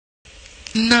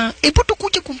Na hebu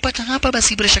tukuje kumpata hapa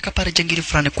basi bila shaka pale jangili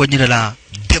fulani kwa jina la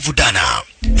Devudana.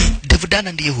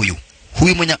 Devudana ndiye huyu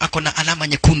mwenye ako na alama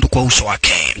nyekundu kwa uso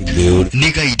wake.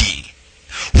 Ni gaidi.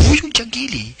 Huyu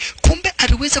jangili kumbe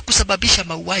aliweza kusababisha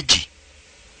mauaji.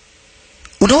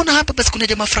 Unaona hapa basi kuna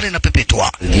jamaa fulani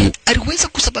anapepetwa. Aliweza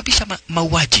kusababisha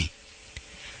mauaji.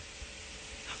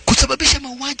 Kusababisha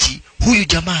mauaji, huyu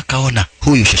jamaa akaona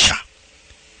huyu shasha.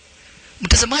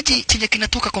 Mtazamaji, chenye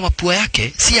kinatoka kwa mapua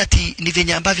yake si ati ni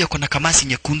venye ambavyo kuna kamasi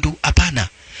nyekundu, hapana.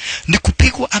 Ni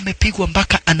kupigwa, amepigwa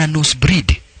mpaka ana nose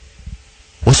bleed.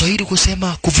 Waswahili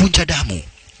kusema kuvunja damu.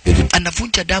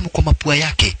 Anavunja damu kwa mapua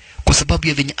yake kwa sababu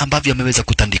ya venye ambavyo ameweza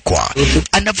kutandikwa.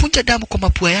 Anavunja damu kwa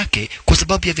mapua yake kwa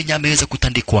sababu ya venye ameweza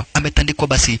kutandikwa. Ametandikwa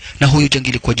basi na huyu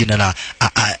jangili kwa jina la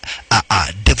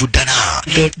Devudana.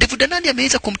 Devudana ndiye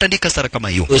ameweza kumtandika sara kama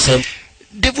hiyo.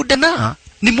 Devudana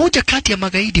ni moja kati ya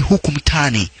magaidi huku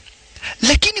mtaani.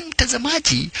 Lakini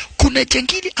mtazamaji, kuna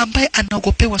jangili ambaye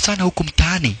anaogopewa sana huku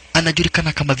mtaani.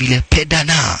 Anajulikana kama vile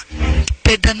Pedana.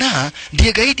 Pedana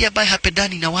ndiye gaidi ambaye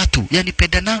hapedani na watu. Yani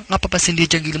Pedana hapa basi ndiye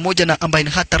jangili moja na ambaye ni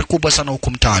hatari kubwa sana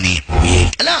huku mtaani.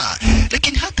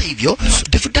 Lakini hata hivyo,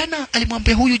 Devudana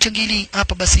alimwambia huyu jangili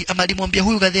hapa basi, ama alimwambia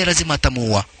huyu gadhia lazima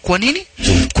atamuua. Kwa nini?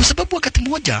 Kwa sababu wakati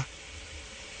mmoja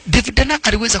Devudana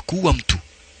aliweza kuua mtu.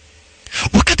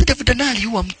 Wakati Devudana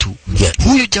aliua mtu,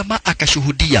 huyu jamaa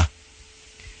akashuhudia.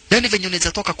 Yani venye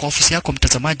unaweza toka kwa ofisi yako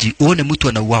mtazamaji, uone mtu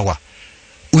anauawa,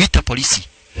 uita polisi,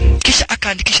 kisha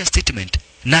akaandikisha statement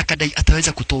na akadai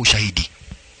ataweza kutoa ushahidi.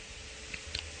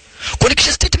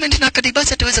 Kuandikisha statement na akadai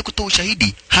basi ataweza kutoa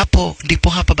ushahidi. Hapo ndipo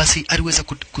hapa basi aliweza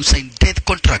kusign death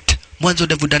contract. Mwanzo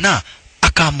Devudana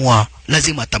akaamua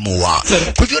lazima atamuua.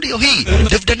 Kwa hivyo leo hii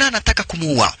Devudana anataka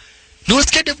kumuua. Na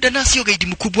unasikia Devudana sio gaidi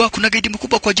mkubwa, kuna gaidi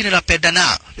mkubwa kwa jina la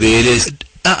Pedana.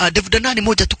 Devudana ni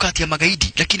moja tu kati ya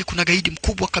magaidi, lakini kuna gaidi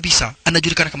mkubwa kabisa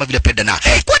anajulikana kama vile Pedana.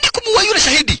 Kwani kumuua yule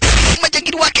shahidi,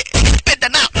 majangili wake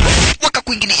Pedana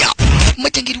wakakuingilia.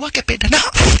 Majangili wake Pedana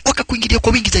wakakuingilia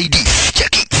kwa wingi zaidi.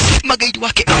 Cheki, magaidi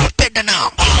wake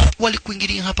Pedana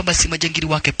walikuingilia hapa basi, majangili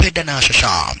wake Pedana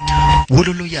shasha.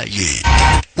 Wololo yaye.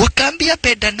 Wakaambia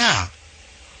Pedana,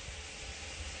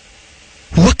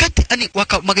 wakati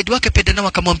magaidi wake Pedana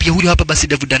wakamwambia huyu hapa basi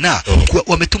Devudana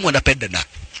wametumwa na Pedana.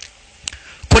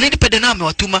 Kwa nini Pedana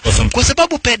amewatuma? Kwa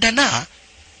sababu Pedana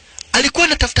alikuwa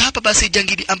anatafuta hapa basi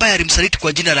jangili ambaye alimsaliti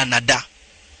kwa jina la Nada.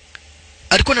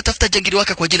 Alikuwa anatafuta jangili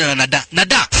wake kwa jina la Nada.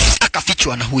 Nada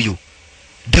akafichwa na huyu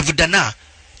Devudana,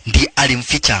 ndiye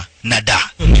alimficha Nada.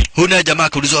 Huna jamaa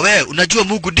kaulizwa, wewe unajua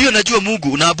Mungu? Ndio najua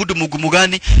Mungu. Unaabudu Mungu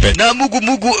mgani? Na Mungu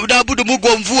unaabudu Mungu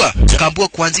wa mvua. Kaambua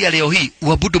kuanzia leo hii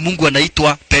uabudu Mungu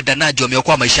anaitwa Pedana, ndio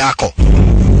ameokoa maisha yako.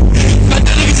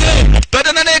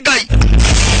 Pedana ni gai.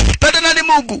 Pedana ni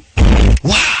Mungu.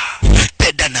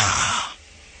 Pedana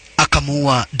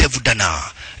akamuua Devudana.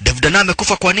 Devudana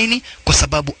amekufa kwa nini? Kwa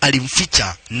sababu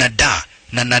alimficha Nada,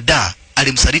 na Nada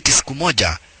alimsaliti siku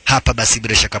moja. Hapa basi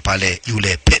bila shaka pale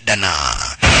yule Pedana,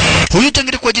 huyu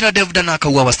jangili kwa jina Devudana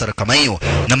akauawa stara kama hiyo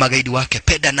na magaidi wake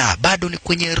Pedana. Bado ni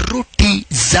kwenye ruti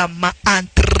za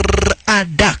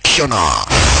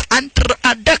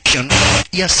introduction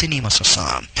ya sinema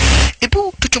sasa.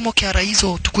 Ebu tuchomoke ara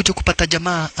hizo tukuje kupata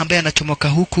jamaa ambaye anachomoka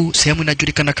huku sehemu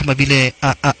inajulikana kama vile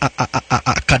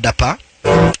Kadapa.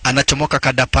 Anachomoka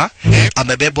Kadapa,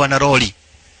 amebebwa na roli.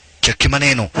 Cheki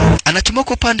maneno.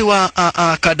 Anachomoka upande wa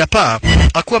Kadapa,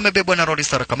 akuwa amebebwa na roli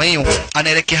stara kama hiyo,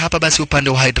 anaelekea hapa basi upande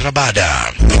wa Hyderabad.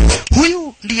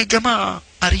 Huyu ndiye jamaa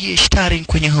aliye starring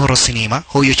kwenye horror cinema.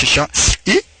 Huyu shasha.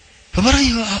 Habara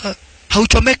hiyo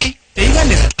hauchomeki?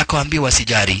 Akawaambia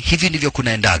wasijari, hivi ndivyo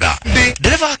kunaendaga.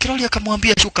 Dereva wa kiroli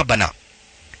akamwambia shuka bana.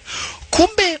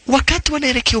 Kumbe wakati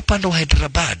wanaelekea upande wa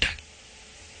Hyderabad,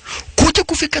 kuja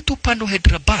kufika tu upande wa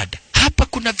Hyderabad, hapa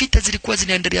kuna vita zilikuwa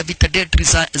zinaendelea, vita deadly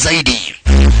zaidi.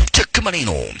 Cheki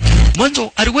maneno.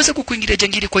 Mwanzo aliweza kukuingilia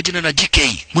jangili kwa jina la GK.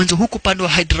 Mwanzo huku upande wa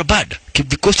Hyderabad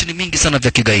vikosi ni mingi sana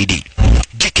vya kigaidi.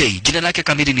 GK jina lake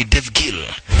kamili ni Dev Gill.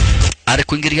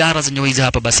 Alikuingilia ara za nyoiza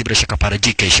hapa basi bila shaka para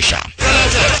GK shasha.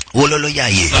 Wololo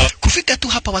yaye. Kufika tu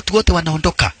hapa watu wote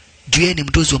wanaondoka. Juu yeye ni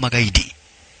mdozi wa magaidi.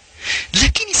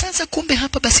 Lakini sasa kumbe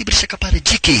hapa basi bila shaka para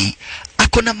GK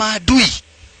akona maadui.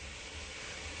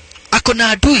 Akona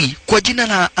adui kwa jina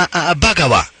la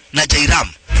Bagawa na Jairam.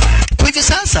 Kwa hivyo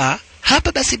sasa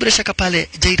hapa basi bila shaka pale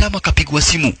Jairam akapigwa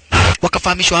simu.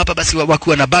 Wakafahamishwa hapa basi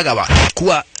wakiwa na Bagawa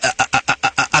kuwa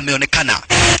ameonekana.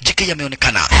 GK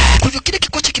ameonekana. Kwa hivyo kile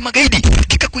kikosi kimagaidi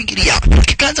kikakuingilia,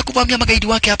 kikaanza kuvamia magaidi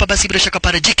wake hapa basi bila shaka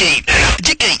pale GK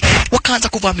wakaanza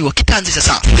kuvamiwa kitanzi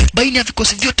sasa baina ya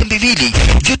vikosi vyote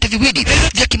viwili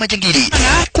vya kimajangili.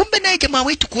 Kumbe naye jamaa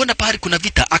wetu kuona pahali kuna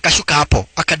vita akashuka hapo,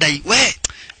 akadai, we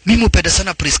Mimi upenda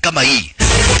sana press kama hii.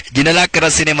 Jina lake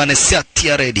la sinema ni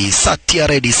Satya Reddy.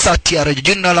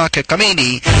 Jina lake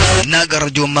kamili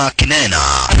Nagarjuma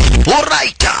Kinena.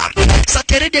 Alright.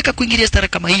 Satya Reddy akakuingilia stara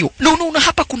kama hiyo. No,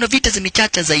 hapa kuna vita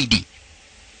zimechacha zaidi.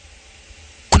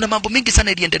 Kuna mambo mengi sana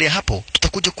yaliendelea hapo.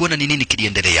 Tutakuja kuona ni nini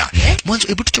kiliendelea. Mwanzo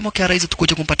hebu tuchomoke haraizo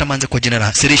tukuje kumpata manze kwa jina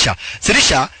la Sirisha.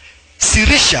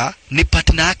 Sirisha ni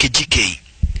partner yake GK.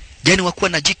 Yaani wakuwa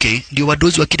na GK ndio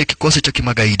wadozi wa kile kikosi cha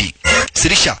kimagaidi.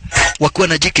 Sirisha wakuwa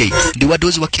na GK ndio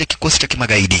wadozi wa kile kikosi cha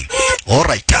kimagaidi.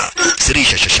 Alright.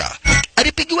 Sirisha shasha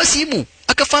alipigiwa simu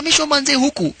akafahamishwa manze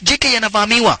huku GK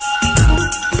yanavamiwa.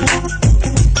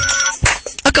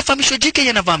 Akafahamishwa GK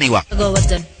yanavamiwa.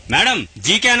 Madam,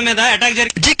 GK amedha attack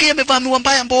jari. GK yamevamiwa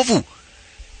mbaya mbovu.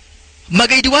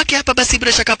 Magaidi wake hapa basi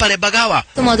bila shaka pale Bagawa.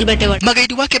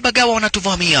 Magaidi wake Bagawa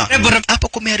wanatuvamia. Hapo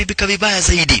kumeharibika vibaya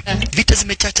zaidi. Vita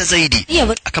zimechacha zaidi.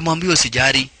 Akamwambia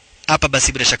usijari. Hapa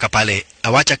basi bila shaka pale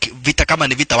awacha vita, kama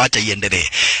ni vita wacha iendelee.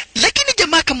 Lakini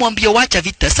jamaa akamwambia wacha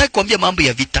vita, sasa kuambia mambo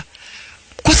ya vita.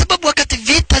 Kwa sababu wakati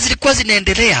vita zilikuwa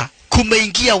zinaendelea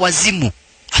kumeingia wazimu.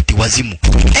 Ati wazimu.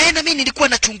 Na mimi nilikuwa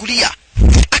nachungulia.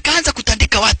 Akaanza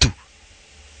kutandika watu.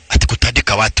 Ati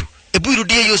kutandika watu. Ebu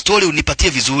irudie hiyo story unipatie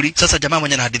vizuri. Sasa jamaa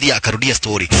mwenye anahadithia akarudia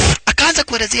story. Akaanza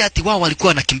kuelezea ati wao walikuwa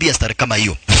wanakimbia stare kama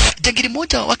hiyo. Jangili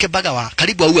moja wake Bagawa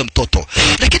karibu auwe mtoto.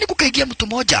 Lakini kukaingia mtu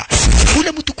moja.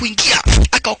 Ule mtu kuingia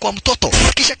akaokoa mtoto.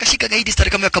 Kisha kashika gaidi stare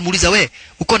kama akamuuliza we,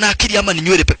 uko na akili ama ni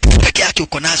nywele peke yake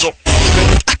uko nazo?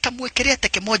 Akamwekelea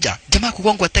teke moja. Jamaa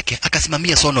kugongwa teke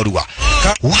akasimamia sonorua.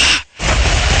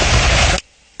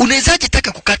 Unawezaje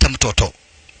taka kukata mtoto?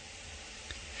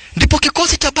 Ndipo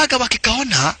kikosi cha Bagawa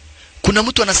kikaona kuna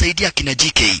mtu anasaidia kina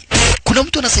GK.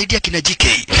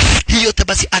 Hiyo yote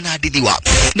basi anahadithiwa.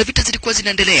 Na vita zilikuwa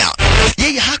zinaendelea.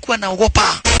 Yeye hakuwa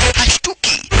anaogopa.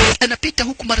 Hashtuki. Anapita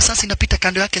huku marasasi inapita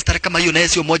kando yake stara kama hiyo, na yeye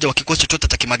sio mmoja wa kikosi chote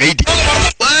cha kimagaidi.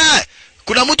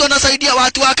 Kuna mtu anasaidia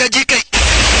watu wake GK.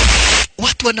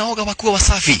 Watu wanaoga wakiwa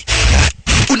wasafi.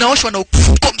 Unaoshwa na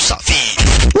uko msafi.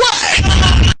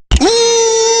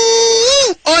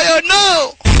 Oh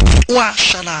no.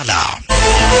 Washalala.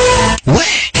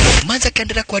 Manza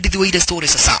kaendelea kuhadithiwa ile story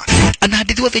sasa.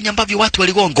 Anahadithiwa venye ambavyo watu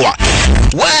waligongwa.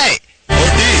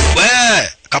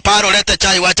 Kaparo leta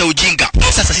chai, wacha ujinga.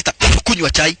 Sasa sitakunywa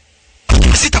chai.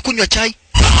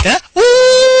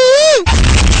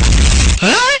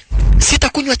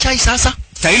 Sitakunywa chai sasa.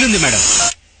 Style ndi madam.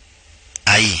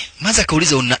 Manza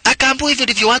kauliza akaambiwa hivyo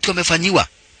ndivyo watu wamefanyiwa.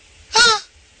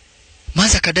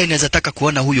 Manza kadai naweza taka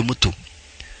kuona huyu mtu.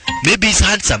 Maybe he's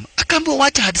handsome. Akaambiwa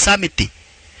wacha handsamity.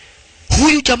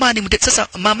 Huyu jamani sasa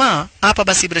mama hapa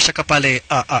basi bila shaka pale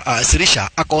Sirisha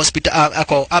ako hospital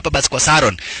ako hapa basi kwa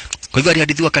Saron. Kwa hivyo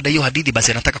alihadithiwa kada hiyo hadithi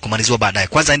basi anataka kumaliziwa baadaye.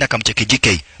 Kwanza aenda akamcheki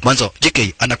GK. Mwanzo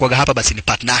GK anakuaga hapa basi ni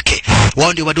partner yake.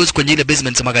 Wao ndio wadozi kwenye ile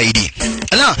basement za magaidi.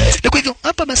 Na kwa hivyo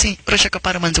hapa basi bila shaka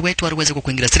pale manzo wetu aliweza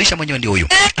kuingia. Sirisha mwenyewe ndio huyo.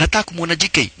 Anataka kumuona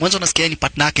GK. Mwanzo unasikia ni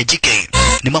partner yake GK.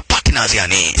 Ni mapartners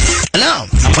yani.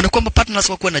 Wanakuwa mapartners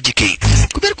wakuwa na GK.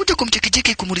 Kubali kuja kumcheki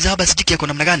GK kumuuliza hapa si GK yako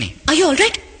namna gani? Are you all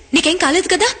right? Nikain kalet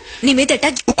kada? Nimede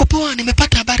attack. Uko poa,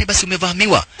 nimepata habari basi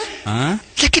umevamiwa.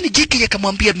 Lakini GK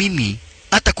akamwambia mimi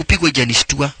hata kupigwa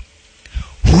ijanishtua.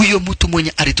 Huyo mtu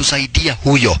mwenye alitusaidia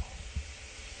huyo.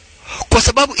 Kwa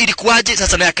sababu ilikuwaje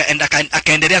sasa naye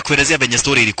akaendelea kuelezea venye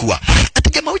story ilikuwa. Hata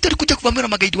jamaa wetu alikuja kuvamiwa na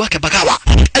magaidi wake Bagawa.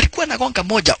 Alikuwa na gonga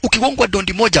moja, ukigongwa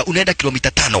dondi moja unaenda kilomita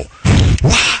 5.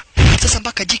 Sasa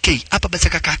mpaka GK hapa basi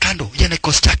akakaa kando yana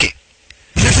kikosi chake.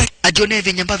 Ajione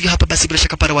venye ambavyo hapa basi bila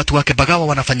shaka para watu wake Bagawa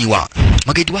wanafanyiwa.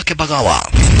 Magaidi wake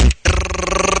Bagawa.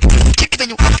 Cheki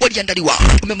venye waliandaliwa.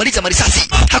 Umemaliza marisasi.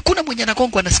 Hakuna mwenye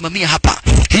anagongwa anasimamia hapa.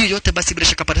 Hiyo yote basi bila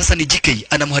shaka para sasa ni GK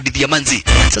anamhadithia manzi.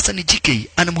 Sasa ni GK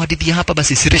anamhadithia hapa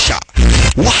basi Sirisha.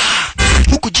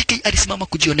 Huku GK alisimama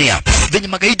kujionea venye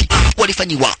magaidi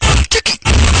walifanyiwa. Cheki.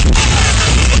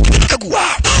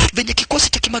 Kagua venye kikosi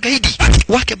cha kimagaidi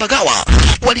wake Bagawa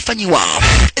walifanyiwa.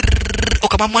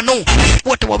 Okamamano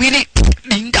wote wawili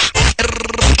linda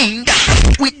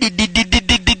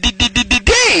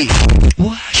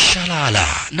washalala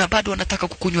na bado anataka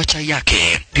kukunywa chai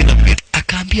yake.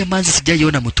 Akaambia manzi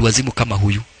sijaiona mtu wazimu kama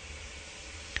huyu.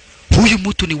 Huyu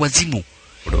mtu ni wazimu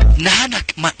na hana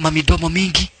mamidomo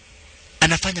mingi.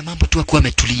 Anafanya mambo tu akiwa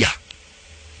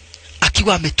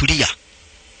ametulia.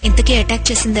 Intake attack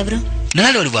chesindi evru? Na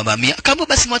wale walivamia. Kama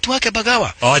basi watu wake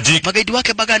Bagawa. Magaidi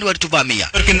wake Bagani walituvamia.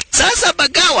 Sasa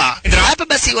Bagawa hapa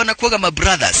basi wanakuwa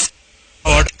mabrothers.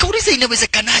 Kauliza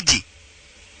inawezekanaje?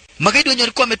 Magaidi wenyewe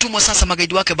walikuwa wametumwa sasa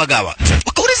magaidi wake Bagawa.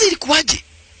 Wakauliza ilikuwaje?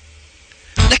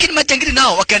 Lakini majangili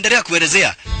nao wakaendelea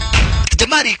kuelezea.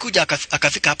 Jamari kuja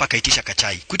akafika hapa akaitisha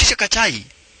kachai. Kuitisha kachai.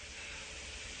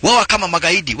 wao kama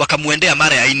magaidi wakamuendea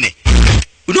mara ya 4.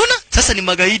 Unaona? Sasa ni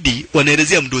magaidi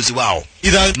wanaelezea mdozi wao.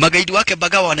 Magaidi wake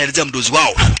Bagawa wanaelezea mdozi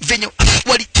wao. Venye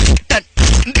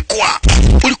walitandikwa.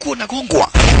 Ulikuwa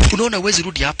unagongwa. Unaona uwezi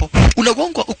rudi hapo.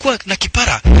 Unagongwa ukiwa na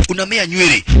kipara, unamea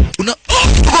nywele.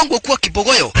 Unagongwa ukiwa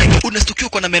kibogoyo, unastukiwa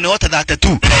kwa na meno yote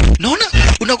 32. Unaona?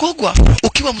 Unagongwa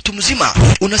ukiwa mtu mzima,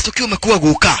 unastukiwa umekuwa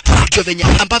guka. Jua venye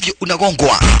ambavyo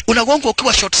unagongwa. Unagongwa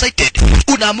ukiwa short sighted,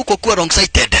 unaamuka ukiwa long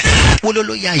sighted.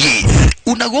 Wololo yaye.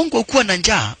 Unagongwa ukiwa na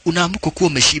njaa, unaamuka ukiwa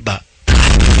umeshiba.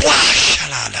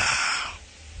 Washalala.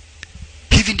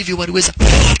 Hivi ndivyo waliweza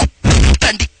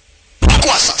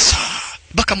kutandikwa sasa.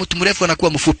 Baka mtu mrefu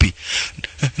anakuwa mfupi.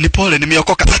 Ni pole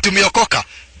nimeokoka. Tumeokoka.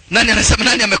 Nani anasema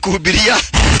nani amekuhubiria?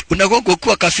 Unagongwa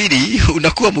ukiwa kafiri,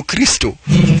 unakuwa Mkristo.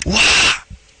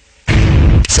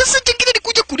 Sasa jingine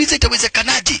nikuja kuuliza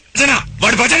itawezekanaje? Zana,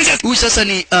 wadi bajani sasa. Huyu sasa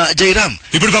ni Jairam.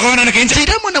 Iburu Bagawa na kenja.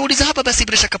 Jairam anauliza hapa basi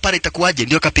bila shaka pale itakuwaje?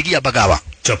 Ndio akapigia Bagawa.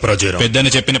 Chapra Jairam.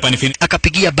 Pedane chepene pani fini.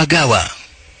 Akapigia Bagawa.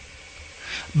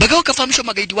 Bagawa kafahamishwa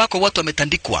magaidi wako watu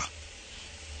wametandikwa.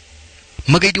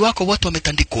 Magaidi wako watu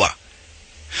wametandikwa.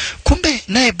 Kumbe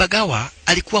naye Bagawa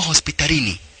alikuwa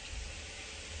hospitalini.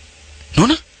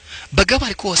 Unaona? Bagawa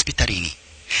alikuwa hospitalini.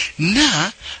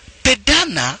 Na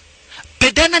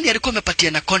Pedana ni alikuwa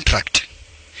amepatia na contract.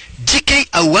 GK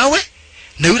auawe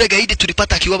na yule gaidi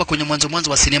tulipata akiwawa kwenye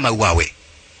mwanzo wa sinema auawe.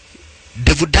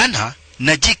 Devudana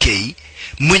na GK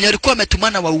mwenye alikuwa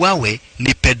ametumana wauawe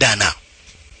ni Pedana.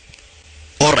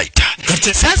 Alright.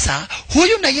 Sasa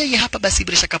huyu na yeye hapa basi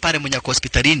bila shaka pale mwenye kwa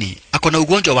hospitalini ako na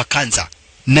ugonjwa wa kansa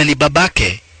na ni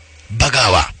babake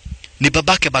Bagawa. Ni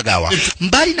babake Bagawa.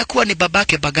 Mbali na kuwa ni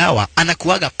babake Bagawa,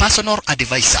 anakuaga personal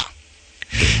advisor.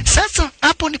 Sasa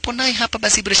hapo nipo naye hapa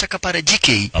basi bila shaka pale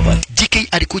GK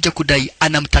alikuja kudai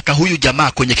anamtaka huyu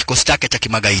jamaa kwenye kikosi chake cha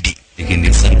kimagaidi.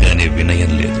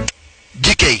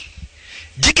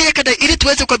 GK akadai ili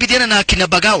tuweze kukabiliana na akina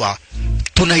Bagawa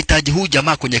tunahitaji huyu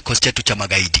jamaa kwenye kikosi chetu cha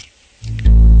magaidi.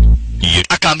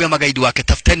 Akaambia magaidi wake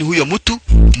tafuteni huyo mtu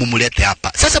mumulete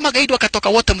hapa. Sasa magaidi wakatoka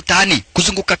wote mtaani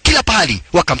kuzunguka kila pahali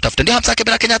wakamtafuta. Ndio Hamza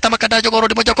Kibera Kenyatta Makadajo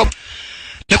Gorodi moja kwa.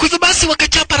 Na kwa hivyo basi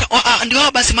wakachapa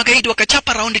ndio basi magaidi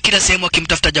wakachapa raundi kila sehemu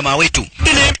wakimtafuta jamaa wetu.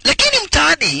 Lakini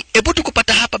mtaani hebu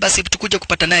tukupata hapa basi tukuje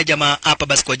kupata naye jamaa hapa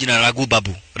basi kwa jina la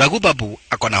Ragubabu. Ragubabu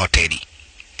ako na hoteli.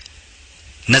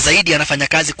 Na zaidi anafanya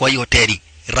kazi kwa hiyo hoteli.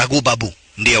 Ragubabu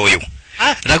ndio huyo.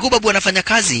 Ragubabu anafanya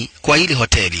kazi kwa ile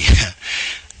hoteli.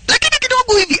 Lakini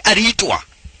kidogo hivi aliitwa.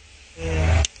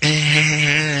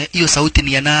 Hiyo sauti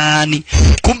ni ya nani?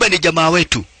 Kumbe ni jamaa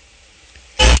wetu.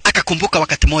 Akakumbuka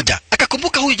wakati moja.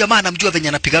 Akakumbuka huyu jamaa anamjua venye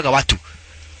anapigaga watu.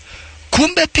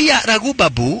 Kumbe pia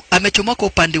Ragubabu amechomoka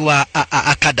upande wa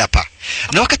Kadapa.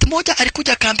 Na wakati moja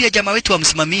alikuja akaambia jamaa wetu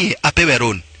amsimamie apewe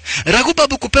loan.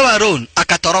 Ragubabu kupewa loan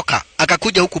akatoroka,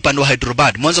 akakuja huku upande wa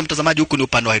Hyderabad. Mwanzo mtazamaji huku ni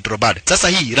upande wa Hyderabad. Sasa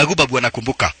hii Ragubabu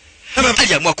anakumbuka.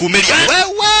 Aliamua kuumelia.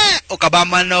 Wewe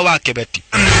ukabamano wake beti.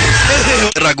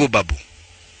 Ragubabu.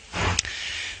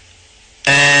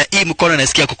 Hii mkono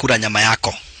nasikia kukula nyama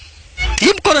yako.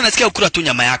 Hii mkono nasikia kukula tu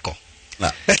nyama yako.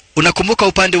 Unakumbuka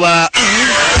upande wa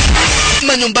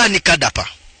manyumbani Kadapa.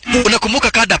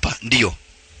 Unakumbuka Kadapa? Ndio.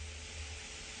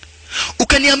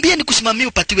 Ukaniambia nikusimamie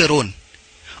upatiwe loan.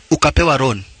 Ukapewa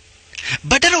loan.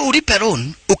 Badala ulipe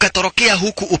loan, ukatorokea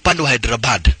huku upande wa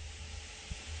Hyderabad.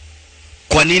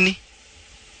 Kwa nini?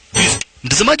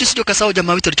 Mtazamaji usije ukasahau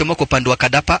jamaa wetu alichomoka upande wa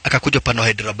Kadapa akakuja upande wa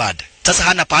Hyderabad. Sasa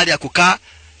hana pahali ya kukaa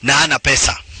na hana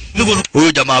pesa.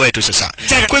 Huyu jamaa wetu sasa.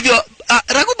 Kwa hivyo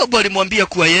Ragubabu alimwambia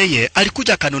kuwa yeye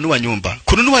alikuja akanunua nyumba.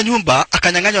 Kununua nyumba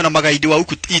akanyang'anywa na magaidi wa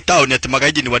huku hii town, ati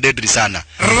magaidi ni wadedri sana.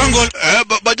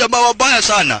 Jamaa wabaya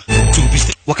sana.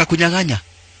 Wakakunyang'anya.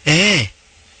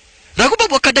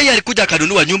 Ragubabu akadai alikuja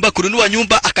akanunua nyumba, kununua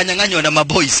nyumba akanyang'anywa na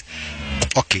maboys.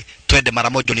 Okay, twende mara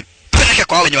moja ni peleke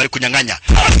kwa wenye walikunyang'anya.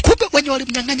 Kumbe wenye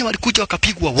walimnyang'anya walikuja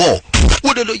wakapigwa wao.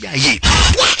 Udolo yaye.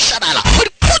 Washalala.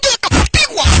 Walikuja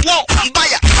wakapigwa wao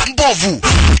mbaya, mbovu.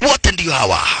 Wote ndio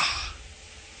hawa.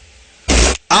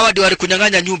 Hawa ndio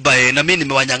walikunyang'anya nyumba na mimi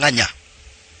nimewanyang'anya.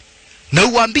 Na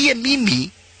uambie mimi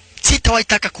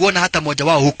sitawaitaka kuona hata mmoja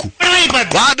wao huku.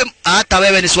 Wabe hata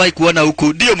wewe nisiwahi kuona huku.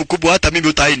 Ndio mkubwa hata mimi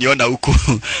utainiona huku.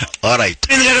 Alright.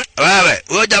 Wewe,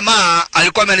 huyo jamaa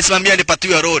alikuwa amenisimamia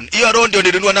nipatiwe loan. Hiyo loan ndio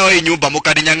nilinunua nayo hii nyumba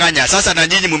mkaninyang'anya. Sasa na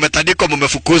nyinyi mmetandikwa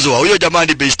mmefukuzwa. Huyo jamaa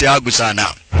ni best yangu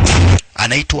sana.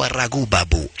 Anaitwa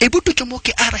Ragubabu. Hebu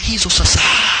tuchomoke ara hizo sasa.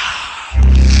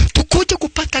 tukuja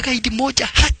kupata gaidi moja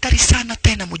hatari sana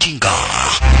tena mjinga,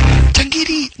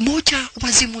 jangiri moja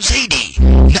wazimu zaidi,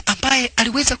 na ambaye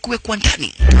aliweza kuwekwa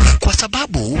ndani kwa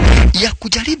sababu ya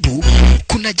kujaribu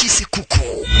kunajisi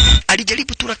kuku.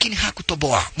 Alijaribu tu lakini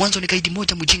hakutoboa. Mwanzo ni gaidi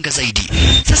moja mjinga zaidi.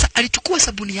 Sasa alichukua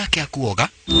sabuni yake ya kuoga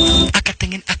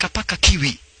akapaka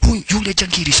kiwi yule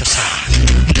jangiri. Sasa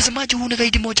mtazamaji, huyu ni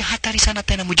gaidi moja hatari sana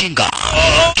tena mjinga.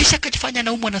 Kisha akajifanya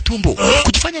naumwa na tumbo.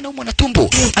 Kujifanya naumwa na tumbo,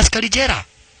 askari jera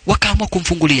wakaamua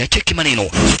kumfungulia. Cheki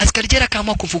maneno, askari jera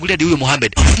akaamua kumfungulia huyo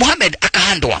Mohamed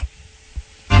akahandwa.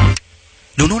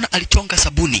 Na unaona alichonga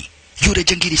sabuni yule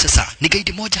jangiri. Sasa ni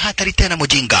gaidi moja hatari tena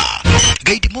mjinga,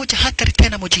 gaidi moja hatari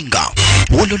tena mjinga.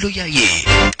 Wololo yaye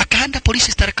akahanda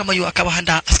polisi stara kama hiyo,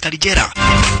 akawahanda askari jera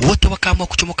wote, wakaamua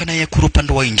kuchomoka naye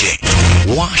kurupande wa nje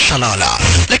washalala.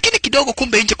 Lakini kidogo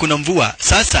kumbe nje kuna mvua.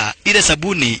 Sasa ile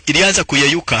sabuni ilianza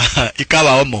kuyeyuka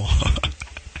ikawa omo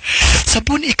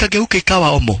sabuni ikageuka ikawa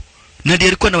omo, na ndiye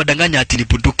alikuwa anawadanganya ati ni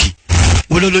bunduki.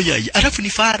 Wololo yaye, alafu ni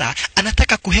fara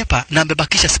anataka kuhepa na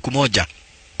amebakisha siku moja.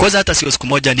 Kwanza hata sio siku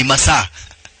moja, ni masaa.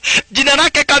 Jina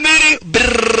lake kamili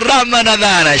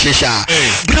Bramanathan shesha.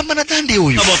 Bramanathan ndio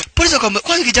huyu. Polisi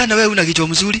kwa kijana, wewe una kichwa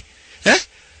mzuri?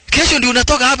 Kesho ndio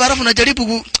unatoka hapa alafu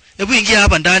unajaribu hebu ingia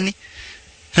hapa ndani.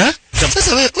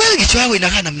 Sasa wewe kichwa chako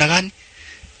inakaa namna gani?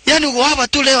 Yaani uko hapa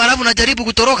tu leo alafu unajaribu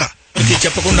kutoroka?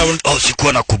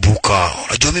 Sikuwa nakubuka.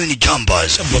 Unajua mimi ni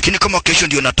jambaz. Lakini kama kesho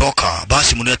ndio natoka,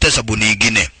 basi mniletee sabuni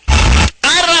nyingine.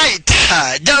 Alright,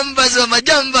 jambaza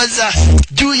majambaza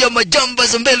juu ya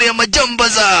majambaza mbele ya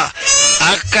majambaza,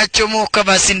 akachomoka.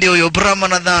 Basi ndio huyo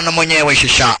Bramanathan mwenyewe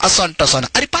shesha. Asante sana,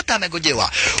 alipata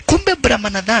amegojewa. Kumbe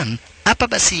Bramanathan hapa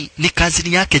basi ni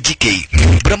kazini yake JK.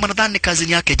 Bramanathan ni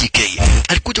kazini yake JK.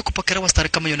 Alikuja kupokelewa stari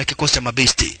kama hiyo na kikosi cha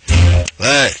mabesti.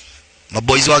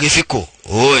 Maboys wa Gifiko.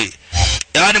 Oi.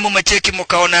 Yaani mmecheki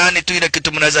mkaona yani tu ile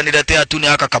kitu mnaweza niletea tu ni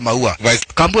haka kama huwa.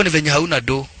 Kaambua ni venye hauna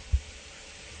do.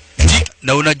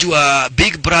 Na unajua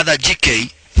Big Brother JK,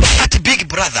 ati Big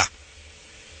Brother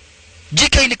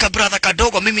JK ni ka brother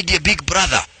kadogo, mimi ndiye Big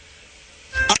Brother.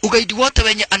 Ugaidi wote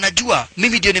wenye anajua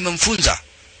mimi ndiye nimemfunza.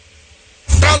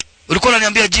 Ulikuwa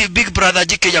unaniambia Big Brother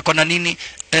JK yako na nini?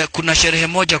 Kuna sherehe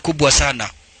moja kubwa sana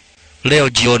leo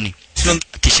jioni.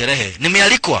 Ati sherehe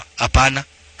nimealikwa? Hapana.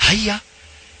 Haya,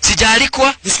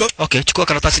 sijaalikwa. Okay, chukua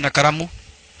karatasi na kalamu.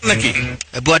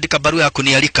 Hebu andika barua ya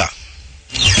kunialika.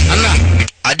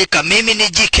 Andika mimi ni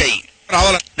JK.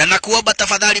 Na nakuomba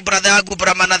tafadhali brother yangu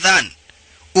Bramanathan,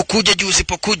 ukuje juu,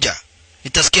 usipokuja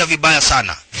nitasikia vibaya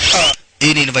sana.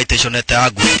 Hii ni invitation letter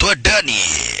yangu. Toa ndani.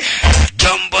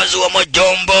 Jambaz wa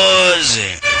majambaz,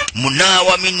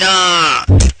 munawa mina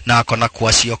na akona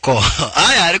kuwasioko.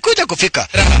 Haya, alikuja kufika.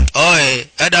 Oe,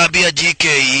 adabia JK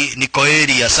niko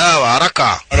area, sawa,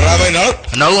 haraka.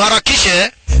 Na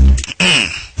uharakishe.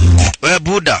 Wewe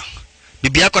buda,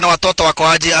 bibi yako na watoto wako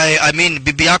aje? I mean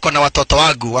bibi yako na watoto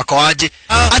wangu wako aje?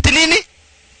 Ati nini?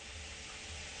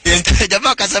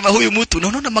 Jamaa akasema huyu mtu, na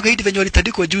unaona magaidi venye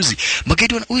walitandikwa juzi.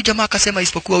 Magaidi huyu jamaa akasema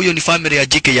isipokuwa huyo ni family ya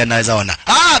JK yanaweza ona.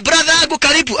 Brother yangu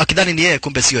karibu, akidhani ni yeye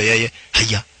kumbe sio yeye.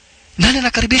 Haya, nani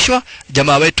anakaribishwa?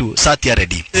 Jamaa wetu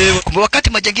Satyaredi. Kumbe wakati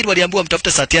majangili waliambiwa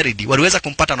mtafute Satyaredi, waliweza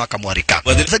kumpata na wakamwalika.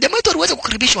 Sasa jamaa wetu aliweza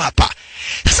kukaribishwa hapa.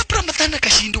 Sasa Bramanathan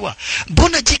akashindwa,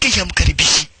 mbona JK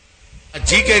hamkaribishi?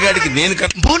 JK gadi nini kar?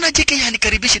 Mbona JK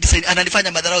hanikaribishi?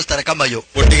 Ananifanya madharau stara kama hiyo.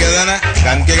 Potigana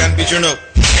kanke kanpichundo.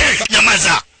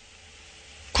 Nyamaza.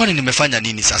 Kwani nimefanya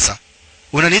nini sasa?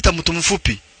 Unaniita mtu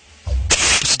mfupi?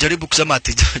 Usijaribu kusema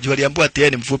ati waliambiwa ati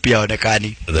yeye ni mfupi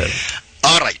haonekani.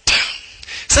 Alright.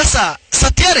 Sasa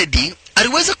Satyaredi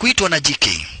aliweza kuitwa na JK.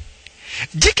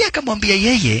 JK akamwambia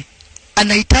yeye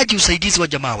anahitaji usaidizi wa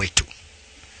jamaa wetu,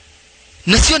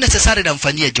 na sio necessary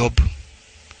namfanyie job.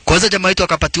 Kwanza jamaa wetu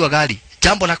akapatiwa gari.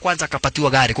 Jambo la kwanza akapatiwa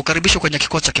gari kukaribishwa kwenye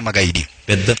kikosi cha kimagaidi.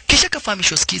 Kisha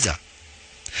kafahamishwa, sikiza,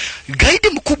 gaidi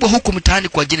mkubwa huku mtaani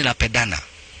kwa jina la Pedana,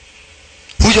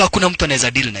 huyo hakuna mtu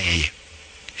anaweza deal na yeye.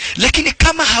 Lakini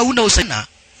kama hauna usana,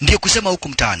 ndio kusema huku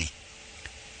mtaani.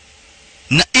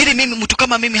 Na ili mimi mtu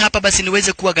kama mimi hapa basi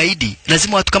niweze kuwa gaidi,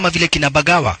 lazima watu kama vile kina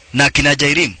Bagawa na kina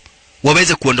Jairim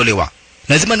waweze kuondolewa.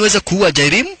 Lazima niweze kuua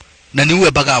Jairim na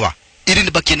niue Bagawa ili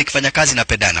nibakie nikifanya kazi na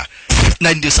Pedana.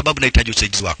 Na ndio sababu nahitaji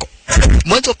usaidizi wako.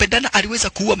 Mwanzo Pedana aliweza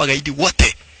kuua magaidi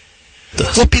wote.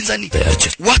 Wapinzani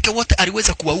wake wote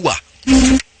aliweza kuwaua.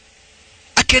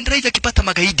 Akiendelea hivi akipata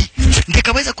magaidi, ndiye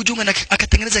akaweza kujiunga na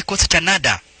akatengeneza kikosi cha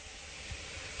Nada,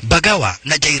 Bagawa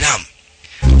na Jairam.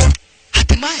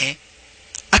 Hatimaye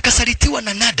akasalitiwa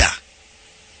na Nada.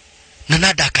 Na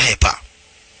Nada akahepa.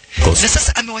 Na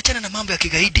sasa amewachana na mambo ya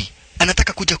kigaidi,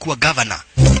 anataka kuja kuwa governor.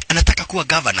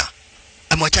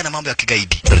 Amewachana na mambo ya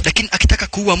kigaidi. Lakini akitaka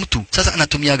kuua mtu, sasa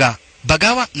anatumiaga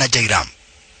Bagawa na Jairam.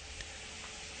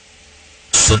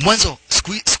 Mwanzo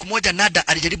siku moja Nada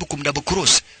alijaribu kumdouble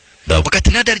cross. Wakati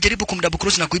Nada alijaribu kumdouble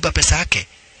cross na kuiba pesa yake,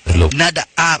 Nada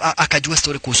akajua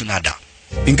story kuhusu Nada.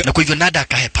 Na kwa hivyo Nada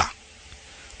akahepa.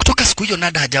 Kutoka siku hiyo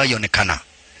Nada hajawahi onekana.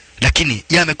 Lakini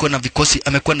yeye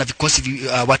amekuwa na vikosi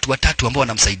watu watatu ambao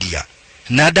wanamsaidia.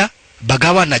 Nada,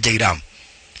 Bagawa na Jairam.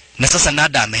 Na sasa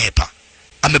Nada amehepa.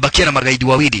 Amebakia na magaidi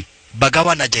wawili,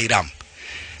 Bagawa na Jairam.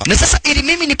 Na sasa ili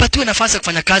mimi nipatiwe nafasi ya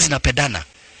kufanya kazi na Pedana,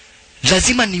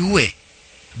 lazima niue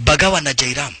Bagawa na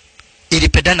Jairam ili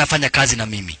Pedana afanya kazi na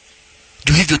mimi.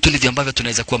 Juu hivyo tu ndivyo ambavyo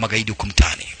tunaweza kuwa magaidi huku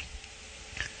mtaani.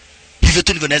 Hivyo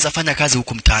tu ndivyo naweza fanya kazi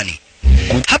huku mtaani.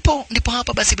 Hapo ndipo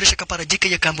hapa basi bila shaka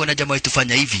Parajike yakaambiwa na jamaa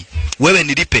itufanya hivi. Wewe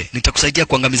nilipe, nitakusaidia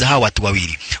kuangamiza hawa watu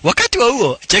wawili. Wakati wa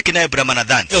huo cheki naye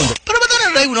Bramanathan.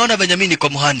 Bramanathan rai unaona Benjamin niko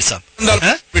muhandisa.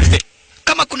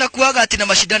 Kama kuna kuaga ati na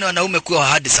mashindano wanaume kuwa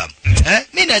handsome.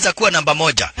 Mimi naweza kuwa namba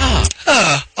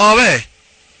 1.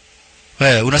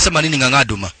 Wewe unasema nini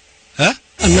Ng'ang'aduma?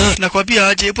 Nakwambia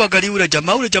aje hebu angalia ule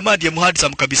jamaa ndiye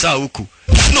muhandisam kabisa huku.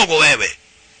 Nogo wewe.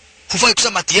 Hufai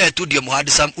kusema ati yeye tu ndiye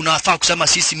muhandisam, unafaa kusema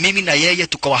sisi mimi na yeye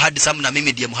tuko muhandisam na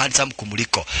mimi ndiye muhandisam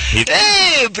kumuliko.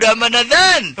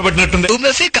 Bramanathan.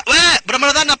 Umefika.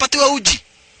 Bramanathan apatiwa uji.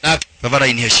 Bavara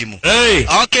iniheshimu.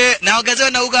 Okay, naongezewe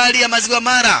na ugali ya maziwa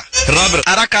mara.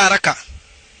 Haraka.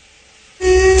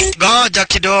 Ngoja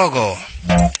kidogo.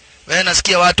 Wewe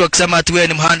nasikia watu wakisema ati wewe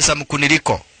ni muhandisam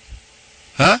kuniliko.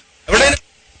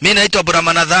 Mimi naitwa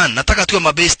Bramanathan, nataka tuwe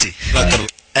mabesti.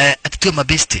 Tuwe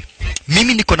mabesti.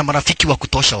 Mimi niko na marafiki wa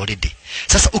kutosha already.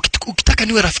 Sasa ukitaka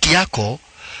niwe rafiki yako,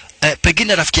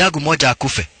 pengine rafiki yangu mmoja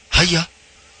akufe. Haya.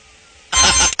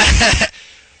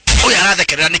 Huyu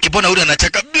anaanza nikibona ule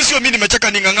anacheka. Sio mimi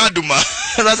nimecheka ni Ng'ang'aduma.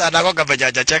 Sasa anakoka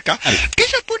pajaja cheka.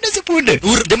 Kisha punde.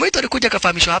 Demo ito alikuja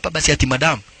kafahamishwa hapa basi ati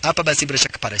madam. Hapa basi bila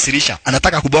shaka para Sirisha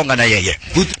anataka kubonga na yeye.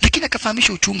 Lakini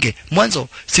akafahamishwa uchunge. Mwanzo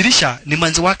Sirisha ni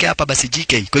mwanzo wake hapa basi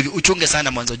JK. Kwa hivyo uchunge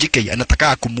sana mwanzo JK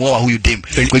anataka kumuoa huyu dem.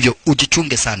 Kwa hivyo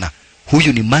ujichunge sana.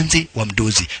 Huyu ni manzi wa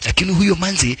mdozi. Lakini huyo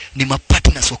manzi ni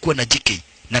mapartners wakuwa na JK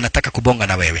na anataka kubonga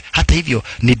na wewe. Hata hivyo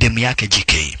ni dem yake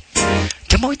JK.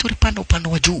 Jamaa wetu alipanda upande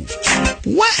wa juu.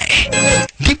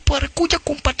 Ndipo alikuja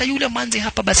kumpata yule manzi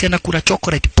hapa basi anakula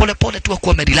chocolate pole tu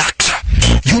akuwa amerelax.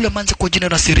 Yule manzi kwa jina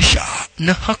la Sirisha.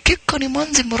 Na hakika ni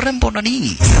manzi mrembo na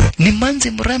nini? Ni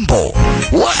manzi mrembo.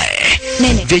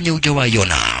 Venye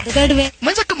hujawaiona.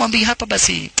 Manzi akamwambia hapa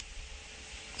basi,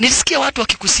 nilisikia watu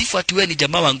wakikusifu ati wewe ni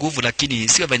jamaa wa nguvu lakini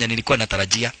sio venye nilikuwa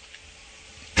natarajia.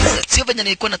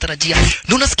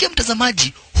 Na unasikia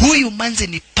mtazamaji, huyu manzi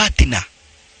ni partner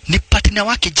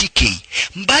wake JK.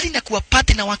 Mbali na kuwa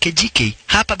partner wake JK,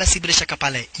 hapa basi bila shaka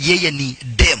pale yeye ni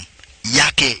dem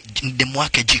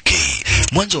wake JK.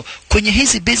 Mwanzo kwenye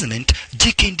hizi basement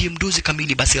JK ndiye mduzi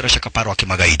kamili basi bila shaka pale wake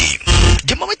magaidi.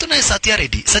 Jamaa wetu naye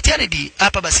Satyaredi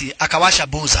hapa basi akawasha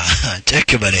boza.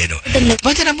 Cheke maneno.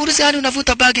 Mmoja na muuliza yani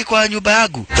unavuta bangi kwa nyumba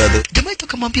yangu. Jamaa wetu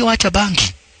akamwambia waacha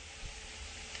bangi.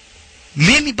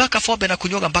 Mimi baka fobe na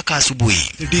kunywaga mpaka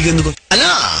asubuhi.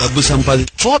 Ala. Babu sampali.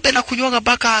 Fobe na kunywaga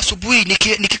mpaka asubuhi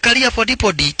nikikalia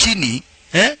podi chini,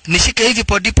 nishike hivi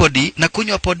podi na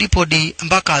kunywa podi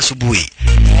mpaka asubuhi.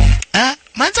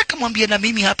 Manza kamwambia na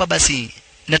mimi hapa basi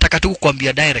nataka tu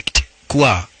kukuambia direct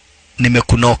kuwa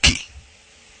nimekunoki.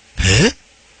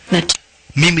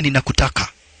 Mimi ninakutaka.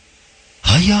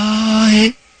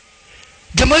 Haya.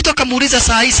 Jamaa wetu akamuuliza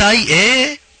saa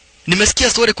hii nimesikia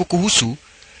story kukuhusu.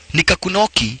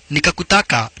 Nikakunoki,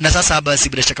 nikakutaka na sasa basi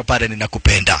bila shaka pale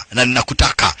ninakupenda na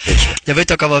ninakutaka.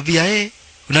 Javeto akamwambia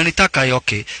unanitaka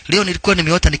okay. Leo nilikuwa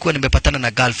nimeota nikiwa nimepatana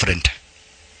na girlfriend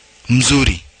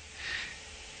mzuri.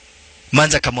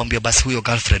 Manza akamwambia basi huyo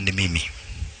girlfriend ni mimi.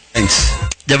 Thanks.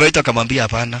 Javeto akamwambia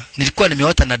hapana, nilikuwa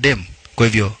nimeota na dem. Kwa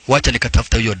hivyo wacha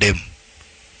nikatafuta huyo dem.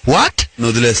 What?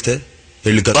 No dileste.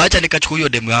 Wacha nikachukua huyo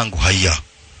dem yangu. Haya.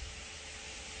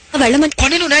 Kwa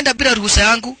nini unaenda bila ruhusa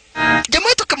yangu? Jamaa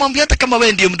wetu akamwambia hata kama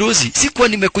wewe ndiye mdozi, sikuwa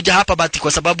nimekuja hapa bati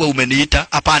kwa sababu umeniita.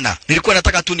 Hapana, nilikuwa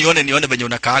nataka tu nione venye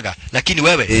unakaaga. Lakini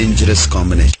wewe dangerous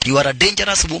combination. You are a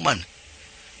dangerous woman.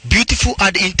 Beautiful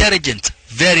and intelligent.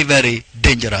 Very very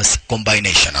dangerous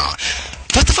combination.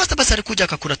 First basi alikuja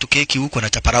akakula tukeki huko na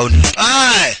chaparauni.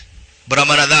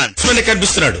 Bramanathan. Swele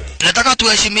kadbisradu. Nataka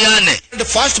tuheshimiane. The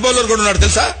fast bowler godu nadu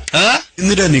telsa?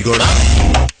 Indira ni goda.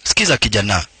 Sikiza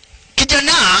kijana.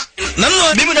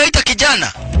 Mimi naita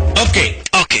kijana.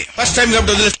 Okay. First time you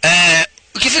have to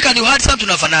ukifika ni hard sana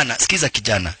tunafanana. Sikiza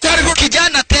kijana.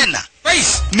 Kijana tena.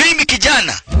 Mimi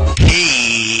kijana.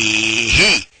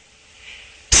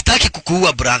 Sitaki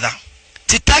kukuua brother.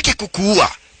 Sitaki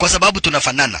kukuua kwa sababu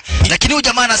tunafanana. Lakini huyu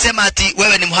jamaa anasema ati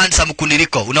wewe ni handsome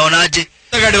kuniliko. Unaonaje?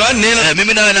 Tagadiwa nena.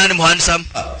 Mimi nawe nani handsome?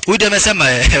 Huyu amesema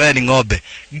wewe ni ng'ombe.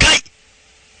 Guy.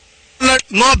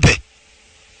 Ng'ombe.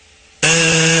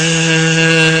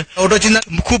 Autochina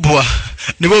Mkubwa.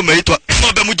 Ni wewe umeitwa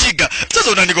ng'ombe mjinga.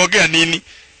 Sasa unanigogea nini?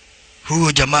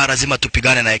 Huyo jamaa lazima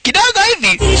tupigane naye. Kidogo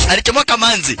hivi alichomoka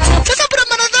manzi. Sasa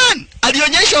Bramanathan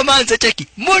alionyeshwa manzi cheki.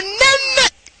 Munene.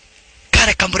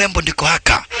 Kare kamrembo ndiko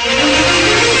haka.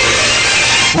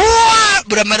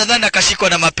 Bramanathan akashikwa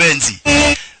na mapenzi.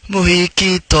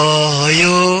 Muhiki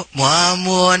toyo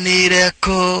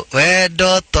mwamuonireko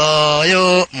wedo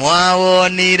toyo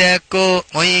mwamuonireko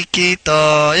muhiki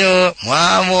toyo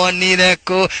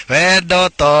mwamuonireko wedo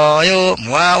toyo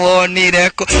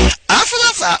mwamuonireko. Afu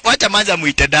sasa wacha manza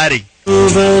muite darling.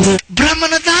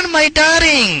 Bramanathan my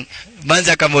darling.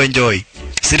 Manza kama enjoy.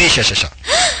 Sirisha shasha.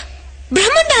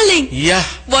 Brahman darling. Yeah.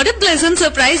 What a pleasant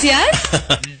surprise yaar.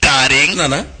 Darling.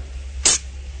 Nana.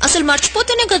 Asal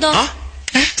marchipotene kada.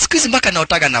 Siku hizi mpaka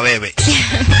naotaga na wewe.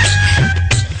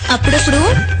 Apudu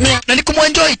Na ni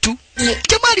kumuenjoy tu.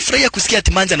 Jamaa alifurahia kusikia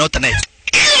ati manza naota naye.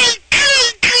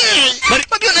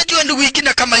 Mabi unajua ndugu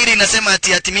wengine kama hili inasema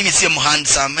ati mimi sio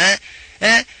handsome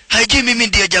haijui mimi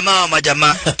ndiye jamaa wa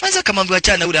majamaa. Manza kamwambia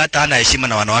achana ule hata hana heshima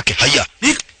na wanawake. Haya.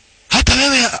 Hata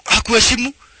wewe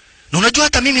hakuheshimu. Na unajua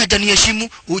hata mimi hajaniheshimu.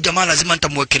 Huyu jamaa lazima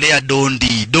nitamwekelea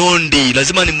dondi.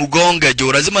 Lazima nimgonge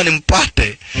jo, lazima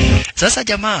nimpate. Sasa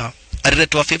jamaa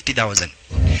aliletwa 50,000.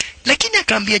 Lakini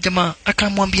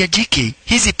akamwambia JK,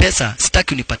 hizi pesa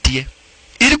sitaki unipatie.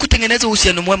 Ili kutengeneza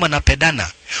uhusiano mwema na Pedana.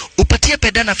 Upatie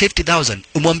Pedana 50,000,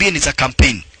 umwambie ni za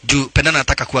campaign. Juu Pedana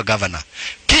anataka kuwa governor.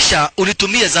 Kisha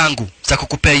ulitumie zangu za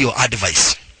kukupea hiyo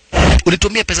advice.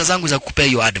 Ulitumia pesa zangu za kukupea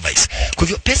hiyo advice. Kwa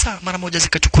hivyo pesa mara moja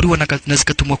zikachukuliwa na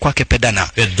zikatumwa kwake Pedana.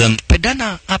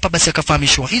 Pedana hapa basi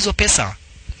akafahamishwa hizo pesa.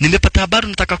 Nimepata habari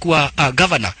nataka kuwa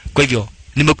governor. Kwa hivyo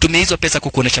nimekutumia hizo pesa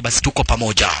kukuonesha basi tuko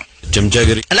pamoja.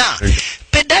 Jamjagiri. Ala,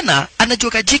 Pedana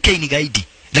anajua JK ni gaidi,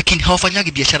 lakini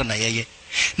hawafanyagi biashara na yeye.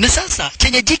 Na sasa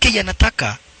chenye JK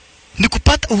anataka ni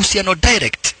kupata uhusiano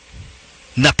direct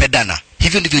na Pedana.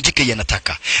 Hivyo ndivyo JK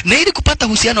anataka. Na ili kupata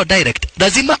uhusiano direct,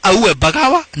 lazima auwe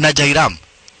Bagawa na Jairam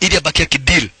ili abakie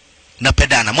kideal na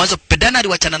Pedana. Mwanzo Pedana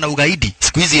aliwachana na ugaidi,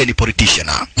 siku hizi yeye ni politician.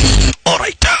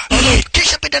 Alright.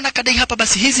 Kisha Pedana kadai hapa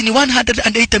basi hizi ni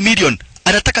 108 million.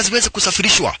 Anataka ziweze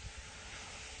kusafirishwa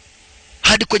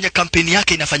hadi kwenye kampeni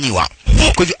yake inafanyiwa.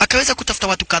 Kwa hivyo akaweza kutafuta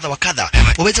watu kadha wa kadha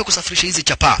waweze kusafirisha hizi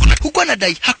chapa. Huko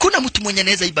anadai hakuna mtu mwenye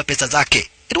anaweza iba pesa zake.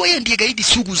 Ndio yeye ndiye gaidi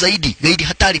sugu zaidi, gaidi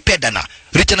hatari Pedana.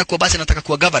 Richa na kuwa basi anataka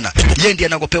kuwa governor, yeye ndiye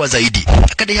anagopewa zaidi.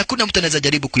 Akadai hakuna mtu anaweza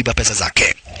jaribu kuiba pesa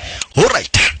zake.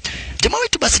 Alright. Jamaa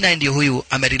wetu basi naye ndio huyu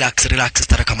amerelax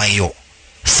stara kama hiyo.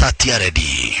 Satia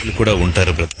ready. Ulikuwa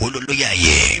untare brother. Ulolo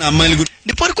yaye. Na amali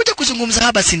ndipo alikuja kuzungumza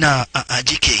hapa sina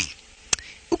JK.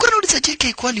 Uko nauliza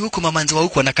JK kwani huko mamanzi wa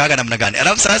huko anakaaga namna gani?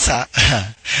 Alafu sasa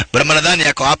Bramanathan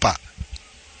yako hapa.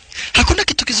 Hakuna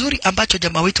kitu kizuri ambacho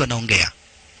jamaa wetu anaongea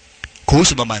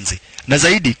kuhusu mamanzi. Na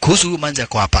zaidi kuhusu huyu manzi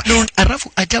yako hapa.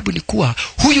 Alafu ajabu ni kuwa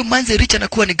huyu manzi Richa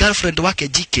anakuwa ni girlfriend wake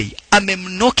JK.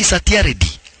 Amemnoki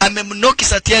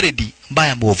Satia Reddy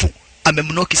mbaya mwovu.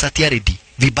 Amemnoki Satia Reddy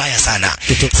vibaya sana.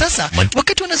 Sasa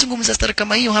wakati wanazungumza stara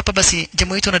kama hiyo hapa basi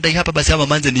jamaa wetu anadai hapa basi ama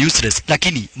manzi ni useless,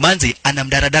 lakini manzi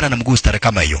anamdaradara na mguu stara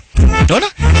kama hiyo.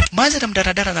 Unaona? Manzi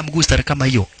anamdaradara na mguu stara kama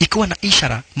hiyo. Ikiwa na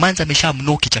ishara manzi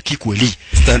ameshamnoki cha kikweli.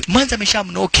 Manzi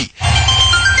ameshamnoki.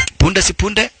 Punde si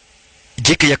punde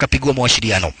JK yakapigwa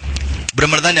mawasiliano.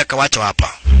 Bramanathan akawachwa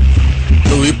hapa.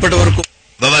 Ndio ipata wako.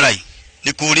 Babarai,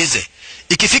 nikuulize.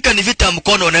 Ikifika ni vita ya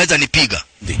mkono unaweza nipiga.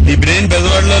 Ni brain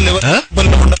bezwadla level.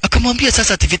 Akamwambia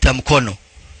sasa ati vita ya mkono.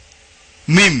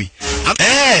 Mimi.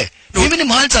 Mimi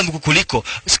ni handsome kukuliko.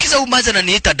 Sikiza huyu manzi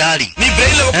ananiita darling. Ni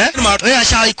brain level. Wewe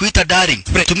ashai kuita darling.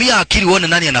 Tumia akili uone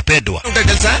nani anapendwa.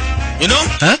 You know?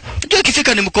 Ndio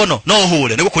ikifika ni mkono. No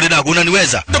hule. Niko kulina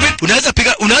unaniweza. Unaweza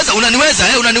piga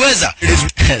unaniweza.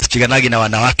 Sipiganagi na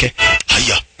wanawake.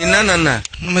 Haya. Nana.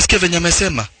 Umesikia venye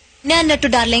amesema? Nenda tu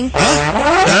darling.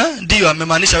 Ndio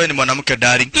amemaanisha wewe ni mwanamke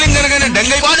darling.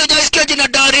 Kwani hujasikia jina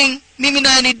darling? Mimi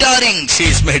naye ni darling. She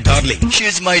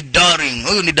is my darling.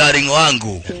 Huyu ni darling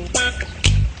wangu.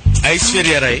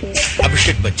 Aishwarya Rai,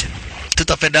 Abhishek Bachchan.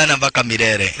 Tutapendana mpaka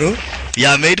milele.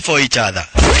 Yeah, made for each other.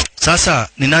 Sasa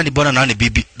ni nani bwana nani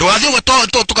bibi? Ndio azio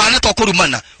watoto tukana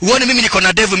tokurumana. Uone mimi niko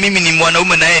na devu, mimi ni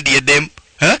mwanaume na yeye ndiye dem.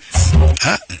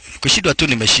 Kushidwa tu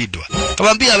nimeshidwa.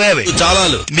 Kamwambia wewe.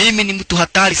 Mimi ni mtu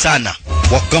hatari sana.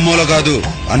 Wakamola kadu,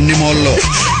 anni mollo.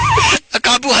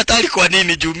 Akabu hatari kwa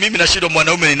nini juu mimi nashidwa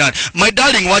mwanaume ni nani? My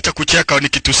darling wacha kucheka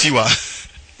nikitusiwa.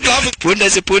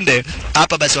 Punde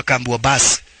hapa basi wakaambiwa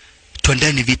basi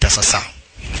twendeni vita sasa.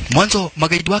 Mwanzo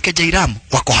magaidi wake Jairam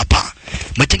wako hapa.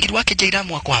 Majangili wake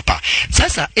Jairam wako hapa.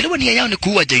 Sasa ile nia yao ni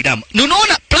kuua Jairam. Na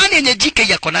unaona plani yenye JK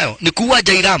yako nayo ni kuua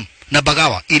Jairam na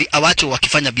Bagawa ili awacho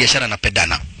wakifanya biashara na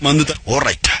pedana. Manduta.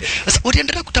 Alright. Sasa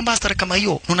waliendelea kutambaa stara kama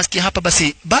hiyo. Na unasikia hapa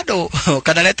basi bado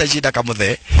kanaleta shida kama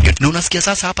the. Na unasikia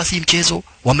sasa hapa si mchezo.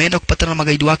 Wameenda kupatana na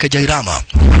magaidi wake Jairama.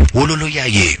 Wololo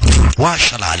yaye.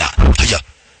 Washalala. Haya.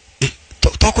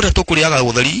 Tokuri yaga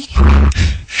udhali.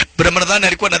 Bramanathan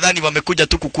alikuwa nadhani wamekuja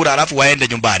tu kukura alafu waende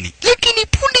nyumbani. Lakini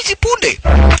punde si punde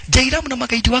Jairam na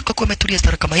magaidi wake kwa wametulia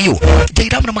stara kama hiyo.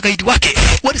 Jairam na magaidi wake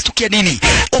walistukia nini?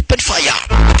 Open fire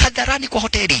hadharani kwa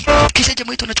hoteli. Kisha jamaa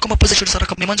wetu anachukua possession stara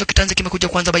kama mwanzo kitanzi kimekuja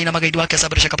kwanza baina magaidi wake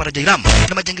Sabra Shakapara Jairam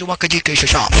na majangili wake JK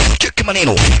Shasha. Cheki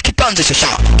maneno. Kitanzi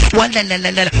Shasha. Wala la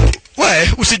la la.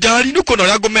 Wewe usijali nuko na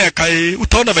yangu meka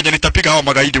utaona venye nitapiga hao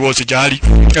magaidi wao usijali.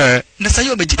 Na sasa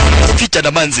hiyo amejificha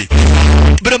na manzi.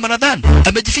 Bramanathan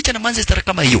amejificha na manzi stara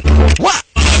kama hiyo. Wa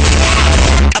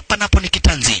hapa napo ni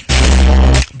kitanzi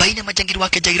baina majangili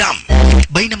wake Jairam,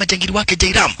 baina majangili wake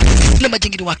Jairam na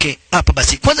majangili wake hapa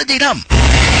basi. Kwanza Jairam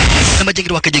na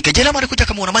majangili wake JK. Jairam alikuja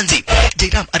kama una manzi.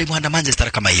 Jairam alimwanda manzi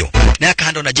stara kama hiyo. Na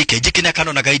akaenda na JK. JK na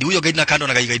akaenda na gaidi. Huyo gaidi na akaenda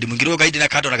na gaidi mwingine. Huyo gaidi na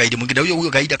akaenda na gaidi mwingine. Huyo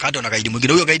gaidi akaenda na gaidi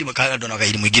mwingine. Huyo gaidi akaenda na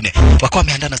gaidi mwingine. Wakawa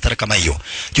wameandana stara kama hiyo.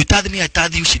 You tell me I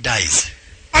tell you she dies.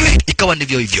 Ikawa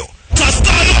ndivyo hivyo.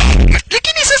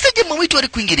 Lakini sasa jamaa wetu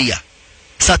alikuingilia.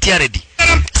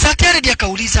 Satiaredi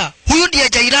akauliza, huyu ndiye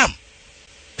Jairam?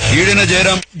 Yule na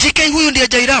Jairam. JK huyu ndiye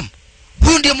Jairam.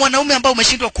 Huyu ndiye mwanaume ambao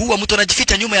umeshindwa kuua mtu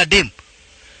anajificha nyuma ya dem.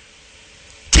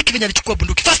 Cheki venye alichukua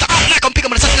bunduki. Faster. Akampiga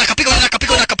mwanasati na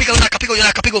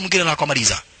akapiga mwingine na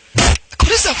akamaliza.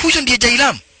 Akauliza huyu ndiye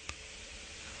Jairam?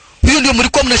 Huyu ndiye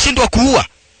mlikuwa mnashindwa kuua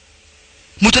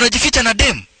mtu anajificha na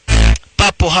dem?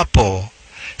 Papo hapo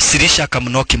Sirisha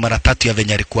akamnoki mara 3 ya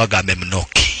venye alikuwaga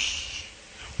amemnoki.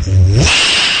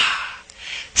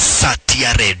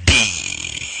 Satiaredi.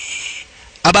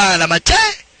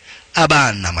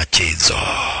 Abana machezo.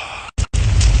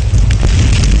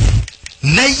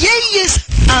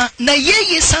 Na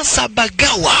yeye sasa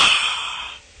Bagawa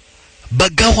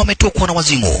ametokwa na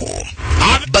wazimu.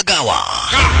 Bagawa.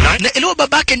 Na ilo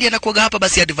babake ndiye anakuaga hapa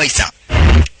basi advisor.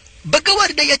 Bagawa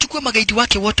alidai achukue magaidi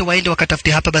wake wote waende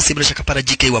wakatafute hapa basi bila shaka para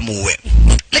JK wamuue.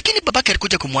 Lakini babake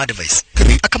alikuja kumadvise.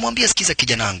 Akamwambia sikiza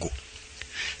kijana wangu.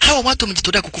 Hawa watu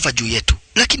wamejitolea kukufa juu yetu,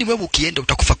 lakini wewe ukienda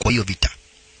utakufa kwa hiyo vita.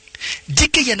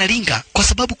 JK yanaringa kwa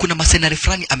sababu kuna masenari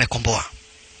fulani amekomboa.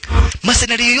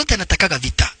 Masenari yoyote anatakaga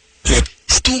vita.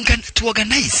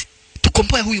 Tuorganize,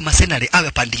 tukomboe huyu masenari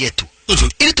awe pandi yetu.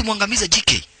 Ili tumwangamize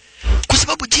JK. Kwa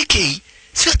sababu JK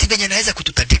sio ati venye anaweza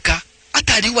kututandika,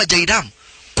 hata aliua Jairam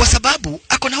kwa sababu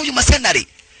ako na huyu masenari.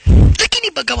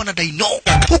 Lakini Bagawa anadai no.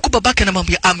 Huku babake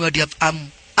anamwambia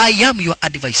I am your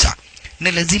advisor.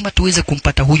 Na lazima tuweze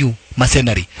kumpata huyu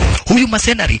masenari. Huyu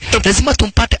masenari lazima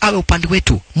tumpate awe upande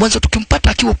wetu. Mwanzo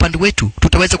tukimpata akiwa upande wetu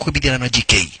tutaweza kukabiliana na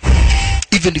JK.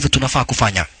 Hivyo ndivyo tunafaa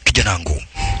kufanya kijana wangu.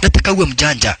 Nataka uwe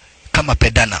mjanja kama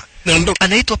Pedana.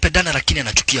 Anaitwa Pedana lakini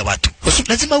anachukia watu.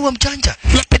 Lazima uwe mjanja.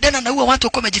 Pedana anaua watu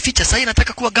kwa kujificha. Sasa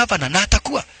anataka kuwa governor na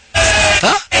atakuwa.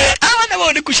 Na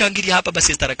wao ni kushangilia hapa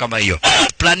basi stara kama hiyo.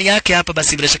 Plani yake hapa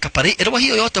basi bila shaka pare. Elewa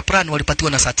hiyo yote plan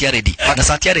walipatiwa na Satiaredi. Na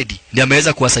Satiaredi ndiye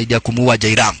ameweza kuwasaidia kumuua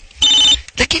Jairam.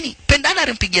 Lakini Pedana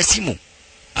alimpigia simu.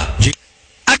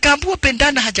 Akaambua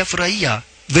Pedana hajafurahia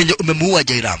venye umemuua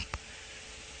Jairam.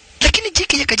 Lakini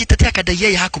JK akajitetea kadai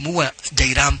yeye hakumuua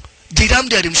Jairam. Jairam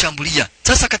ndiye alimshambulia.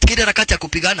 Sasa katika ile harakati ya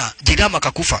kupigana Jairam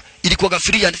akakufa. Ilikuwa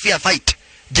free and fair fight.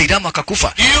 Jairam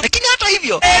akakufa. Lakini hata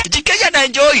hivyo JK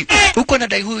anaenjoy. Huko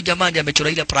nadai huyu jamaa ndiye amechora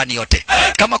ile plani yote.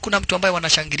 Kama kuna mtu ambaye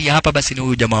wanashangilia hapa basi ni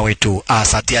huyu jamaa wetu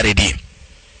Satiaredi.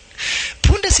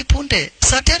 Punde si punde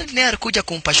Satiaredi naye alikuja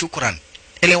kumpa shukrani.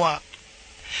 Elewa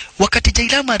wakati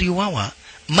Jairam aliuawa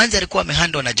manzi alikuwa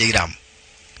amehandwa na Jairam.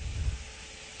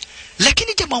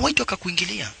 Lakini jamaa wetu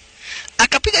akakuingilia.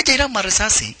 Akapiga Jairam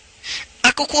risasi.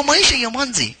 Akakuwa maisha ya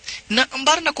manzi. Na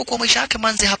mbara na kukuwa maisha yake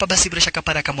manzi hapa basi bila shaka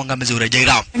para akamwangamiza yule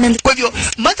Jairam. Kwa hivyo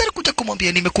manzi alikuja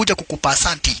kumwambia nimekuja kukupa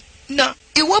asanti. Na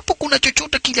iwapo kuna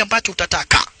chochote kile ambacho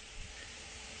utataka.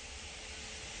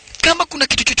 Kama kuna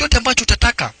kitu chochote ambacho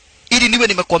utataka ili niwe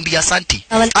nimekuambia asanti.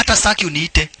 Hata saki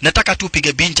uniite. Nataka tu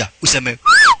upige binja useme.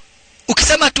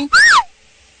 Ukisema tu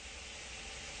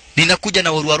ninakuja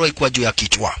na uruaroi kwa juu ya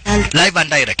kichwa. Live and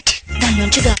direct.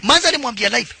 Manzi alimwambia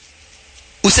live.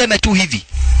 Useme tu hivi.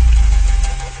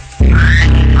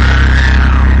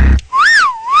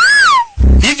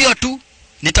 Hivyo tu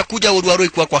nitakuja uruaroi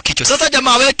kwa kichwa. Sasa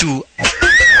jamaa wetu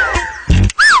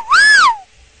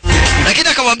lakini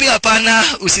akamwambia hapana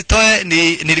usitoe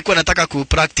nilikuwa nataka ku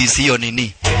practice hiyo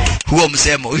nini. Huo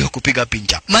msemo huyo kupiga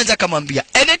pinja. Manzi akamwambia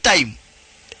anytime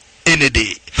any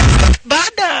day.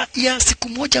 Baada ya siku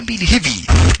moja mbili hivi,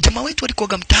 jamaa wetu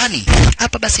alikuwa mtaani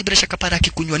hapa basi bila shaka para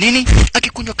akikunywa nini?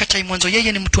 Akikunywa kachai mwanzo,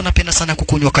 yeye ni mtu anapenda sana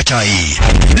kukunywa kachai.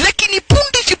 Lakini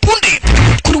punde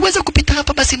kuliweza kupita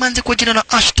hapa basi manzi kwa jina la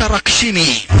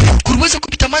Ashtarakshimi. Kuliweza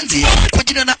kupita manzi kwa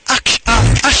jina la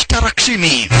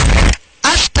Ashtarakshimi.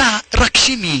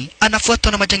 Ashtarakshimi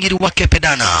anafuatwa na majangiri wake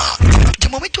Pedana.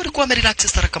 Jamaa wetu alikuwa amerelax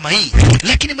stara kama hii,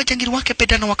 lakini majangiri wake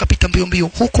Pedana wakapita mbio mbio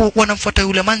huku wanamfuata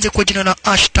yule manzi kwa jina la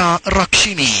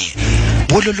Ashtarakshimi.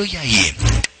 Wololo yeye.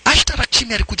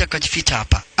 Ashtarakshimi alikuja akajificha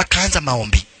hapa, akaanza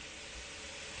maombi.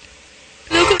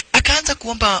 Akaanza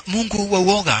kuomba Mungu wa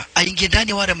uoga aingie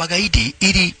ndani wale magaidi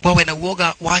ili wawe na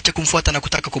uoga, waache kumfuata na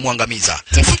kutaka kumwangamiza.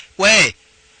 We,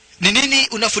 ni nini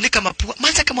unafunika mapua?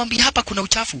 Manza kamwambia hapa kuna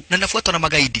uchafu na nafuatwa na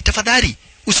magaidi. Tafadhali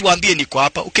usiwaambie niko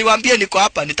hapa. Ukiwaambia niko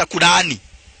hapa nitakulaani.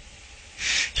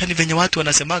 Yaani venye watu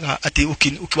wanasemaga ati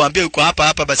ukiwaambia uko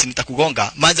hapa basi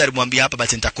nitakugonga. Manza alimwambia hapa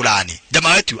basi nitakulaani.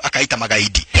 Jamaa wetu akaita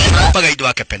magaidi. Magaidi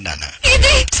wake Pendana.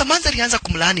 Sasa Manza alianza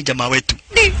kumlaani jamaa wetu.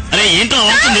 Yenda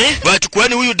wapi ne? Wewe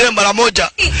chukueni huyu dem mara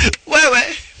moja. Wewe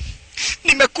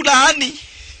nimekulaani.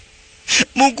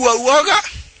 Mungu wa uoga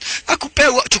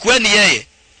akupewa, chukueni yeye.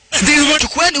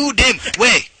 Chukueni huyu dem.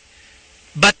 We.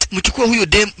 But mchukue huyu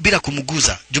dem bila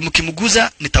kumguza. Juu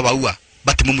mkimguza nitawaua.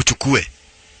 But mumchukue.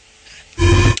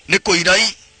 Niko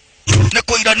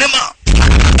iranema.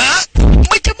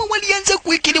 Majamaa walianza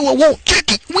kuikiliwa wao.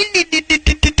 Cheki.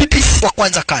 Wa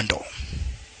kwanza kando.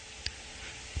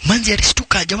 Manzi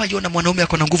alistuka, hajawahi ona mwanaume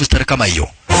ako na nguvu stara kama hiyo.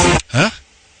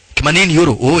 Kama nini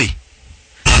yoro? Oi.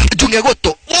 Junge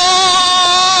goto.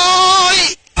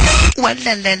 Oi.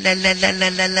 Wala la la la la la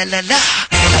la la la la.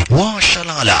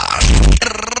 Washalala.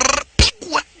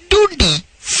 Pigwa dundi.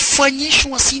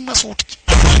 Fanyishwa sima sote.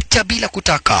 Bila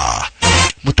kutaka.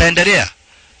 Mutaendelea.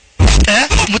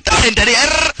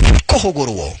 Mutaendelea.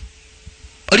 Kohogoro.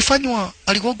 Alifanywa,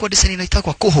 aligogwa deseni inaitwa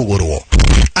kohogoro.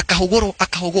 Akahogoro,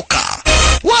 akahogoka.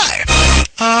 Why?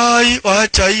 Ai,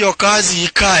 wacha hiyo kazi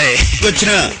ikae.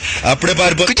 Kuchina, apre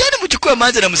barba. Kujana mchukue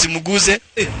Manza na msimuguze.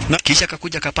 Kisha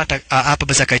akakuja akapata hapa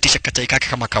basi akaitisha kachai kake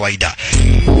kama kawaida.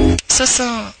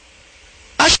 Sasa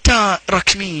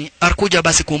Ashtarakshimi alikuja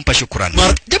basi kumpa shukrani.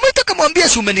 Jamaa akamwambia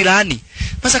si umenilaani.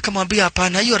 Manza akamwambia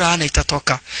hapana, hiyo laana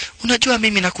itatoka. Unajua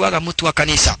mimi nakuaga mtu wa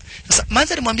kanisa. Sasa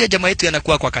Manza alimwambia jamaa yetu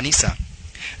anakuwa kwa kanisa.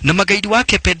 Na magaidi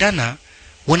wake Pedana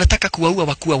wanataka kuwaua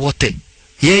wakuu wote.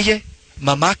 Yeye,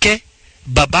 mamake,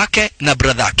 babake na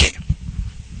bradhake.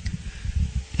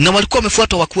 Na walikuwa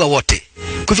wamefuatwa wakuu wote.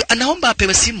 Kwa hivyo anaomba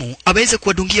apewe simu aweze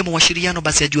kuwadungia mawasiliano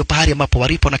basi ajue pahali ambapo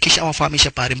walipo na kisha awafahamishe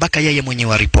pahali mpaka yeye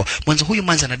mwenyewe walipo. Mwanzo huyu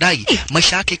Manza anadai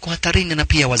maisha yake iko hatarini na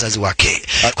pia wazazi wake.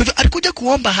 Kwa hivyo alikuja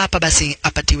kuomba hapa basi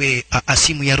apatiwe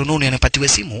simu ya rununu, anapatiwe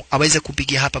simu aweze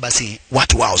kupigia hapa basi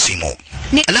watu wao simu.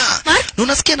 Ala, na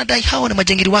unasikia anadai hao na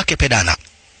majangili wake Pedana.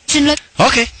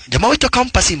 Okay, jamaa wetu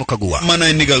akampa simu kagua. Mana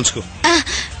inni girls ko.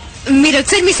 మీరు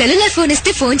ఒకసారి మీ cellular phone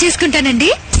ఇస్తే ఫోన్ చేసుకుంటానండి.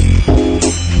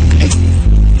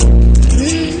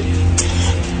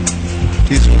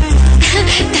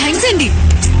 థాంక్స్ అండి.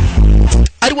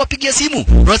 Aliwapigia simu.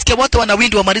 Unasikia watu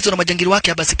wanawindi wa marizo na majangili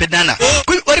wake basi Pedana.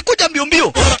 Walikuja mbio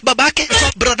mbio. Babake,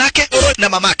 bradake na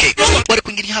mamake.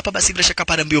 Walikuingilia hapa basi bila shaka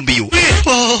pale mbio mbio.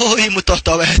 Oi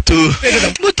mtoto wetu.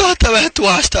 Mtoto wetu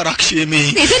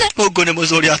Ashtarakshimi. Mungu ni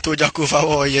mzuri atoja kufa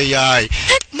oye yai.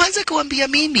 Manza kuambia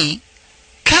mimi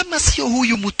kama sio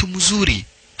huyu mtu mzuri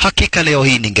hakika leo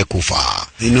hii ningekufa.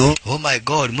 Oh my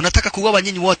God, mnataka kuuawa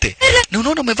nyinyi wote. Na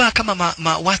unaona umevaa kama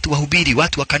watu wahubiri,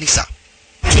 watu wa kanisa.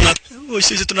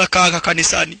 Sisi tunakaa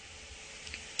kanisani.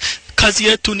 Kazi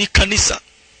yetu ni kanisa.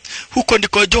 Huko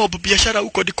ndiko job, biashara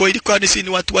huko ndiko ilikuwa ni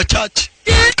watu wa church.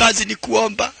 Kazi ni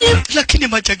kuomba. Lakini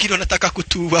majangili wanataka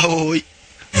kutuua oi.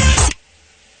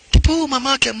 Tipo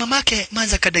mamake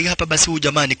Manza kadai hapa basi huyu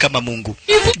jamani kama Mungu.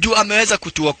 Juu ameweza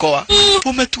kutuokoa.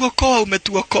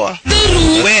 Umetuokoa.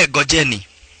 We gojeni.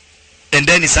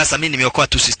 Endeni sasa, mimi nimeokoa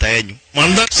tu sister yenu.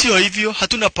 Sio hivyo,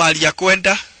 hatuna pahali ya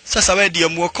kwenda. Sasa wewe ndiye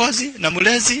muokozi na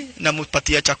mlezi na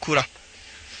mpatia chakula.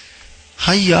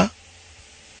 Haya.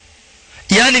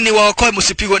 Yaani ni waokoe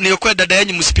msipigwe, niokoe dada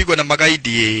yenu msipigwe na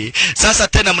magaidi. Sasa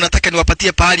tena mnataka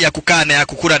niwapatie pahali ya kukaa na ya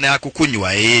kukula na ya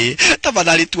kukunywa.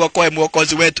 Tafadhali tuokoe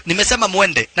muokozi wetu. Nimesema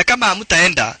muende, na kama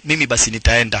hamtaenda mimi basi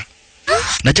nitaenda.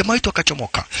 Na jamaa wetu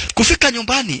akachomoka. Kufika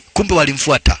nyumbani kumbe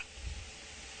walimfuata.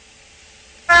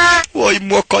 Woi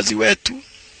muokozi wetu.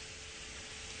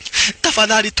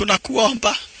 Tafadhali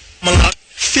tunakuomba.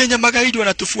 Fenya magaidi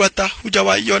wanatufuata,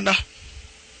 hujawaiona.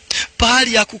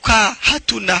 Pahali ya kukaa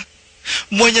hatuna.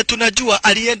 Mwenye tunajua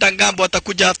alienda ngambo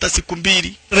atakuja hata siku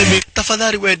 2.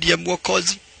 Tafadhali wewe ndiye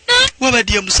muokozi. Wewe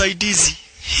ndiye msaidizi.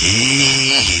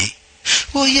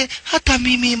 Oye, hata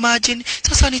mimi imagine.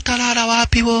 Sasa nitalala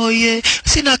wapi oye?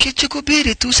 Sina kitu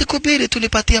kubiri tu, sikubiri tu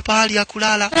nipatie pahali ya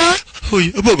kulala.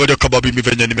 Oye, mbona kama mimi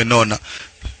venye nimenona.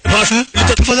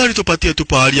 Tafadhali tupatie tu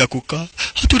pahali ya kukaa.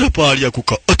 Hatuna pahali ya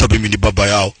kukaa. Hata mimi ni baba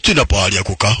yao. Sina pahali ya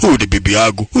kukaa. Huyu ni bibi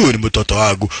yangu. Huyu ni mtoto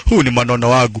wangu. Huyu ni manona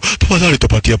wangu. Tafadhali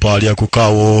tupatie pahali ya kukaa.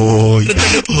 Oi.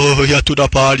 Oi, hatuna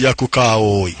pahali ya kukaa.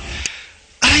 Oi.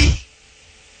 Ai.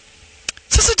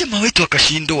 Sasa jamaa wetu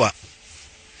akashindwa.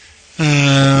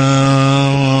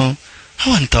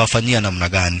 Hawa nitawafanyia namna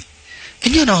gani?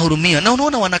 Enyewe nawahurumia na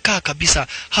unaona wanakaa kabisa,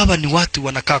 hawa ni watu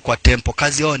wanakaa kwa tempo,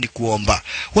 kazi yao ni kuomba.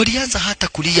 Walianza hata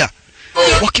kulia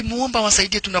wakimuomba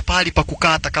wasaidie tuna pahali pa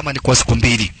kukaa hata kama ni kwa siku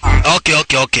 2.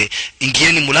 Okay.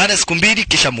 Ingieni mulale siku 2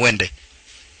 kisha muende.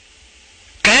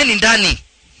 Kaeni ndani.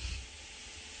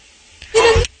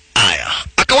 Aya,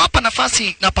 akawapa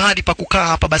nafasi na pahali pa kukaa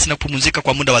hapa basi na kupumzika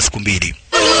kwa muda wa siku 2.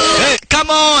 Hey,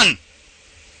 come on.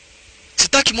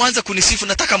 Sitaki mwanza kunisifu,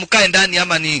 nataka mkae ndani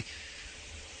ama ni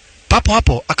papo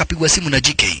hapo. Akapigwa simu na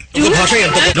JK.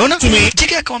 Unaona?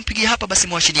 JK akampigia hapa basi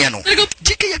mawasiliano.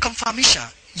 JK akamfahamisha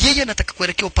yeye anataka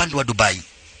kuelekea upande wa Dubai.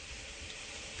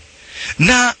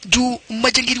 Na juu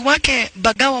majangili wake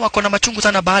Bagawa wako na machungu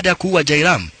sana baada ya kuua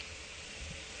Jairam.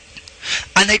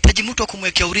 Anahitaji mtu wa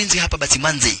kumwekea ulinzi hapa basi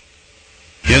Manzi.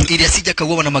 Ili asije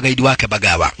kauawa na magaidi wake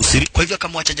Bagawa. Kwa hivyo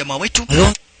akamwacha jamaa wetu.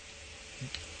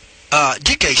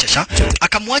 JK Shasha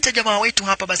akamwacha jamaa wetu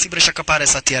hapa basi bila shaka pale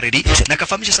Satyaridi na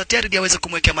akafahamisha Satyaridi aweze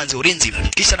kumwekea Manzi ulinzi.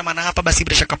 Kisha na maana hapa basi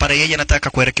bila shaka pale yeye anataka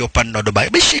kuelekea upande wa Dubai.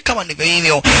 Bishi kama ndivyo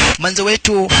hivyo Manzi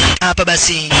wetu hapa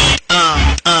basi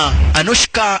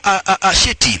Anushka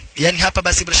Shetty, yani hapa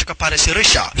basi bila shaka pale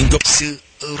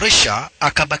Sirisha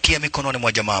akabakia mikononi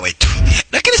mwa jamaa wetu.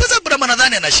 Lakini sasa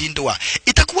Bramanathan anashindwa.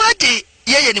 Itakuwaje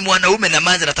yeye ni mwanaume na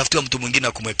Manzi anatafutiwa mtu mwingine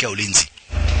wa kumwekea ulinzi?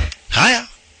 Haya,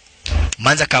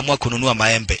 Manzi akaamua kununua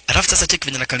maembe. Alafu sasa cheki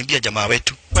venye nakaribia jamaa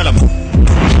wetu.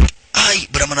 Ai,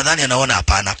 Bramanathan anaona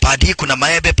hapana. Padi kuna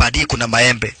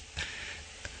maembe.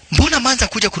 Mbona Manzi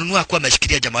kuja kununua kwa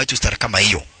ameshikilia jamaa wetu stara kama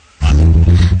hiyo?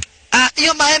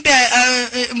 Hiyo maembe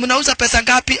mnauza pesa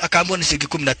ngapi? Akaamua ni shilingi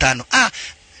 15.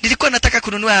 Nilikuwa nataka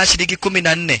kununua shilingi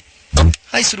 14.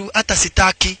 Hai suru hata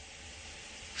sitaki.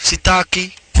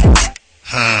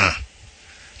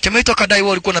 Jamaa wetu akadai wao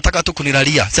walikuwa nataka tu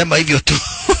kunilalia. Sema hivyo tu.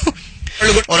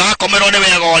 Ora komerone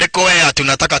wega waliko wewe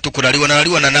tunataka tu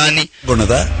kulaliwa na nani?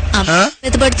 Bramanathan.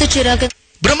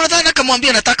 Bramanathan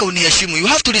akamwambia nataka uniheshimu. You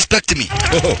have to respect me.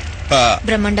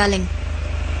 Bramandarling.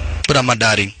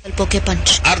 Poke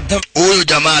punch. Huyu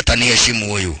jamaa ataniheshimu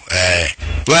huyu.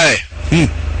 Wewe.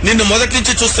 నిన్ను మొదటి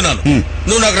నుంచి చూస్తున్నాను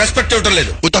నువ్వు నాకు రెస్పెక్ట్ ఇవ్వడం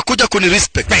లేదు utakuja kuni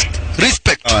respect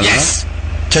yes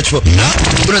చచ్చిపో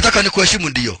unataka nikuheshimu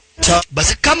ndio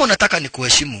basi kama unataka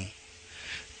nikuheshimu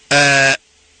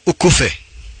ukufe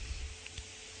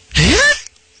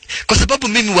kwa sababu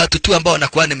mimi watu tu ambao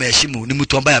nakuwa nimeheshimu ni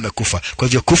mtu ambaye amekufa kwa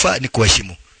hivyo kufa ni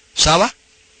kuheshimu sawa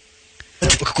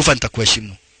ukikufa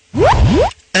nitakuheshimu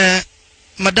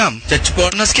madam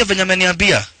unasikia venye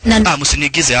ameniambia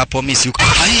msiniigize hapo mimi si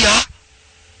haya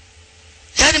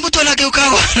yani mtu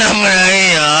anageuka namna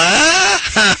hiyo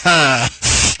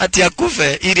ati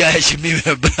akufe ili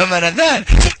aheshimiwe Bramanathan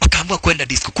akaamua kwenda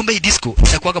disco kumbe hii disco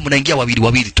inakuwa mnaingia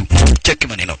wawili tu cheki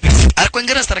maneno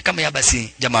alikuingia stara kama ya basi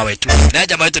jamaa wetu na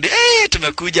jamaa wetu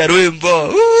tumekuja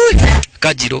Rumbo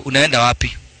Kajiro unaenda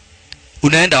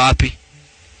wapi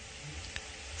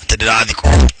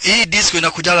Tadiradhiko hii disco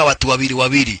inakujaga watu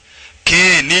wawili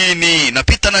nini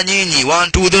napita na nyinyi 1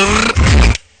 2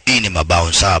 3 hii ni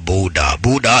mabouncer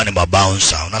buda ni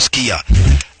mabouncer unasikia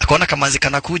akaona kama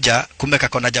zikana kuja kumbe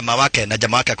kakona jamaa wake na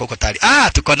jamaa wake akoko tayari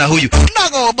tuko na huyu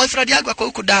nago boyfriend yangu ako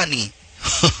huko ndani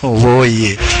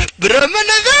oye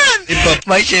Bramanathan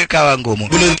maisha yakawa ngumu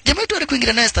jamaa wetu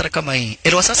alikuingia naye stara kama hii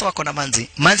ilo sasa wako na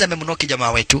Manzi amemnoki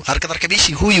jamaa wetu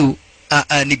harakadharakibishi huyu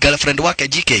ni girlfriend wake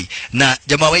JK na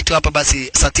jamaa wetu hapa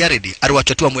basi Satyaridi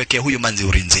aliwachotua mweke huyu Manzi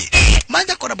ulinzi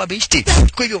Manzi akona babishti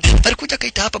kwa hivyo alikuja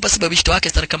kaita hapa basi babishti wake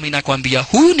stara kama inakwambia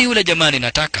huyu ni yule jamani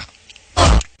nataka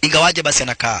ingawaje basi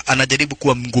anajaribu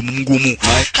kuwa mgumu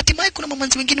hatimaye kuna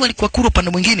mamanzi wengine walikuwa kuro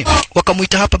pande mwingine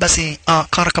wakamuita hapa basi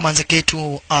kara kama Manzi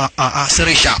ketu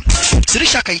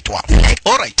Sirisha akaitwa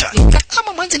alright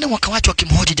ama Manzi na wakawachwa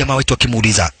kimhoji jamaa wetu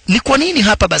akimuuliza ni kwa nini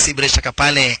hapa basi Sirisha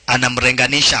pale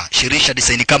anamrenganisha Sirisha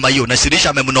design kama hiyo na Sirisha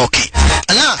amemnoki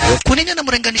kwa nini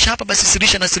anamrenganisha hapa basi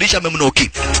Sirisha na Sirisha amemnoki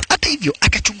hata hivyo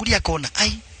akachungulia akaona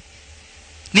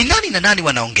ni nani na nani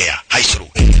wanaongea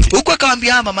haisuru huko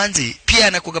akamwambia mama Manzi pia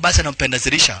anakuwa basi anampenda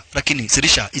Sirisha lakini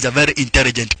Sirisha is a very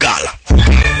intelligent girl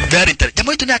very intelligent jamaa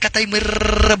wetu naye akatai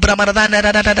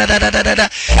Bramanathan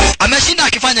ameshinda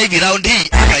akifanya hivi round hii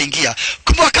akaingia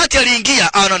kumbe wakati wakati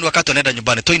aliingia ni wakati anaenda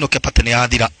nyumbani toino kepate ni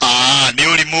adhira ni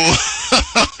ulimu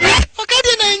wakati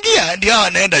anaingia ndio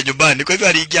anaenda nyumbani kwa hivyo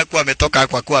aliingia kuwa ametoka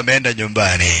kwa kuwa ameenda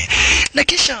nyumbani na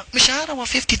kisha mshahara wa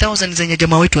 50,000 zenye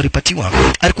jamaa wetu alipatiwa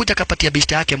alikuja akapatia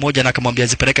bishta yake moja na akamwambia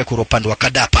zipeleke kwa upande wa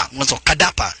Kadapa mwanzo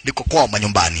Kadapa ndiko kwao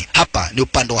manyumbani hapa ni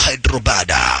upande wa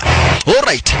Hyderabad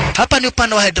alright hapa ni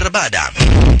upande wa Hyderabad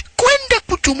kwenda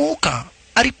kuchumuka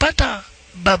alipata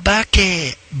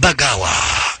babake Bagawa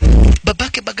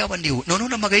ndio na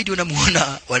unaona magaidi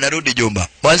unamuona wanarudi nyumba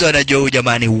mwanzo wanajua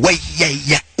jamani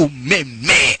waya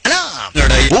umeme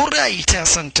alright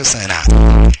asante sana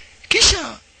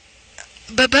kisha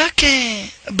babake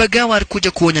Bagawa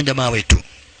alikuja kuonya jamaa wetu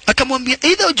akamwambia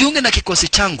either ujiunge na kikosi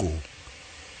changu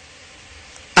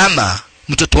ama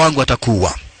mtoto wangu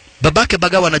atakuwa babake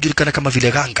Bagawa anajulikana kama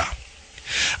vile Ganga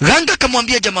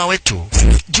akamwambia jamaa wetu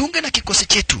jiunge na kikosi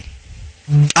chetu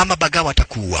ama Bagawa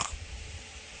atakuwa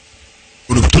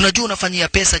tunajua unafanyia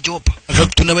pesa job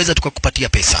tunaweza tukakupatia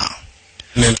pesa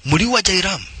mliwa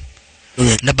Jairam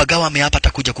na Bagawa ameapa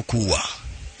atakuja kukuua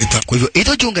kwa hivyo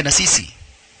either jiunge na sisi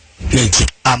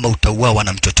ama utauawa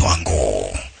na mtoto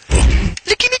wangu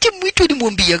lakini mwitu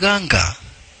alimwambia Ganga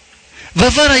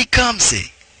Vavara ikamse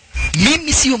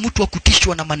mimi sio mtu wa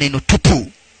kutishwa na maneno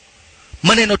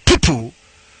tupu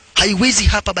haiwezi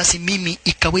hapa basi mimi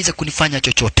ikaweza kunifanya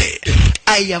chochote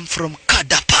I am from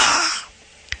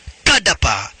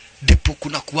Kadapa ndipo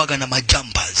kuna kuwaga na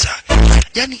majambaz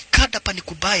yani Kadapa ni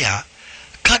kubaya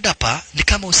Kadapa ni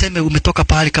kama useme umetoka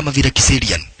pahali kama vile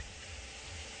Kiserian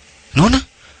unaona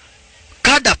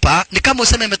Kadapa ni kama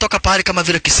useme imetoka pahali kama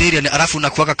vile Kiserian alafu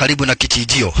unakuwaka karibu na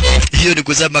kichijio hiyo ni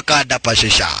kusema Kadapa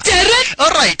shesha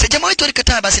alright jamaa wetu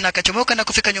alikataa basi na akachomoka na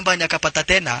kufika nyumbani akapata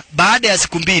tena baada ya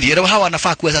siku 2 leo hawa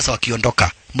wanafaa kuwa sasa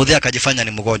wakiondoka mudhia akajifanya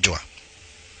ni mgonjwa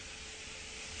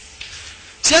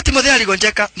si ati mudhia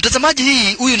aligonjeka mtazamaji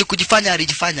hii huyu ni kujifanya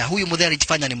alijifanya huyu mudhia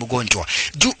alijifanya ni mgonjwa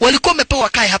walikuwa wamepewa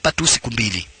kae hapa tu siku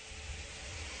 2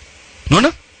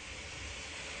 unaona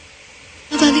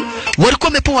walikuwa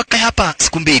wamepewa kae hapa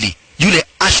siku 2 yule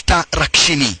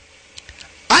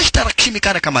Ashtarakshimi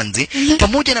kana kamanzi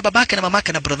pamoja na babake na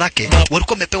mamake na brodhake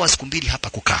walikuwa wamepewa siku 2 hapa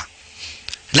kukaa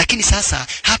lakini sasa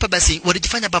hapa basi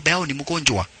walijifanya baba yao ni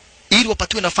mgonjwa ili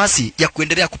wapatiwe nafasi ya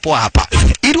kuendelea kupoa hapa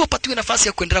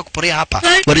kuporea hapa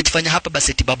walijifanya hapa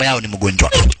basi eti baba yao ni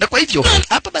mgonjwa na kwa hivyo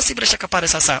hapa basi bila shaka pale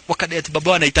sasa wakadai eti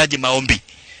baba anahitaji maombi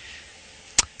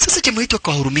sasa jamaa wetu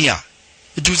akahurumia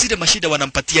juu zile mashida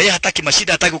wanampatia yeye hataki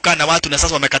mashida hataki kukaa na watu na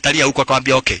sasa wamekatalia huko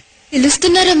akamwambia okay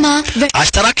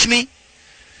Ashtarakshmi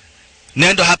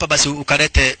nendo hapa basi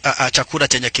ukalete chakula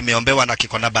chenye kimeombewa na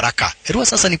kiko na baraka erua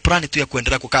sasa ni plani tu ya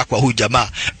kuendelea kukaa kwa huyu jamaa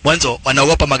mwanzo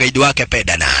wanaogopa magaidi wake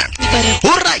pedana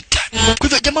alright kwa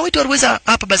hivyo jamaa wetu aliweza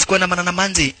hapa basi kuandamana na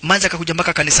manzi akakuja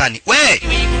mpaka kanisani we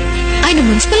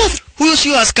huyu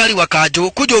sio askari wa Kajo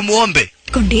kuja umuombe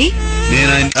Kundi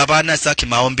hapana saki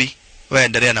maombi wewe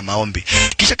endelea na maombi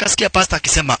kisha kasikia pastor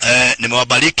akisema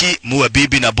nimewabariki muwe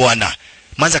bibi na bwana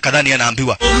manza kadhani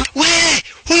anaambiwa we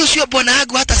huyu sio bwana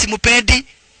wangu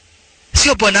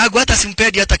hata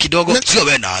simpendi hata kidogo sio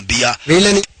wewe naambia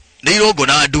ni logo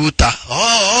na duta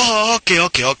okay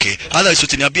hala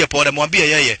usitiniambia pole mwambie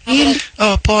yeye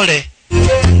pole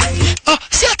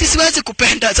si ati siwezi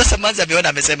kupenda sasa manza ameona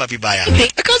amesema vibaya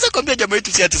akaanza kumwambia jamaa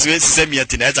wetu si ati siwezi semi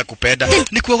ati naweza kupenda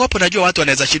ni kuogopa najua watu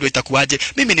wanaweza shindwa itakuwaje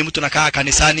mimi ni mtu nakaa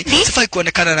kanisani sifai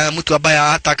kuonekana na mtu ambaye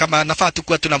hata kama nafaa tu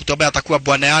kuwa tuna mtu ambaye atakuwa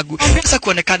bwana yangu sasa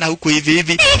kuonekana huku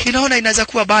hivi inaona inaweza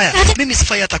kuwa baya mimi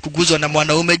sifai hata kuguzwa na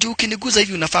mwanaume juu ukiniguza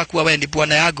hivi unafaa kuwa wewe ni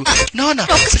bwana yangu naona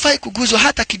sifai kuguzwa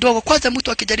hata kidogo kwanza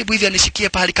mtu akijaribu hivi anishikie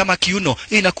pahali kama kiuno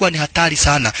hii inakuwa ni hatari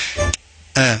sana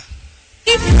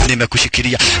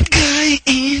nimekushikilia guy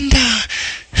inda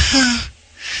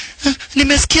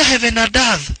nimesikia heaven and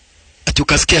earth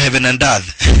tukasikia heaven and earth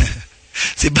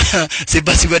si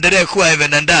basi uendelee kuwa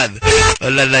heaven and earth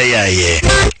walala yaye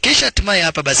kisha hatimaye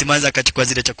hapa basi manza akachukua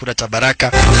zile chakula cha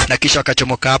baraka na kisha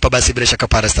akachomoka hapa basi bila shaka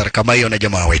para star kama hiyo na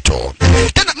jamaa wetu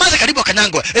tena manza karibu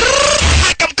akanyangwa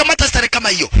akamkamata star kama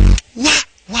hiyo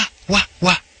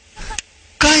wa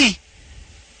kai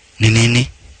ni nini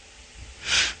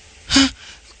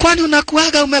kwani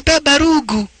unakuaga umebeba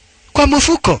rungu kwa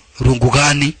mfuko rungu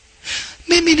gani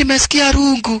mimi nimesikia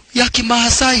rungu ya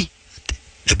Kimaasai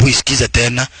hebu isikize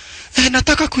tena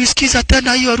nataka kuisikiza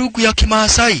tena hiyo rungu ya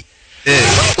Kimaasai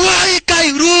wai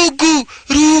kai rungu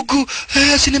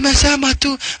si nimesema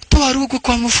tu toa rungu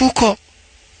kwa mfuko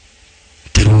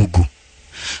rungu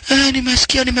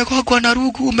nimesikia nimegogwa na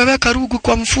rungu umeweka rungu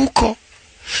kwa mfuko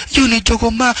hiyo ni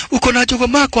jogoma uko na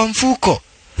jogoma kwa mfuko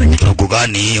rungu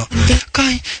gani hiyo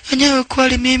kai enyewe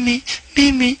kweli mimi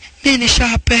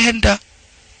nishapenda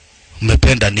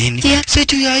Umependa nini? Yeah.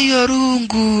 Sijui ya hiyo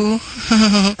rungu.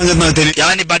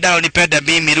 Yaani badala unipenda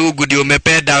mimi rungu ndio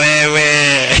umependa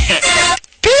wewe.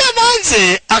 Pia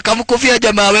manze akamkufia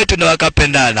jamaa wetu na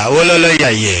wakapendana. Ololo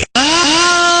yaye.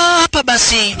 Hapa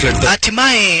basi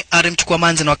hatimaye alimchukua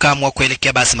manze na wakaamua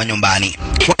kuelekea basi manyumbani.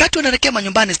 Wakati wanaelekea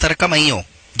manyumbani stara kama hiyo,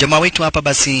 jamaa wetu hapa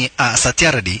basi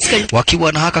Satyaradi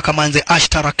wakiwa na haka kamanze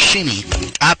Ashtarakshini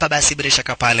hapa basi bila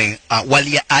shaka pale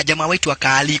jamaa wetu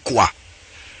akaalikwa.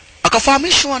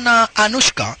 Akafahamishwa na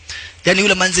Anushka, yani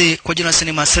yule manze kwa jina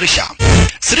sinema Sirisha.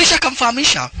 Sirisha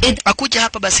akamfahamisha akuja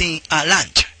hapa basi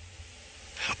lunch.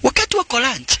 Wakati wa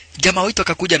lunch jamaa wetu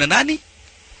akakuja na nani?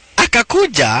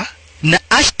 Akakuja na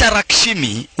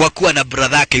Ashtarakshini wakuwa na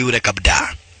brother yake yule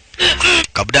Kabda.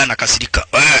 Kabda nakasirika.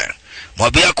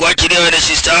 Mwambia kuachilia wewe na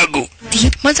sister yangu.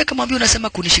 Manze akamwambia unasema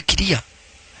kunishikilia.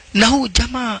 Na huu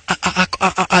jamaa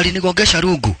alinigongesha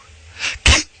rugu.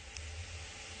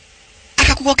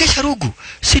 Akakugongesha rugu.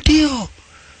 Si ndio?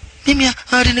 Mimi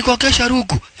alinigongesha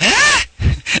rugu.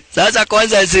 Sasa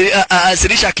kwanza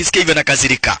Sirisha akisikia hivyo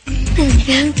nakasirika.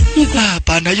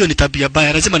 Hapana, hiyo ni tabia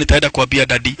mbaya. Lazima nitaenda kuambia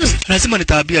dadi. Lazima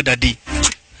nitaambia dadi.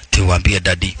 Tuambie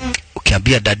dadi.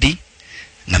 Ukiambia dadi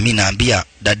na mimi naambia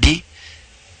dadi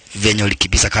venye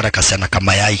ulikibisa karaka sana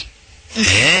kama yai.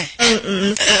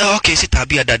 Okay,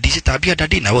 sitaambia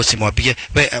dadi na wewe usimwambie.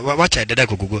 Wacha dada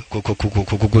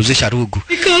kukuguzisha rugu.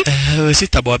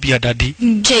 Sitamwambia dadi.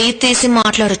 Jayitesi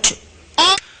maatladochu.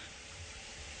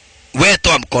 Wewe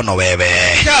toa mkono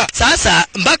wewe. Sasa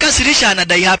mpaka Sirisha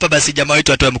anadai hapa basi jamaa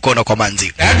wetu atoe mkono kwa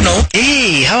manzi. No.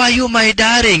 How are you my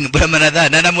darling?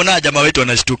 Bramanathan. Na namuna jamaa wetu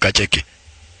anashtuka cheki.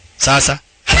 Sasa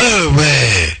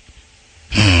wewe.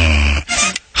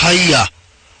 Haya.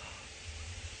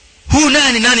 Huu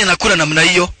nani anakula namna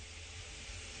hiyo?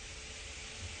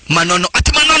 Manono.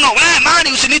 Ati manono. Wewe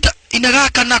mani usinita.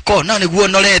 Inagaka nako. Nani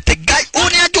guonolete. Gai.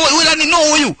 Uniajua huyu ananijua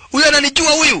huyu. Huyu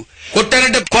ananijua huyu.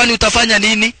 Kwani utafanya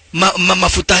nini?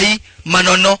 Mafuta hii,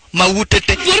 manono,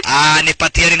 mautete.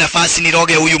 Nipatieni nafasi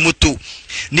niroge huyu mtu.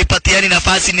 Nipatieni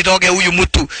nafasi niroge huyu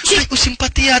mtu.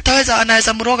 Usimpatie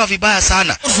anaweza mroga vibaya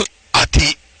sana.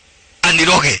 Ati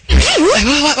aniroge.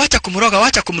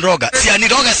 Wacha kumroga. Si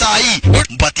aniroge saa hii.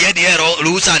 Mpatieni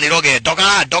ruhusa aniroge.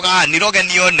 Doga, niroge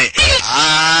nione.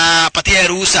 Patie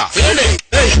ruhusa.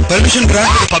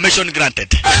 Permission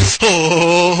granted.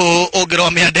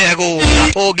 Geromea dego.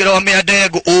 Geromea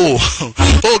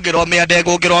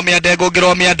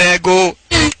dego.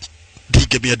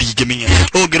 Digemia.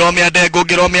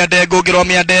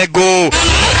 Geromea dego.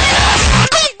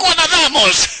 Kongo na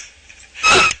vamos.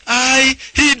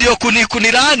 Hii ndio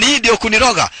kunirani, hii ndio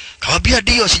kuniroga. Kawambia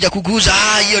ndio sijakuguza.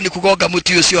 Hiyo ni kugoga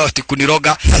mtu, hiyo sio ati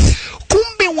kuniroga.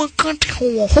 Kumbe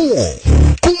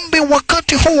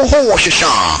wakati huo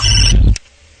shasha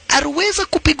aliweza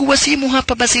kupigwa simu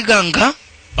hapa basi Ganga.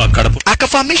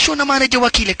 Akafahamishwa na manager wa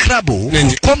kile klabu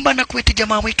kwamba na kueti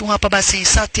jamaa wetu hapa basi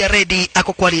Satyaradi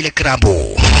ako kwa lile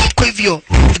klabu. Kwa hivyo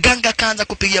Ganga akaanza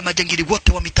kupigia majangili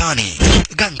wote wa mitani.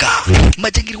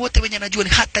 Majangili wote wenye anajua ni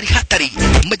hatari.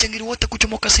 Majangili wote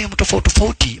kuchomoka sehemu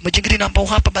tofauti. Majangili ambao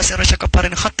hapa basi rashaka pare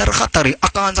ni hatari.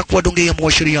 Akaanza kuwadongea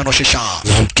mwashiriano shasha.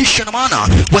 Kisha na maana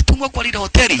watumwa kwa lile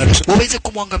hoteli waweze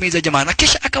kumwangamiza jamaa. Na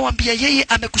kisha akawaambia yeye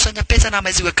amekusanya pesa na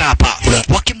ameziweka hapa.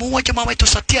 Wakimuua jamaa wetu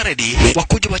Satyaradi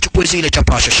wakuja wachukue zile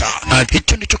chapa shasha.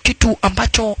 Hicho ndicho kitu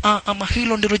ambacho ama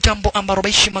hilo ndilo jambo ambalo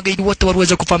baishi magaidi wote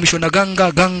waliweza kufahamishwa na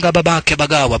Ganga babake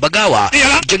Bagawa.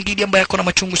 Jangili ambaye akona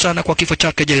machungu sana kwa kifo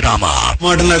chake Jairama.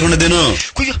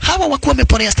 Kwa hivyo hawa wakuwa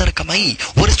wameponea stara kama hii,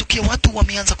 walisikia watu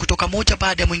wameanza kutoka moja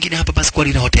baada ya mwingine hapa basi kwa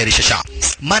lile hoteli shasha.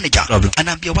 Manager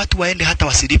anaambia watu waende hata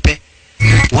wasilipe.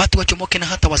 Watu wachomoke na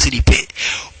hata wasilipe.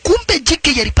 Kumbe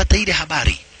jike yalipata ile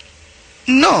habari.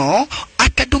 No,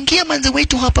 akadungia manze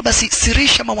wetu hapa basi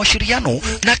Sirisha mawashiriano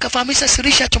na akafahamisha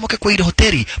Sirisha achomoke kwa ile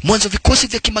hoteli. Mwanzo vikosi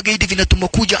vya kimagaidi vinatumwa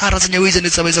kuja ara zenye wezi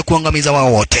nisaweza kuangamiza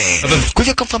wao wote. Kwa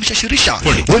hivyo akamfahamisha Sirisha,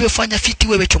 wewe fanya fiti,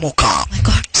 wewe chomoka.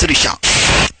 Sirisha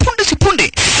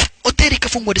punde hoteli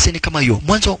kafungwa deseni kama hiyo.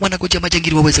 Mwanzo wanagoja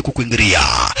majangili waweze kukuingilia.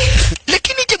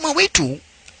 Lakini jamaa wetu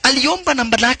aliomba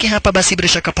namba lake hapa basi bila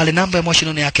shaka pale namba ya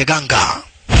mawasiliano yake Ganga.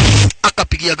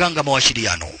 Akapigia Ganga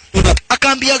mawasiliano.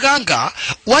 Akaambia Ganga,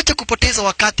 wacha kupoteza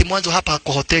wakati mwanzo hapa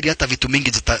kwa hoteli, hata vitu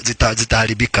mingi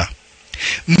zitaharibika.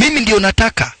 Mimi ndio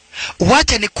nataka,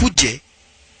 wacha nikuje.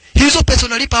 Hizo pesa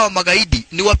unalipa hawa magaidi,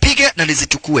 niwapige na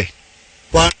nizichukue.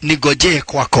 Nigojee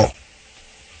kwako.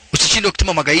 Usishinde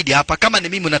kutuma magaidi hapa. Kama ni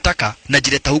mimi unataka,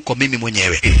 najileta huko mimi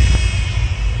mwenyewe.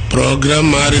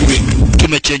 Program Arabic.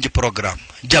 Tumechange program.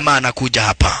 Jamaa anakuja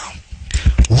hapa.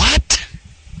 What?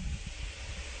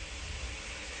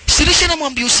 Sirisha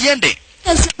namwambia usiende.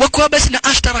 wako basi na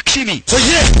ashtarakshini.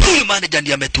 Huyu manager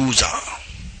ndiye ametuuza.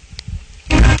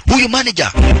 Huyu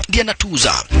manager ndiye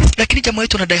anatuuza. Lakini jamaa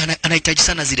wetu anahitaji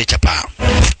sana zile chapa.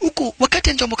 Huku wakati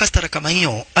anachomoka stara kama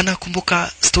hiyo,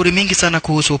 anakumbuka story mingi sana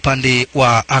kuhusu upande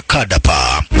wa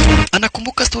Kadapa.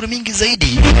 Anakumbuka story mingi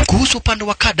zaidi kuhusu upande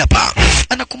wa Kadapa.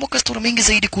 Anakumbuka story mingi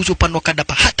zaidi kuhusu upande wa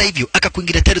Kadapa. Hata hivyo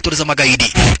akakuingilia territory za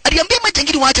magaidi. Aliambia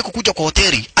majangili waache kukuja kwa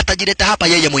hoteli, atajileta hapa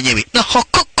yeye mwenyewe. Na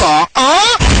hokoko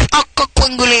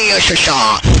akakuingilia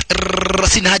shasha.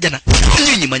 Sina haja na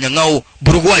nyinyi manyangao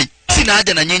Burugwai. Sina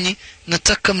haja na nyinyi,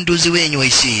 nataka mdozi wenyu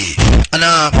waisi.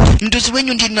 Mdozi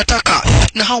wenyu ndiye nataka,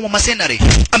 na hao masenare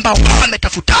ambao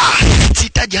ametafuta.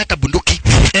 Sitaji hata bunduki.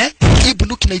 Hii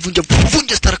bunduki naivunja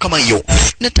vunja stara kama hiyo.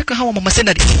 Nataka hao mama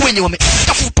senare wenye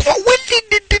wametafutwa.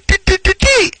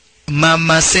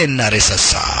 Mama senare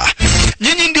sasa.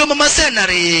 Nyinyi ndio mama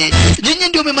senare. Nyinyi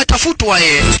ndio mmetafutwa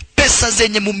pesa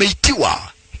zenye mumeitiwa.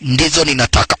 Ndizo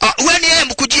ninataka. Wewe yeye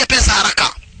mkujie pesa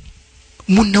haraka.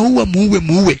 Munaua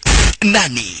muue.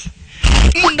 Nani?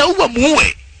 Munaua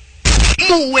muue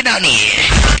nani?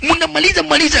 Munamaliza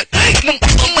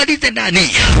malize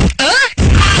nani?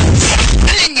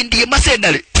 Nyinyi ndiye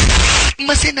masenare.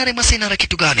 Masenare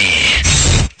kitu gani?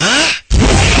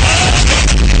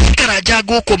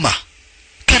 Karajago koma.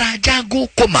 Karajago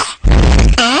koma.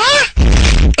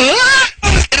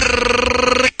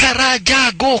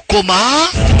 Karajago koma.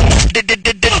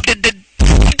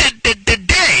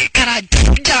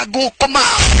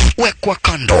 Wekwa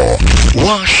kando.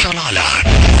 Washalala.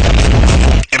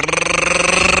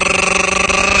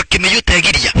 Kimeyute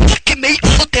giria.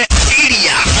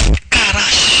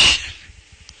 Karash.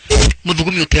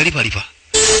 Mudhugumi ote aliva.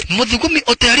 Mudhugumi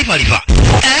ote aliva.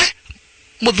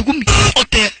 Mudhugumi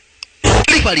ote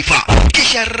aliva.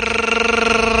 Kisha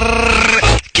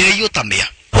kireyotamea.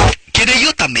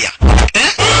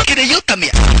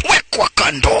 Kireyotamea. Wekwa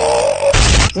kando.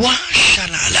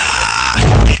 Washalala.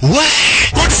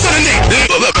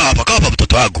 Kapa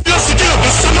mtoto wangu.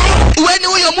 Wewe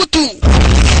huyo mtu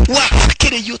wa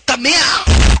kireyotamea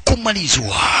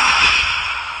kumalizwa.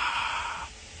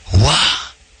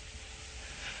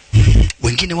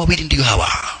 Wengine wawili ndio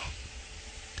hawa.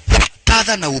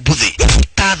 Tadha na ubudhi.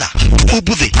 Tadha,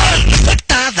 ubudhi.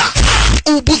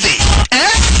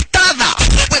 Tadha,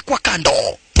 wekwa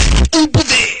kando.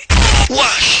 Ubudhi.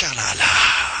 Washalala.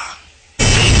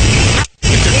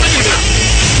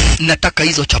 Nataka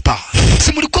hizo chapa.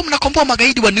 Si mlikuwa mnakomboa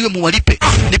magaidi waniwe muwalipe.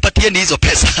 Nipatieni hizo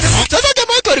pesa. Sasa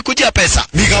jamaa wetu alikujia pesa.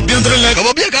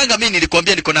 Kamwambia ganga mimi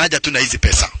nilikwambia niko na haja tu na hizi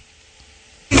pesa.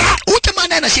 Jamaa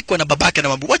naye anashikwa na babake na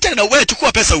mambo. Wacha na wewe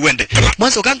chukua pesa uende.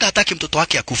 Mwanzo ganga hataki mtoto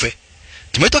wake akufe.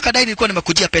 Tumetoka kadai nilikuwa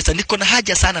nimekujia pesa. Niko na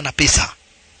haja sana na pesa.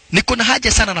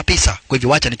 Kwa hivyo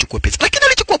wacha nichukue pesa. Lakini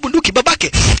alichukua bunduki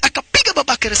babake. Akapiga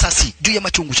babake risasi juu ya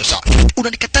machungu sasa.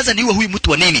 Unanikataza niue huyu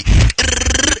mtu wa nini?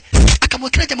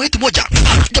 Akamwekea jamaa wetu moja,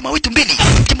 jamaa wetu mbili,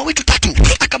 jamaa wetu tatu,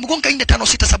 akamgonga 4 5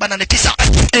 6 7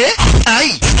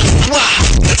 8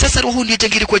 9. Sasa roho ndiye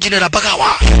jangiri kwa jina la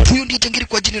Bagawa. Huyo ndiye jangiri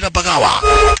kwa jina la Bagawa.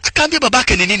 Akaambia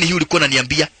babake ni nini hiyo ulikuwa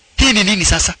unaniambia? Hii ni nini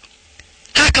sasa?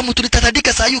 Kaka mtu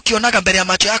nitadadika saa hiyo ukionaga mbele ya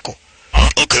macho yako.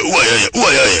 Okay, uwe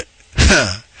yeye.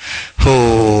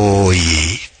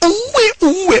 Hoi.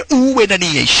 Uwe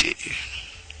nani yaishi?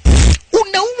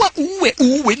 Unaua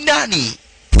uwe nani?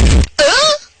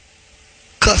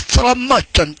 Kasama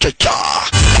chanchacha.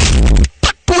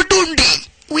 Patudundi.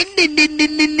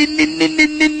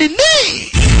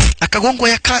 Akagongwa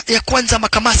ya kwanza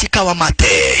makamasi kawa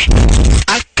mate.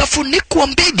 Akafunikwa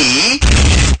mbili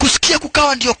kusikia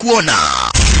kukawa ndio kuona.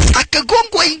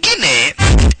 Akagongwa ingine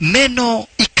meno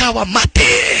ikawa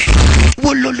mate.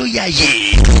 Wololo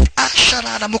yaye.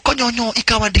 Asharara mkonyonyo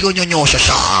ikawa ndio nyonyo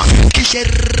shasha. Kisha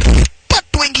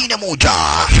patu wengine moja.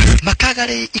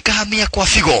 Makagare ikahamia kwa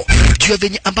figo. Juu ya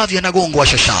venye ambavyo yanagongwa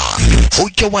shasha.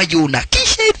 Hoja wayuna.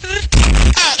 Kisha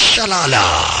ashalala.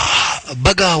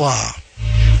 Bagawa.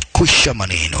 Kusha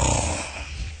maneno.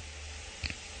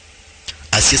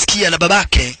 Asisikia la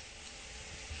babake.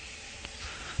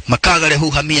 Makagare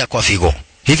huhamia kwa figo.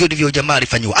 Hivyo ndivyo jamaa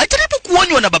alifanywa. Alijaribu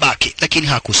kuonywa na babake lakini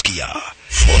hakusikia.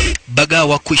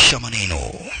 Bagawa kusha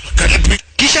maneno.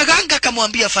 Kisha ganga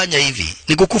akamwambia fanya hivi.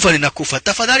 Nikukufa ninakufa.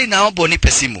 Tafadhali naomba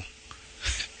unipe simu.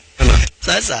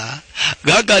 Sasa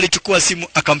ganga alichukua simu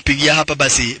akampigia hapa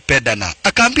basi Pedana.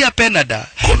 Akaambia Penada,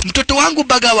 mtoto wangu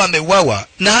Bagawa ameuawa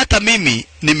na hata mimi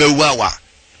nimeuawa.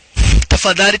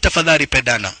 Tafadhali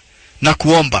Pedana. Na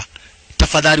kuomba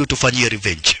tafadhali utufanyie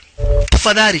revenge.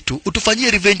 Tafadhali tu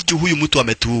utufanyie revenge juu huyu mtu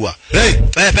ametuua. Hey,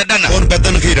 Pedana. Kon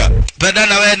Pedana kira.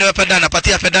 Pedana wewe ni Pedana,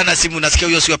 patia Pedana simu, nasikia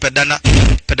huyo sio Pedana.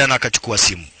 Pedana akachukua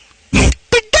simu.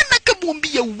 Pedana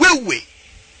akamwambia wewe.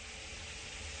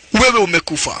 wewe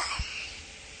umekufa.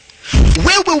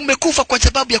 Wewe umekufa kwa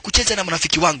sababu ya kucheza na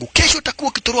marafiki wangu. Kesho utakuwa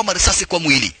ukitoroa marisasi kwa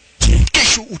mwili.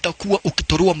 Kesho utakuwa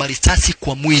ukitoroa marisasi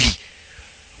kwa mwili.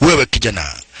 Wewe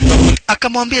kijana.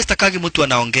 Akamwambia sitakagi mtu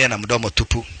anaongea na mdomo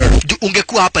tupu.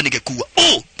 Ungekuwa hapa ningekuwa.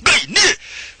 Oh, gai ni.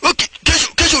 Okay,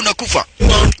 kesho unakufa.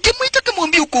 Kimuita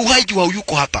kumwambia uko uhai juu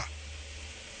yuko hapa.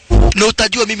 Na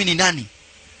utajua mimi ni nani.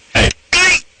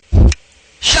 Gai.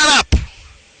 Shut up.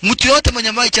 Mtu yote mwenye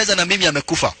ambaye cheza na mimi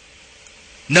amekufa.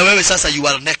 Na wewe sasa you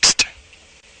are next.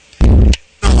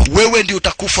 Wewe ndio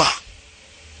utakufa.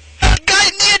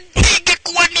 Gai nie dige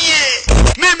kuwa nie.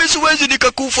 Mimi siwezi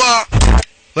nikakufa.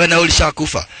 Wewe na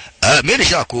ulishakufa. Mimi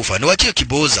nishakufa. Niwachie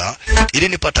kiboza ili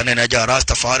nipatane na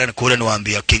Rastafari kule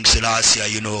niwaambia King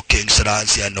Selassie, you know, King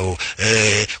Selassie no.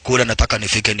 Kule nataka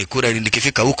nifike ni kule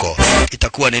nikifika huko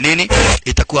itakuwa ni nini?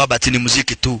 Itakuwa batini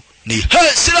muziki tu. Ni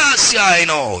hey Selassie, you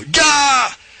know.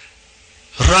 Ja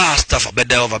Rastafari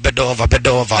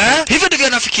bedova. Hivyo ndivyo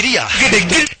nafikiria.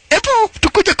 Epo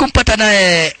tukuje kumpata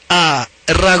naye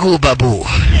Ragu Babu.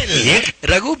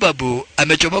 Ragu Babu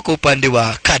amechomoka upande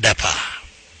wa Kadapa.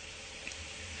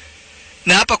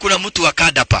 Na hapa kuna mtu wa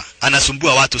Kadapa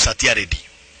anasumbua watu Satyaredi.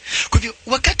 Kwa hivyo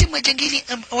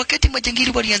wakati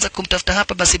majangili walianza kumtafuta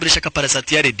hapa basi bila shaka para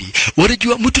Satyaredi,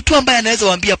 walijua mtu tu ambaye anaweza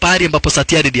waambia pahali ambapo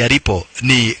Satyaredi alipo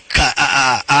ni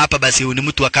hapa basi ni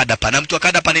mtu wa Kadapa. Na mtu wa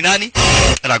Kadapa ni nani?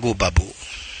 Ragu Babu.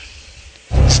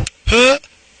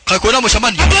 Kuna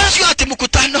mshamani. Sio ati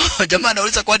mkutano. Jamaa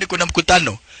anauliza kwani kuna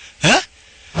mkutano?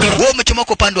 Wewe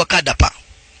umechomoka upande wa Kadapa.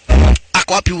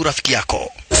 Ako wapi urafiki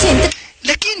yako?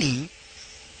 Lakini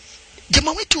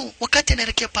jamaa wetu wakati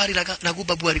anaelekea pale Ragu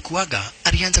Babu alikuwaga,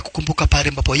 alianza kukumbuka pale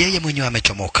ambapo yeye mwenyewe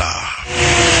amechomoka.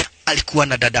 Alikuwa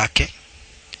na dadake.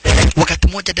 Wakati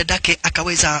mmoja dadake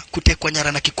akaweza kutekwa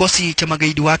nyara na kikosi cha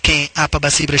magaidi wake hapa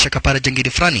basi bila shaka pale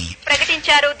jangili fulani.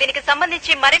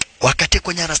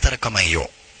 Wakatekwa nyara stara kama hiyo.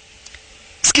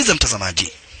 Sikiza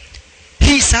mtazamaji.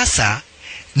 Hii sasa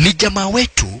ni jamaa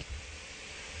wetu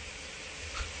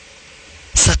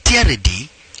Satyaredi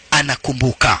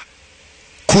anakumbuka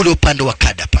kule upande wa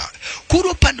Kadapa. Kule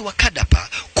upande wa Kadapa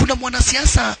kuna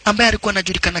mwanasiasa ambaye alikuwa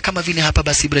anajulikana kama vile hapa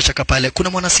basi bila shaka pale. Kuna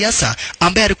mwanasiasa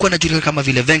ambaye alikuwa anajulikana kama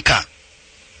vile Venka.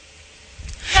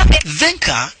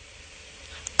 Venka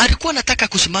alikuwa anataka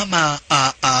kusimama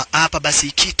hapa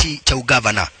basi kiti cha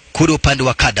ugavana kule upande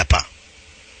wa Kadapa.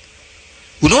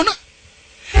 Unaona?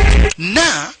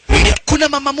 Na kuna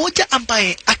mama moja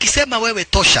ambaye akisema wewe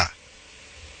tosha.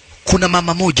 Kuna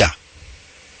mama moja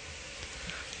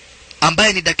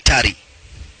ambaye ni daktari.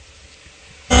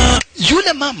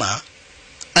 Yule mama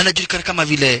anajulikana kama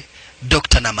vile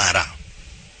Dr. Namara.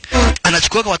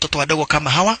 Anachukua watoto wadogo kama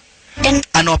hawa,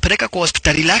 anawapeleka kwa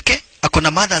hospitali lake,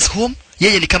 akona mother's home,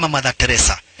 yeye ni kama Mother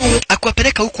Teresa.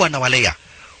 Akuwapeleka huko anawalea.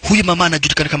 Huyu mama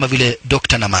anajulikana kama vile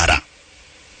Dr. Namara.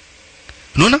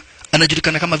 Unaona?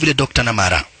 Anajulikana kama vile Dr.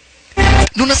 Namara.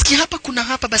 Na unasikia hapa kuna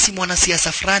hapa basi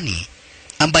mwanasiasa fulani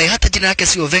ambaye hata jina lake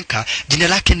sio Venka, jina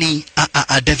lake ni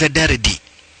Devederedi.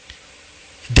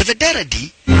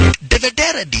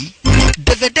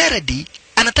 Devederedi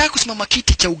anataka kusimama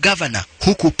kiti cha ugavana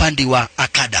huku upande wa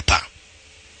Kadapa.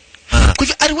 Kwa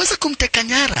hivyo aliweza kumteka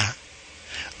nyara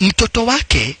mtoto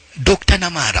wake Dr.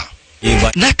 Namara.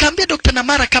 Na akaambia Dr.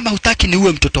 Namara, kama hutaki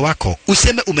niue mtoto wako,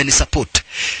 useme umenisupport.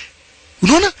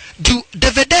 Unaona?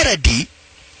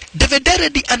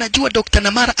 Devederedi anajua Dr.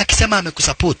 Namara akisema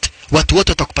amekusupport, watu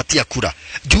wote watakupatia kura.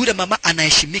 Yule mama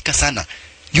anaheshimika sana.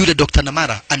 Yule Dr.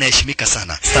 Namara anaheshimika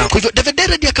sana. Kwa hivyo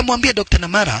Devederedi akamwambia Dr.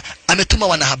 Namara ametuma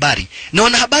wanahabari. Na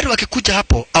wanahabari wakikuja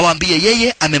hapo awaambie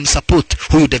yeye amemsupport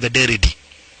huyu Devederedi.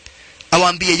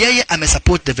 Awaambie yeye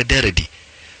amesupport Devederedi.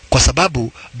 Kwa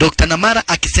sababu Dr. Namara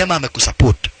akisema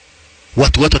amekusupport,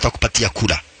 watu wote watakupatia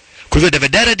kura. Kwa hivyo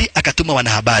Devederedi akatuma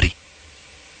wanahabari.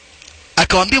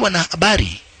 Akawaambia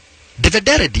wanahabari,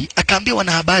 Devederedi akaambia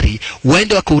wanahabari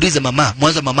waende wakaulize mama,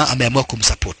 mwanzo mama ameamua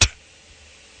kumsupport.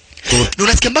 Na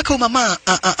unasikia mpaka mama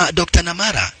Dr.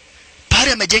 Namara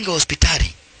pale amejenga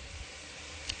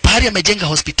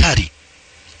hospitali.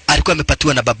 Alikuwa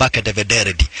amepatiwa na babake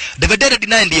Devederedi. Devederedi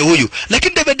naye ndiye huyu.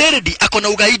 Lakini Devederedi ako na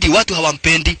ugaidi, watu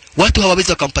hawampendi, watu hawawezi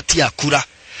wakampatia kura.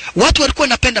 Watu walikuwa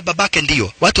wanapenda babake,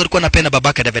 ndio. Watu walikuwa wanapenda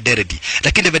babake Devederedi.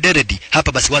 Lakini Devederedi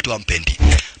hapa basi watu hawampendi.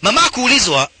 Mama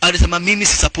kuulizwa alisema mimi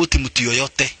sisapoti mtu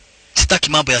yoyote. Sitaki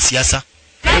mambo ya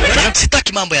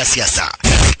siasa.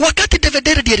 Wakati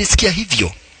Devederedi alisikia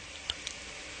hivyo,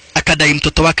 akadai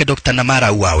mtoto wake Dr.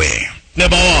 Namara uawe.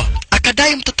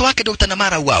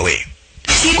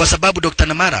 Kwa sababu Dr.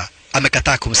 Namara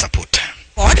amekataa kumsupport.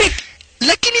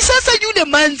 Lakini sasa yule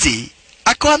manzi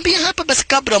akawaambia, hapa basi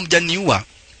kabla mjaniua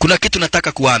kuna kitu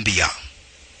nataka kuwaambia.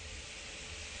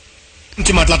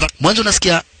 Mwanzo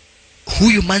nasikia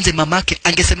huyu manze mamake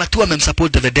angesema tu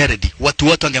amemsupport David, watu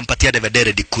wote wangempatia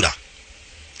David kura.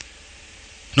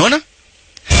 Unaona?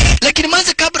 Lakini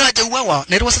manze kabla hajauawa,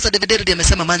 na sasa David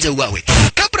amesema manze uawe.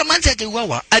 Kabla manze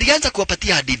hajauawa, alianza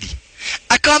kuwapatia hadithi.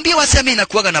 Akawaambia waseme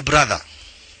inakuaga na brother.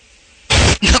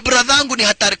 Na brother yangu ni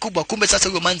hatari kubwa. Kumbe sasa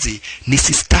huyo manzi ni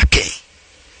sistake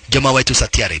jamaa wetu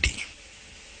Satyaredi.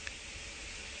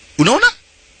 Unaona?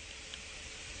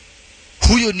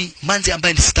 Huyo ni manzi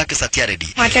ambaye ni sistake Satyaredi.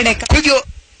 Kwa hivyo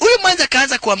huyo manzi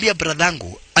akaanza kuambia brother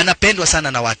yangu anapendwa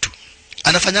sana na watu.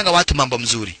 Anafanyanga watu mambo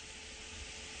mzuri.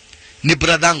 Ni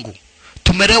brother yangu.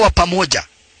 Tumerewa pamoja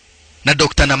na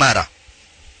Dr. Namara.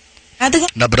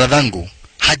 Na brother yangu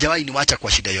hajawahi niwacha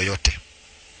kwa shida yoyote.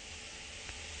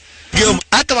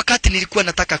 Hata wakati nilikuwa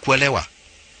nataka kuelewa,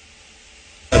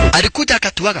 alikuja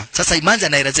akatuaga. Sasa manzi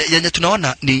anaelezea, yenye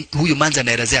tunaona ni huyu manzi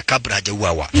anaelezea kabla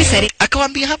hajauawa.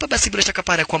 Akawaambia hapa basi bila shaka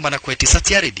pale kwamba na kweti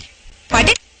Satyaredi.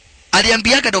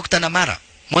 Aliambiaga Dr. Namara.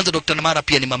 Mwanzo Dr. Namara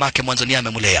pia ni mamake, mwanzo ni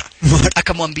amemlea.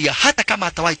 Akamwambia hata kama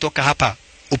atawahi toka hapa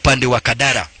upande wa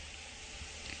Kadara,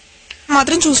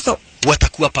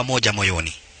 watakuwa pamoja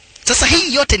moyoni. Sasa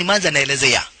hii yote ni manzi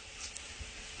anaelezea.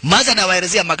 Manzi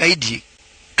anawaelezea magaidi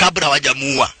kabla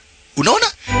hawajamuua.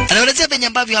 Unaona? Anaelezea venye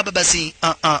ambavyo hapa basi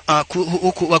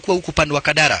wakuwa huku pande wa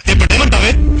Kadara.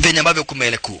 Venye ambavyo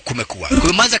kumekuwa. Kwa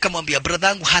hiyo manzi akamwambia brother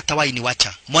yangu hatawahi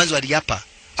niwacha. Mwanzo aliapa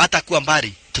hata kuwa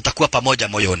mbali tutakuwa pamoja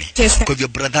moyoni. Kwa hivyo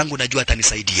brother yangu najua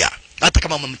atanisaidia. Hata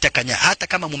kama mmemteka nyara, hata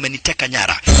kama mmeniteka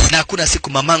nyara. Na hakuna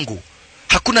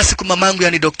siku mamangu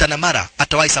yani Dr. Namara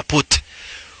atawahi support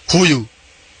huyu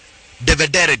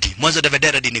David. Mwanzo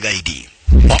David ni gaidi.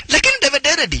 Lakini David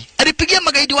alipigia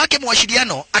magaidi wake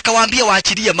mwashiriano akawaambia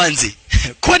waachilie manzi.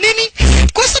 Kwa nini?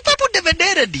 Kwa sababu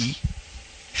David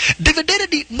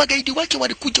magaidi wake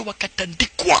walikuja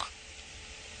wakatandikwa.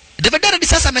 David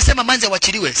sasa amesema manzi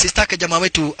waachiliwe, sistake jamaa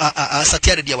wetu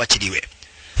Satyaredi waachiliwe.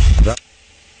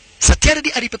 Satyaredi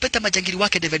alipepeta majangili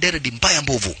wake David mbaya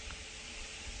mbovu.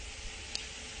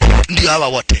 Ndio hawa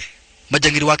wote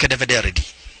majangili wake David.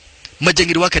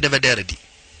 Majangili wake David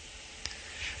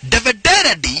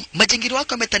majangili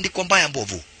wake wametandikwa mbaya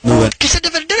mbovu. Kisha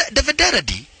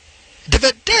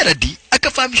David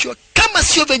akafahamishwa kama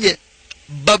sio venye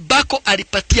babako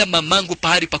alipatia mamangu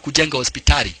pahali pa kujenga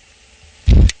hospitali,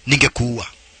 ningekuua.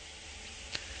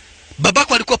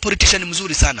 Babako alikuwa politician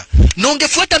mzuri sana. Na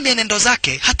ungefuata mienendo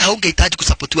zake hata haungehitaji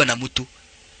kusapotiwa na mtu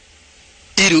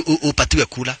ili upatiwe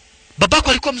kula.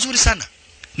 Babako alikuwa mzuri sana.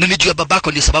 Na ni juu ya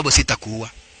babako ndio sababu sitakuua.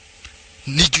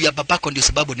 Ni juu ya babako ndio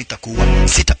sababu nitakuua.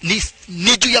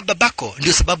 Ni juu ya babako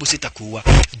ndio sababu sitakuua.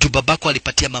 Juu babako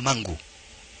alipatia mamangu.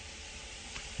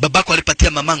 Babako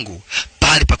alipatia mamangu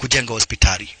pahali pa kujenga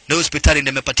hospitali. Na hospitali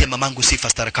ndio imepatia mamangu sifa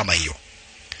stara kama hiyo.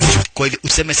 Kwa hivyo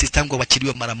useme sistangu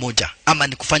wachiliwe mara moja ama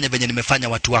ni kufanya venye nimefanya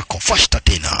watu wako. Fashta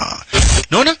tena.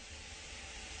 Naona?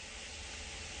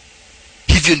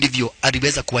 Hivyo ndivyo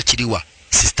aliweza kuachiliwa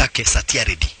sistake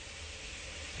Satyaredi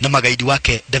na magaidi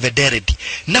wake David.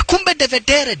 Na kumbe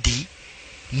David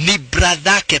ni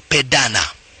bradhake Pedana.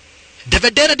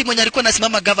 David mwenye alikuwa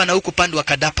anasimama gavana huko pande wa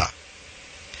Kadapa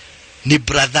ni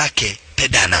bradhake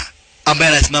Pedana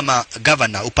ambaye anasimama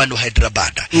gavana upande wa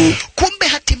Hyderabad. Kumbe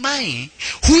hatimaye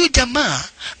huyu jamaa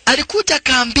alikuja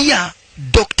kaambia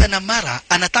Dr. Namara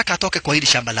anataka atoke kwa hili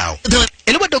shamba lao.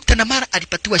 Elewa Dr. Namara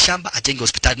alipatiwa shamba ajenge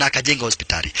hospitali na akajenga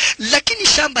hospitali. Lakini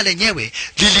shamba lenyewe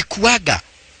lilikuwaga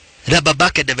la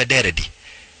babake David.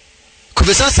 Kwa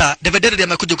hivyo sasa David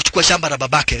amekuja kuchukua shamba la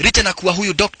babake. Licha na kuwa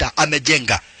huyu dokta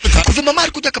amejenga. Kwa hivyo mama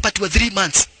alikuja akapatiwa 3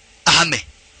 months ahame.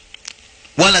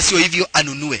 Wala sio hivyo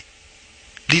anunue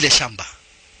lile shamba.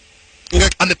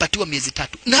 Amepatiwa miezi 3.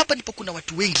 Na hapa ndipo kuna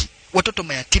watu wengi, watoto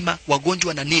mayatima,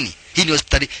 wagonjwa na nini. Hii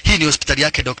ni hospitali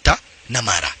yake Dr.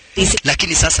 Namara.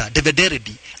 Lakini sasa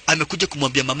David amekuja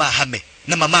kumwambia mama ahame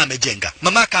na mama amejenga.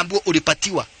 Mama akaambiwa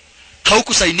ulipatiwa,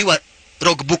 haukusainiwa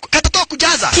logbook. Katatoa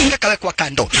kujaza, kakawekwa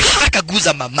kando.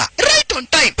 Akaguza mama. Right on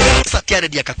time.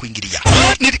 Satyaredi akakuingilia.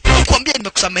 Nilikwambia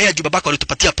nimekusamehea juu babako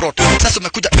alitupatia plot. Sasa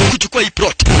umekuja kuchukua hii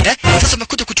plot. Sasa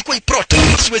umekuja kuchukua hii plot.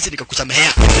 Siwezi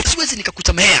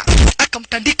nikakusamehea.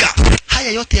 Akamtandika.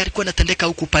 Haya yote yalikuwa yanatendeka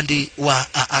huku upande wa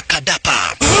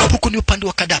Kadapa. Huku ni upande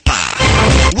wa Kadapa.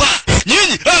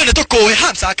 Nyinyi, natoka oe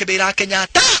hamsa akebera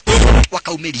Kenyatta.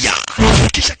 Wakaumelia.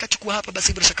 Kisha akachukua hapa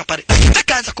basi bila shaka pale.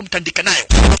 Akaanza kumtandika nayo.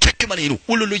 Cheki maneno.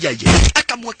 Ululu yaye.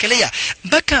 Akamwekelea.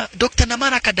 Mpaka Dr.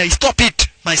 Namara akadai, stop it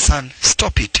my son,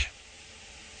 stop it.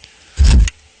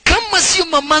 Kama sio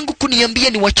mamangu kuniambia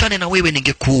ni wachane na wewe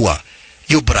ningekuua.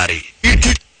 Yubrari.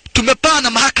 Tumepaa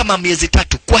na mahakama miezi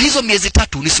 3. Kwa hizo miezi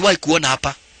 3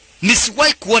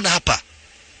 nisiwahi kuona hapa.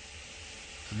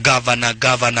 Gavana,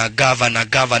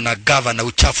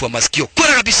 uchafu wa masikio.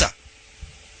 Kwenda kabisa.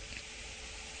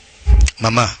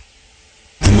 Mama,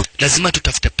 lazima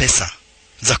tutafute pesa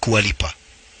za kuwalipa.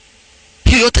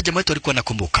 Hiyo yote jamaa wetu alikuwa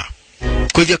anakumbuka.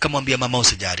 Kwa hivyo akamwambia mama,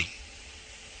 usijali,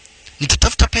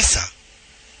 nitatafuta pesa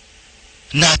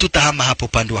na tutahama hapo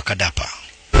upande wa Kadapa.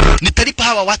 Nitalipa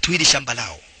hawa watu hili shamba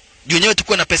lao. Juu wenyewe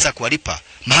tukuwa na pesa ya kuwalipa,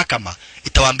 mahakama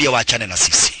itawaambia waachane na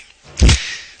sisi.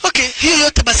 Okay, hiyo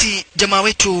yote basi jamaa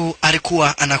wetu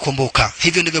alikuwa anakumbuka.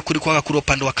 Hivyo ndivyo kulikuwa kwa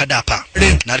upande wa Kadapa.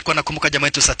 Na alikuwa anakumbuka jamaa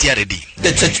wetu Satyaredi.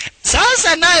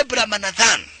 Sasa naye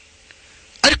Bramanathan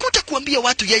alikuja kuambia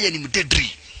watu yeye ni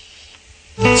mdedri.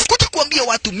 Kuja kuambia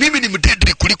watu mimi ni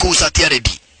mdedri kuliko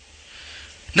Satyaredi.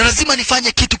 Na lazima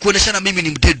nifanye kitu kuoneshana mimi ni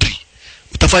mdedri.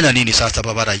 Utafanya nini sasa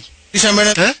babarai?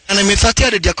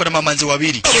 Satyaredi yako na mamanzi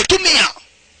wawili. Tumia.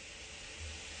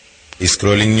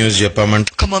 Scrolling news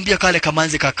department. Kamwambia kale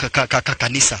kamanzi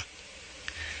kanisa.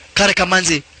 Kale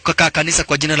kamanzi kanisa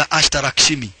kwa jina la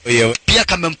Ashtarakshimi. Pia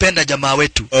kamempenda jamaa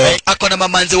wetu. Ako na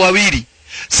mamanzi wawili.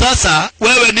 Sasa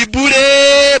wewe ni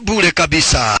bure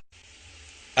kabisa.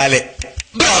 Ale.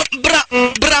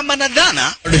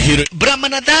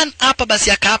 Bramanathan hapa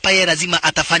basi akaapa yeye lazima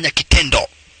atafanya kitendo.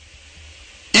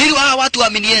 Ili watu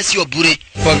waamini yeye sio bure.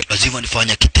 Lazima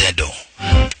nifanye kitendo.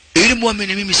 Ili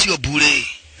muamini mimi sio bure.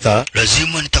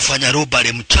 Lazima nitafanya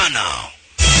robale mchana.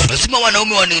 Lazima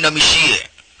wanaume waninamishie.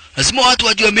 Lazima watu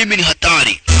wajue mimi ni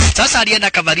hatari. Sasa alienda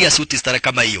akavalia suti stara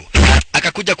kama hiyo.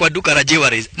 Akakuja kwa duka la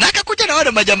jewelries. Na akakuja na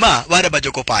wale majamaa, wale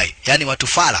majokopai. Yaani watu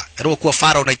fara. Roho kuwa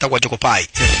fara unaitwa jokopai.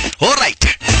 Alright.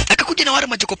 Akakuja na wale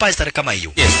majokopai stara kama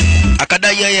hiyo.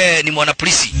 Akadai yeye ni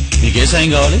mwanapolisi.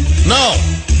 No.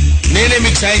 Nene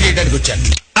mixainge itakuchana.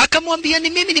 Akamwambia ni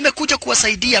mimi nimekuja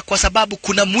kuwasaidia kwa sababu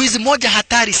kuna mwizi moja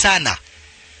hatari sana.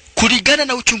 Kulingana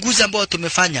na uchunguzi ambao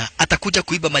tumefanya, atakuja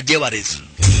kuiba majewares.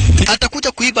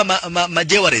 Atakuja kuiba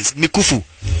majewares, mikufu.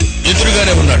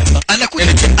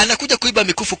 Anakuja kuiba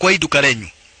mikufu kwa hii duka lenyu.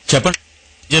 Chapa.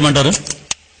 Je mandara?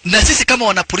 Na sisi kama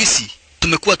wanapolisi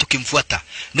tumekuwa tukimfuata.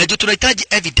 Na ndio tunahitaji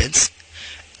evidence.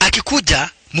 Akikuja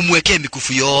mumwekee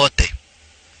mikufu yote.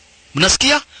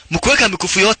 Mnasikia? Mkuweka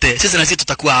mikufu yote, sisi na sisi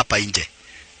tutakuwa hapa nje.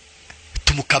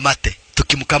 Tumkamate.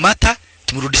 Tukimkamata,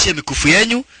 tumrudishie mikufu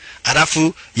yenu.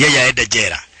 Alafu yeye aende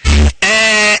jela.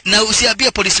 Na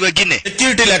usiambie polisi wengine.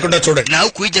 Security lakoda choda. Na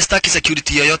huku ije staki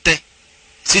security yoyote.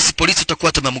 Sisi polisi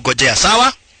tutakuwa tumemngojea,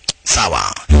 sawa?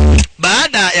 Sawa.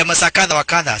 Baada ya masaa kadha wa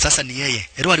kadha, sasa ni yeye.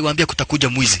 Ero aliwaambia kutakuja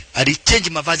mwizi. Alichange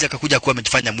mavazi akakuja kuwa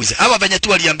amejifanya mwizi. Hawa venye tu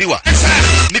waliambiwa.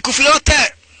 Mikufu yote.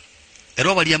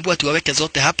 Ero waliambiwa tuwaweke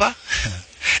zote hapa.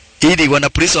 Ili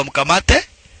wanapolisi wamkamate.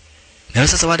 Na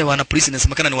sasa wale wanapolisi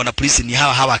inasemekana ni wanapolisi ni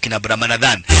hawa akina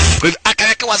Bramanathan. Kwa hivyo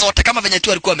akawekewa zote kama venye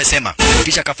tu alikuwa amesema.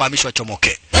 Kisha akafahamishwa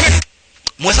chomoke.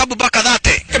 Mhesabu mpaka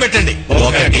 30. Kemetende.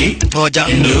 1 2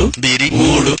 3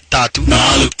 4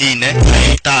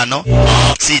 5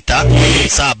 6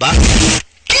 7.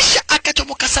 Kisha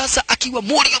akachomoka sasa akiwa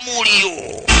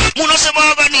mulio.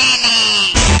 Mnasema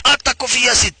nini? Hata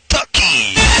kofia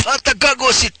sitaki. Hata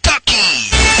gago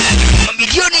sitaki.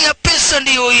 Mamilioni ya pesa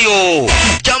ndio hiyo.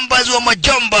 Jambaz wa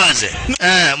majambaz.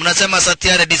 Mnasema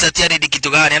Satyaredi kitu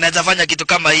gani? Anaweza fanya kitu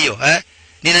kama hiyo,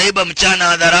 Ninaiba mchana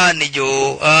hadharani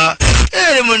jo.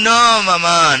 Ni mnoma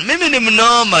man. Mimi ni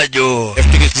mnoma jo.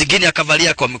 Zingine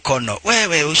akavalia kwa mikono.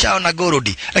 Wewe ushaona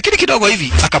gorodi. Lakini kidogo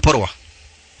hivi akaporwa.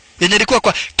 Yenye ilikuwa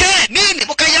kwa nini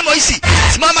mkayamo hisi?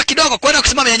 Simama kidogo kwenda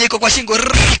kusimama yenye iko kwa shingo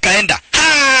ikaenda.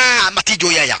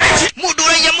 Matijo yaya.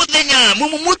 Mudura ya mudenya.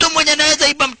 Mumuto mwenye anaweza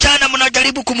iba mchana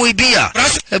mnajaribu kumuibia.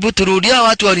 Hebu turudia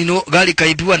watu walino gari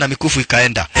kaibiwa na mikufu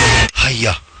ikaenda.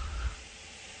 Haya.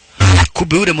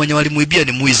 Kumbe yule mwenye walimuibia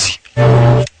ni mwizi.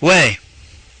 We.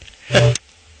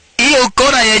 Hiyo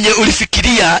ukora yenye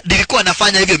ulifikiria nilikuwa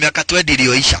nafanya hivyo miaka 20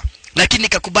 iliyoisha. Lakini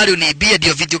nikakubali uniibie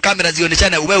ndio video kamera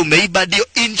zioneshane wewe umeiba ndio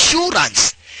insurance.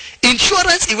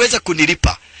 Insurance iweze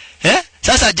kunilipa.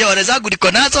 Sasa jawara zangu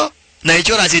niko nazo na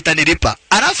insurance itanilipa.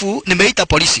 Alafu nimeita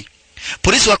polisi.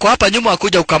 Polisi wako hapa nyuma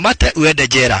wakuja ukamate uende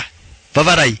jela.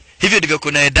 Bavarai, hivyo ndivyo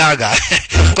kunaendaga.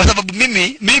 Kwa sababu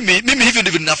mimi hivyo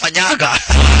ndivyo ninafanyaga.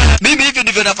 Mimi hivyo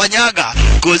ndivyo nafanyaga.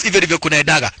 Because hivyo ndivyo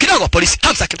kunaendaga. Kidogo polisi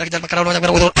hamsa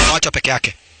akawachwa peke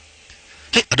yake.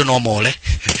 I don't know mole.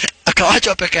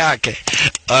 Akawachwa peke yake.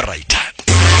 Alright.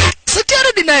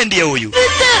 Satyaredi naye ndiye huyu.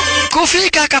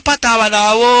 Kufika akapata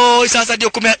wanao. Sasa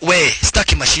ndio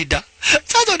sitaki mashida.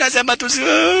 Sasa unasema tu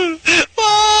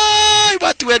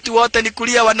watu wetu wote ni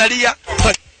kulia wanalia.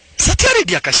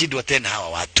 Satyaredi akashindwa tena hawa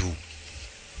watu.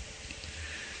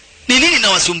 Ni nini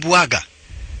nawasumbuaga?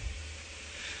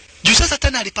 Juu sasa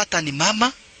tena alipata ni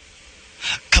mama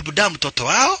kabuda mtoto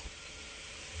wao.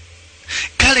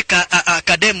 kale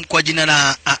kadem kwa jina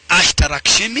la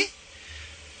Ashtarakshimi,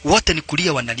 wote ni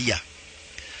kulia wanalia.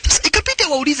 Sasa ikapita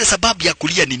waulize sababu ya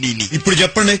kulia ni nini. ఇప్పుడు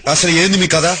చెప్పండి అసలు ఏంది మీ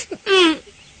కథ?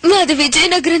 మాది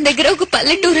విజయనగరం దగ్గర ఒక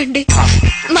పల్లెటూరండి.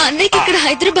 మా అన్నయ్యకి ఇక్కడ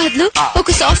హైదరాబాద్ లో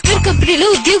ఒక సాఫ్ట్వేర్ కంపెనీలో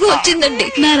ఉద్యోగం వచ్చిందండి.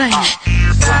 నారాయణ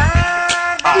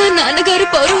మా నాన్నగారు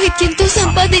పౌరోహిత్యంతో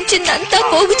సంపాదించిందంతా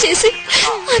పోగు చేసి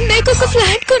అన్నయ్యకు ఒక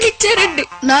ఫ్లాట్ కొనిచ్చారండి.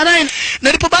 Narayana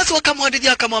Nilipobasi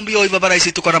wakamwambia akamwambia oi baba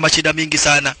rais, tuko na mashida mingi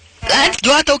sana.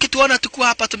 Jo hata ukituona tukua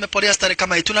hapa tumeporea stare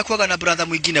kama hii, tunakuwa na brother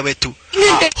mwingine wetu.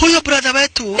 Huyo brother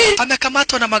wetu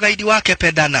amekamatwa na magaidi wake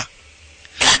pedana.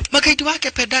 Magaidi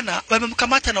wake pedana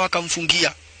wamemkamata na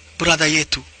wakamfungia brother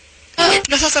yetu.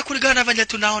 Na sasa kulingana venye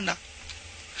tunaona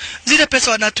zile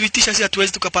pesa wanatuitisha sisi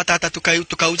hatuwezi tukapata hata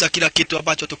tukauza kila kitu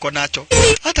ambacho tuko nacho.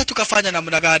 Hata tukafanya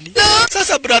namna gani?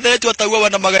 Sasa brother yetu atauawa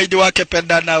na magaidi wake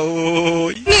pendana.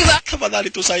 Oi. Tafadhali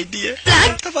tusaidie.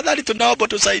 Tafadhali tunaomba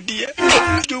tusaidie.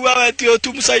 Juu wewe ndio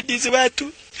tu msaidizi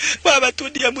wetu. Wewe tu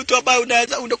ndiye mtu ambaye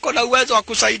unaweza uko na uwezo wa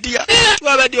kusaidia.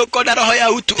 Wewe ndio uko na roho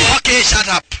ya utu. Okay, shut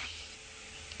up.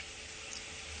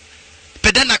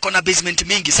 Pedana kona basement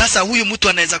mingi. Sasa huyu mtu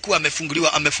anaweza kuwa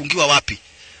amefungiwa wapi?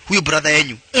 Huyu brother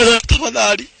yenu.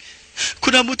 Tafadhali.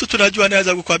 Kuna mtu tunajua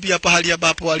anaweza kukwambia pahali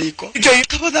ambapo waliko.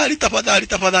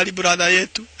 Tafadhali brother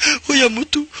yetu. Huyo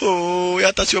mtu,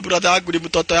 hata sio brother yangu, ni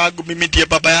mtoto yangu, mimi ndiye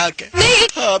baba yake.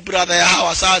 Brother ya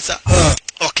hawa sasa.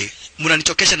 Okay,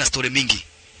 mnanichokesha na story mingi.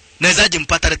 Nawezaje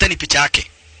mpata? Leteni picha yake.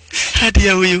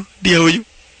 Ndiye huyu.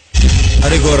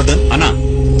 అరే గోవర్ధన్ అన్నా,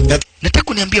 nataka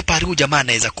kuniambia pale huyu jamaa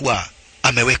anaweza kuwa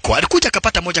amewekwa. Alikuja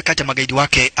akapata moja kati ya magaidi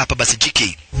wake hapa basi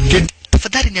jiki.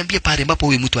 Tafadhali niambie pale ambapo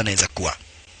huyu mtu anaweza kuwa.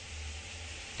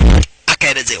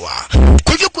 Akaelezewa.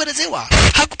 Kwa hivyo kuelezewa,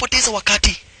 hakupoteza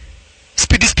wakati.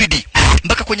 Speedy.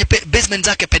 Mpaka kwenye basement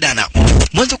zake pedana.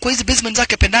 Mwanzo kwa hizi basement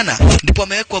zake pedana ndipo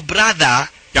amewekwa brother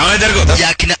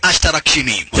ya kina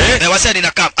Ashtarakshimi. Wasema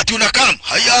ninakam. Ati unakam?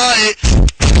 Haya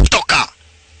toka.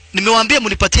 Nimewaambia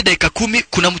mnipatie dakika 10,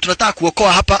 kuna mtu nataka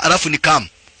kuokoa hapa alafu nikam.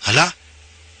 Hala?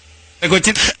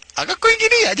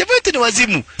 Akakuingilia, jamaa wetu ni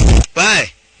wazimu.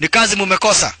 Bae, ni kazi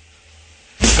mumekosa.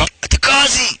 Ati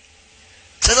kazi.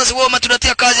 Sasa si wao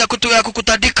tunatia kazi ya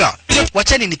kukutandika.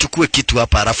 Wacheni nichukue kitu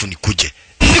hapa alafu nikuje.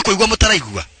 Niko igwa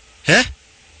mutaraigwa.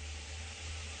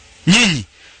 Nyinyi,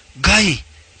 gai,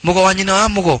 mugo wanyina wa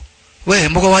mugo. We,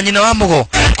 mugo wanyina wa mugo.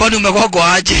 Kwani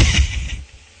umegogwa aje?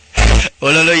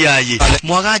 Ololo yayi.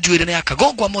 Mwagaju ile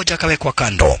akagogwa moja akawekwa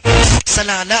kando.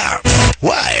 Salala.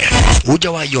 Wae,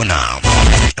 uja waiona.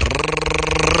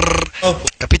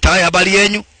 Kapita haya habari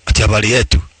yenu. Ati habari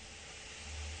yetu.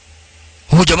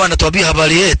 Huyu jamaa anatuambia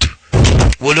habari yetu.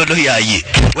 Ololo yayi.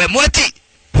 We mweti.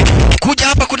 Kuja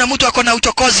hapa kuna mtu ako na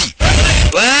uchokozi.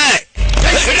 We.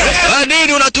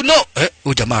 Nini unatuno?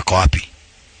 Huyu jamaa ako wapi?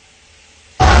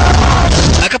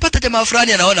 Akapata jamaa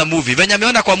fulani anaona movie. Venye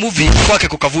ameona kwa movie kwake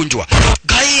kukavunjwa.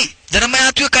 Gai, dharama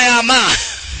ya tuwe kayama.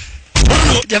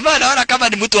 Jamaa anaona kama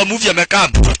ni mtu wa movie amekaa.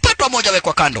 Patwa moja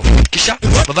wekwa kando. Kisha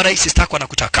baba rais sitako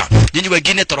anakutaka. Nyinyi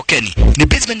wengine torokeni. Ni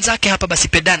basement zake hapa basi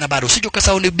pedana bado. Usije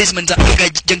ukasahau ni basement za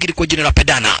jangili kwa jina la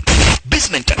pedana.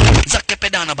 Basement zake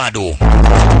pedana bado.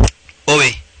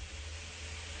 Owe.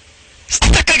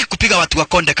 Sitaki kupiga watu wa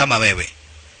konde kama wewe.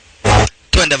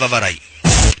 Twende vavarai.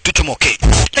 Tuchomoke.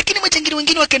 Lakini majangili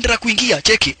wengine wakaendelea kuingia.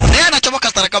 Cheki. Naye anachomoka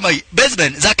stara kama hii.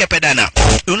 Basement zake pedana.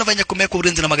 Unafanya kumeka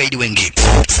ulinzi na magaidi wengi.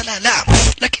 Salala.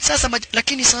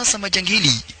 Lakini sasa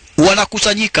majangili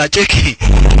wanakusanyika. Cheki.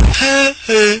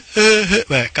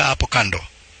 Weka hapo kando.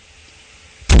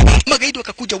 Magaidi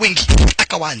wakakuja wengi.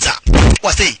 Akawanza.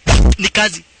 Wase, ni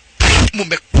kazi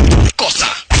mumekosa.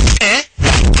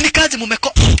 Ni kazi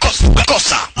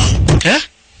mumekosa.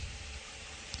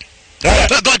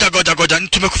 Goja,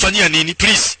 tumekufanyia nini?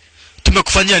 Please.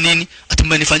 Tumekufanyia nini? Ati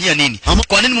mmenifanyia nini?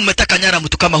 Kwa nini mmetaka nyara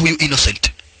mtu kama huyu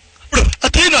innocent?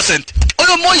 Ati innocent?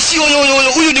 Huyo mwizi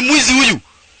huyu ni mwizi huyu.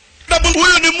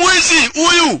 Huyu ni mwizi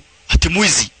huyu. Ati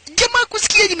mwizi. Jamaa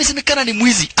kusikia imesemekana ni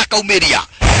mwizi, akaumeria.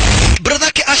 Brother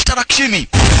yake Ashtarakshimi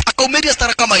akaumeria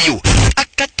stara kama hiyo.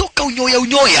 Akatoka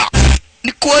unyoya.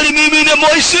 Ni kweli mimi ni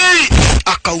mwizi.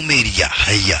 Akaumeria.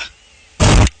 Haya.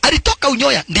 Alitoka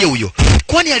unyoya ndiye huyo.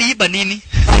 Kwani aliiba nini?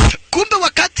 Kumbe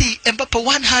wakati ambapo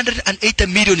 180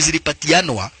 million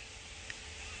zilipatianwa,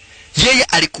 yeye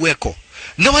alikuweko.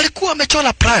 Na walikuwa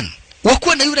wamechora plan.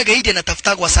 Wakuwa na yule gaidi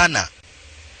anatafutagwa sana.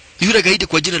 Yule gaidi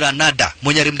kwa jina la Nada,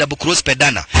 mwenye alimdabu cross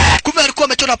pedana. Kumbe alikuwa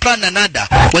amechora plan na Nada,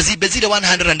 wazibe zile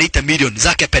 180 million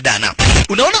zake pedana.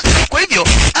 Unaona? Kwa hivyo,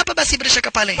 hapa basi bila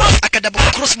shaka pale, akadabu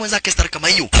cross mwenzake star kama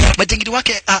hiyo. Majangili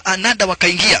wake Nada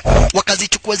wakaingia,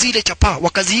 wakazichukua zile chapa,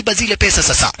 wakaziiba zile pesa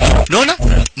sasa. Unaona?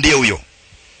 Ndiye huyo.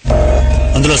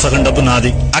 అందులో సగం డబ్బు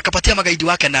నాది. Akapatia magaidi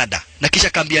wake nada. Na kisha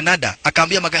akaambia nada,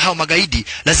 akaambia hao magaidi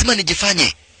lazima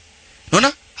nijifanye.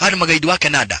 Unaona? Hao magaidi wake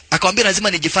nada. Akamwambia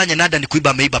lazima nijifanye nada ni kuiba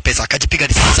ameiba pesa. Akajipiga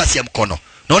risasi ya mkono.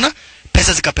 Unaona?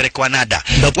 Pesa zikapelekwa nada.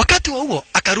 Wakati wa huo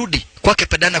akarudi kwake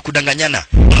Pedana kudanganyana.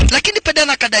 Lakini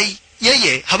Pedana kadai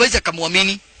yeye hawezi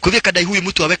akamwamini. Kwa hivyo kadai huyu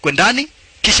mtu awekwe ndani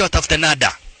kisha watafute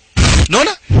nada.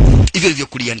 Unaona? Hivyo hivyo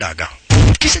kuliendaga.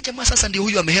 Kisha jamaa sasa ndio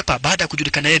huyu amehepa baada ya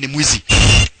kujulikana yeye ni mwizi.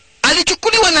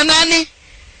 Alichukuliwa na nani?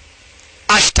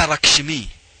 Ashtarakshimi.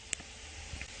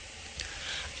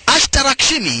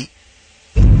 Ashtarakshimi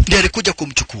ndiye alikuja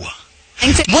kumchukua.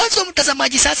 Mwanzo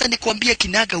mtazamaji, sasa ni kuambia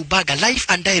kinaga ubaga, live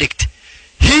and direct.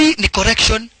 Hii ni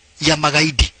correction ya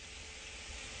magaidi.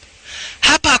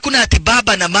 Hapa hakuna ati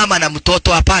baba na mama na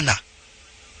mtoto, hapana.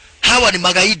 Hawa ni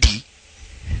magaidi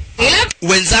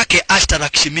wenzake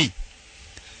Ashtarakshimi.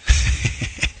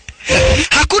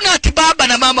 Hakuna ati baba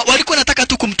na mama, walikuwa nataka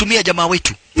tu kumtumia jamaa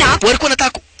wetu. Walikuwa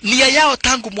nataka, nia yao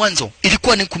tangu mwanzo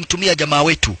ilikuwa ni kumtumia jamaa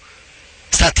wetu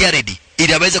Satyaredi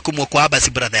ili aweze kumwokoa basi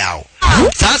brother yao.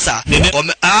 Sasa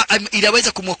ili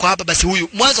aweze kumwokoa basi huyu.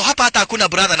 Mwanzo hapa hata hakuna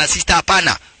brother na sister,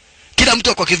 hapana. Kila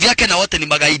mtu kwa kivyake na wote ni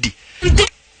magaidi.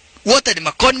 Wote ni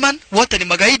maconman, wote ni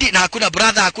magaidi na hakuna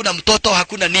brother, hakuna mtoto,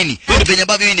 hakuna nini. Venye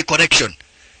ambavyo hii ni correction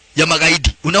ya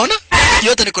magaidi. Unaona?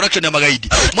 Yote ni correction ya magaidi.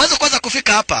 Mwanzo kwanza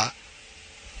kufika hapa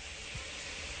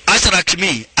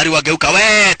Ashtarakshimi aliwageuka,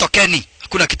 we tokeni,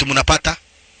 hakuna kitu mnapata.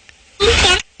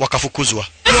 Wakafukuzwa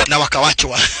na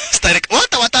wakawachwa.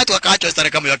 Wote watatu wakaachwa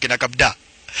Starekamu yake na Kabda.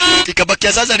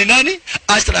 Ikabakia sasa ni nani?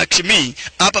 Ashtarakshimi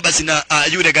hapa basi na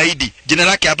yule gaidi. Jina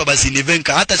lake hapa basi ni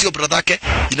Venka, hata sio brother yake,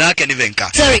 jina lake ni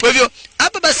Venka. Kwa hivyo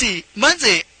hapa basi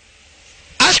manze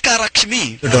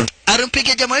Ashtarakshimi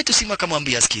alimpigia jamaa wetu simu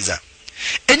akamwambia, sikiza,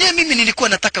 enyewe mimi nilikuwa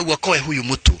nataka uokoe huyu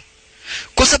mtu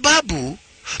kwa sababu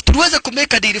tuliweza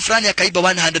kumeka deal fulani akaiba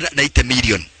 180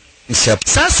 million.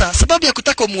 Sasa sababu ya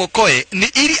kutaka umuokoe ni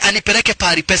ili anipeleke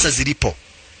pahali pesa zilipo.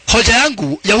 Hoja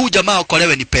yangu ya huyu jamaa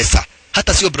okolewe ni pesa,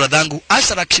 hata sio brother yangu.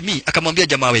 Ashtarakshimi akamwambia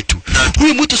jamaa wetu,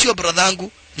 huyu mtu sio brother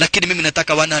yangu, lakini mimi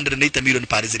nataka 180 million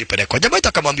pahali zilipelekwa. Jamaa wetu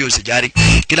akamwambia usijali,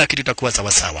 kila kitu kitakuwa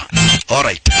sawa sawa.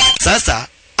 Alright. Sasa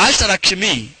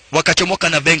Ashtarakshimi wakachomoka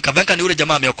na Venka. Venka ni yule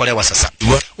jamaa ameokolewa sasa.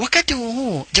 Wakati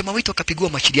huo jamaa wetu akapigwa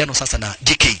mashiriano sasa na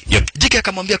JK. JK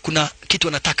akamwambia kuna kitu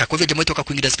anataka. Kwa hivyo jamaa wetu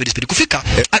akakuingia speed kufika.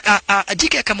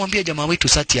 JK akamwambia jamaa wetu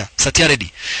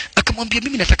Satyaredi. Akamwambia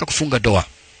mimi nataka kufunga doa.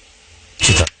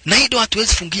 Na hii doa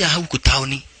hatuwezi fungia huku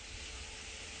tauni.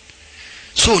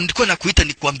 So nilikuwa nakuita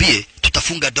nikwambie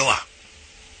tutafunga doa.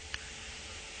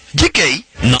 JK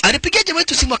alipigia jamaa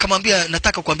wetu simu akamwambia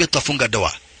nataka kuambia tutafunga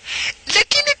doa.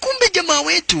 Lakini kumbe jamaa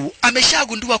wetu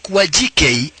ameshagundua kuwa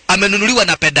JK amenunuliwa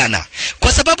na Pedana.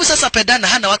 Kwa sababu sasa Pedana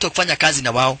hana watu wa kufanya kazi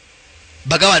na wao.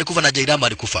 Bagawa alikufa na Jairama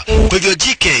alikufa. Kwa hivyo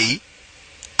JK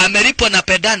amelipwa na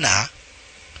Pedana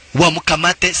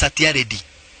wamkamate Satyaredi.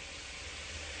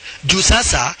 Juu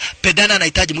sasa Pedana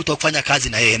anahitaji mtu wa kufanya kazi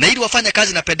na yeye. Na ili wafanya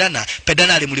kazi na Pedana,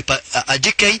 Pedana alimlipa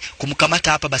JK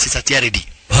kumkamata hapa basi Satyaredi.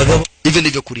 Hivyo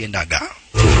ndivyo kuliendaga.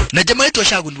 Na jamaa wetu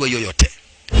ashagundua yoyote.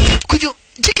 Kwa hivyo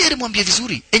JK alimwambia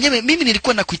vizuri, enyewe mimi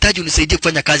nilikuwa nakuhitaji unisaidie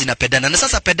kufanya kazi na Pedana. Na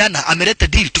sasa Pedana ameleta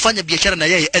deal tufanye biashara na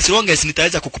yeye as long as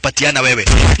nitaweza kukupatiana wewe.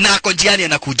 Na ako njiani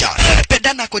anakuja.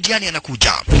 Pedana ako njiani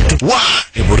anakuja.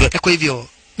 Kwa hivyo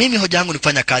mimi hoja yangu ni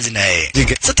kufanya kazi na yeye.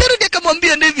 Satyaredi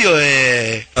akamwambia ndivyo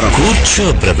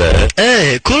Kucho brother.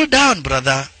 Cool down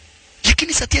brother.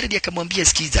 Lakini Satyaredi akamwambia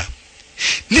sikiza,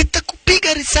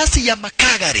 nitakupiga risasi ya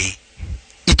makagari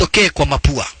itokee kwa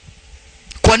mapua.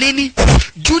 Kwa nini?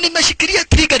 Juu nimeshikilia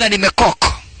trigger na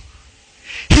nimekoko.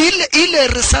 Ile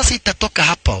risasi itatoka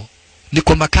hapo ni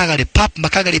kwa makagari,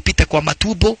 makagari ipite kwa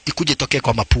matubo ikuje tokee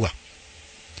kwa mapua.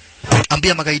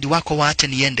 Ambia magaidi wako waache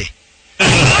niende.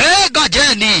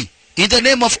 Gajeni, in the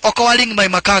name of occurring my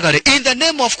makagari, in the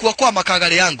name of kuokoa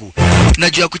makagari yangu.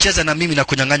 Najua kucheza na mimi na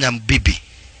kunyang'anya bibi.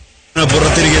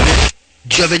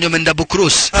 Jua venye umeenda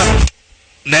Bukrus.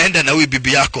 Naenda na huyu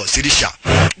bibi yako Sirisha.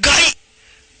 Gai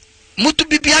mtu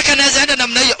bibi yake anaweza enda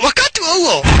namna hiyo. Wakati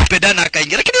huo Pedana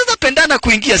akaingia. Lakini sasa Pedana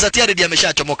kuingia Satyaredi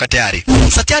ameshachomoka tayari.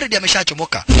 Satyaredi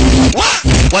ameshachomoka.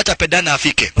 Wacha Pedana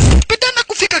afike. Pedana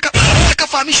kufika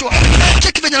akafahamishwa.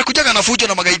 Cheki venye anakujaga na fujo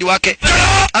na magaidi wake.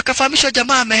 Akafahamishwa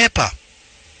jamaa amehepa.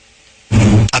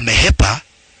 Amehepa?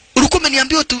 Ulikuwa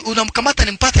umeniambia unamkamata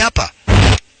nimpate hapa.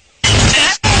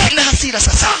 Na hasira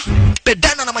sasa.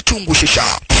 Pedana na machungu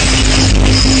shisha.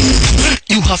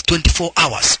 You have 24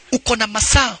 hours. Uko na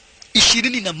masaa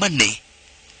 24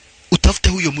 utafute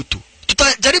huyo mtu.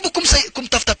 Tutajaribu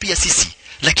kumtafuta pia sisi,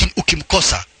 lakini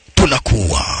ukimkosa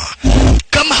tunakuua.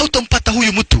 Kama hautompata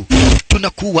huyu mtu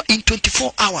tunakuua in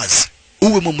 24 hours.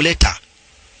 Uwe mumleta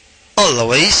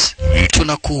always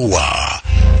tunakuwa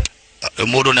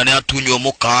mudo nani atunywa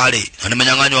mukale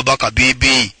anamenyanganywa baka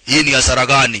bibi. Hii ni hasara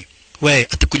gani? We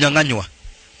ati kunyanganywa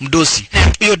mdosi.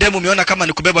 Hiyo demo umeona kama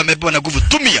ni kubeba amebeba na nguvu,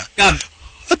 tumia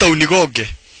hata unigoge.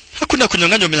 Hakuna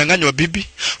kunyanganywa umenyanganywa bibi.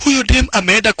 Huyo demo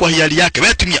ameenda kwa hiari yake.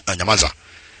 Wewe tumia. Nyamaza.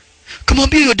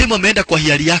 Kamwambia huyo demo ameenda kwa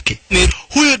hiari yake.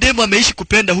 Huyo demo ameishi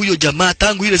kupenda huyo jamaa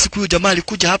tangu ile siku huyo jamaa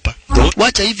alikuja hapa.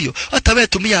 Wacha hivyo. Hata wewe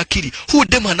tumia akili. Huyo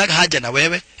demo hana haja na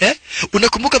wewe,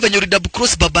 Unakumbuka venye double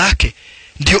cross baba yake?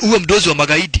 Ndio uwe mdozi wa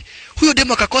magaidi. Huyo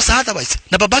demo akakosa otherwise.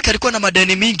 Na babake alikuwa na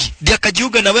madeni mingi. Ndio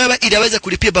akajiunga na wewe ili aweze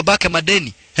kulipia babake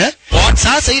madeni.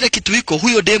 Sasa ile kitu iko,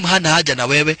 huyo demo hana haja na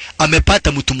wewe,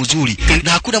 amepata mtu mzuri.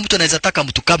 Na hakuna mtu anaweza taka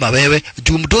mtu kama wewe.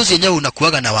 Juu mdozi yenyewe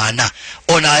unakuaga na wana.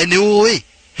 Ona ni wewe.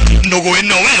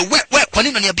 Wewe kwa nini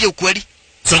unaniambia ukweli?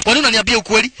 Kwa nini unaniambia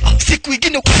ukweli? Siku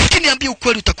nyingine ukiniambia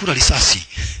ukweli utakula risasi.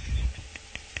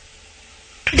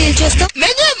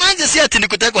 Menye manze si ati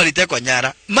nikutekwa alitekwa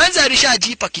nyara. Manze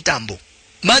alishajipa kitambo.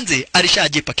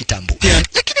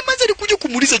 Lakini manze alikuja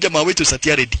kumuuliza jamaa wetu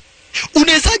Satyaredi.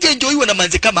 Unawezaje enjoyiwa na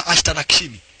manze kama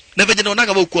Ashtarakshimi? Na venye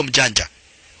naonaga wewe kuwa mjanja.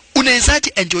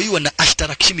 Unawezaje enjoyiwa na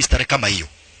Ashtarakshimi stare kama hiyo?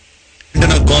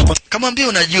 Kamwambia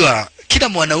unajua kila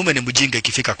mwanaume ni mjinga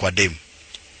ikifika kwa demu.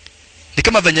 Ni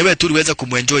kama venye wewe tu uliweza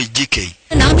kumuenjoy GK.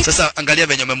 Sasa angalia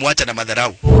venye umemwacha na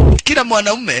madharau. Kila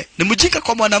mwanaume ni mjinga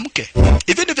kwa mwanamke.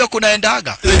 Hivi ndivyo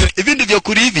kunaendaga. Hivi ndivyo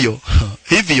kulivyo.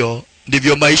 Hivyo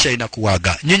ndivyo maisha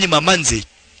inakuwaga. Nyinyi mamanzi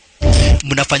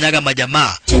mnafanyaga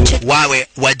majamaa wawe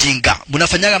wajinga.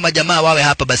 Mnafanyaga majamaa wawe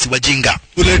hapa basi wajinga.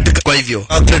 Kwa hivyo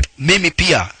mimi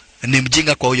pia ni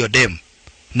mjinga kwa huyo demu.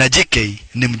 Na JK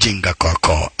ni mjinga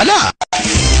kwako. Ala!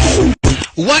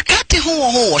 Wakati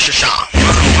huo shasha.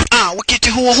 Wakati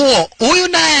huo huyu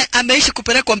naye ameishi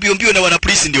kupelekwa mbio mbio na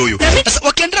wanapolisi ndio huyu. Sasa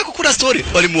wakiendelea kukula story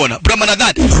walimuona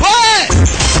Bramanathan.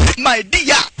 My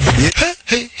dear.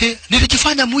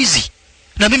 Nilijifanya mwizi.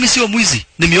 Na mimi sio mwizi.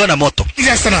 Nimeona moto.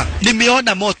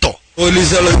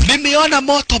 Nimeona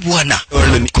moto bwana.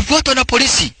 Kufuatwa na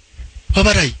polisi.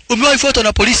 Babarai, umewahi fuatwa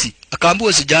na polisi? Akaambiwa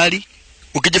usijali.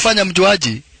 Ukijifanya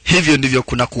mjuaji, hivyo ndivyo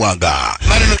kuna kuaga.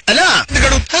 Ala,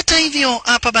 hata hivyo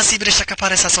hapa basi bila shaka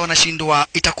pale sasa wanashindwa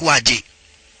itakuwaje?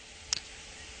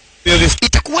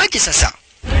 Itakuwaje sasa?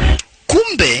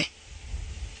 Kumbe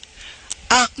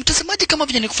mtazamaji, kama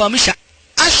vile nikufahamisha,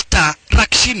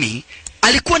 Ashtarakshimi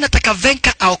alikuwa anataka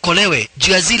Venka aokolewe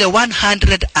juu ya zile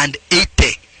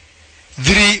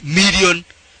 183 million.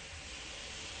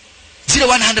 Zile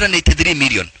 183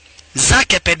 million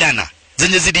zake pedana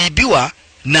zenye ziliibiwa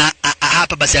na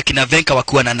hapa basi akina Venka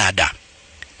wakuwa na nada.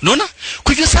 Unaona?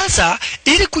 Kwa hivyo sasa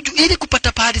ili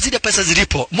kupata pahali zile pesa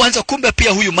zilipo, mwanzo kumbe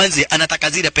pia huyu manzi anataka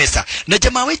zile pesa. Na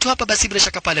jamaa wetu hapa basi bila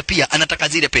shaka pale pia anataka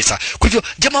zile pesa. Kwa hivyo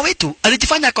jamaa wetu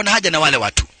alijifanya akona haja na wale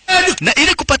watu. Na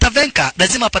ili kupata Venka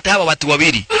lazima apate hawa watu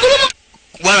wawili.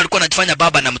 Wale walikuwa wanajifanya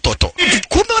baba na mtoto.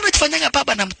 Kumbe wanajifanyanga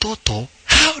baba na mtoto.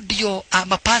 Hao ndio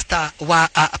mapasta wa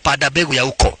padabegu ya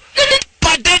huko.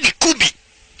 Padeni kubi.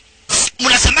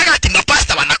 Mnasemaga ati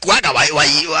mapasta wanakuaga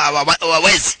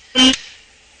wawezi.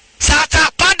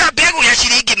 Sasa panda begu ya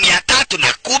shilingi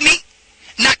 310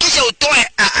 na kisha utoe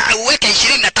uweke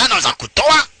 25 za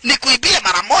kutoa, ni kuibia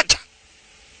mara moja.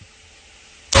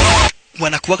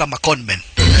 Wanakuaga maconmen.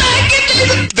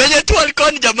 Venye tu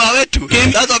walikuwa ni jamaa wetu.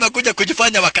 Sasa wamekuja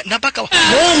kujifanya na mpaka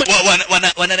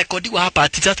wanarekodiwa hapa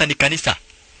ati sasa ni kanisa.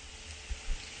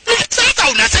 Sasa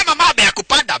unasema mambo ya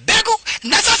kupanda begu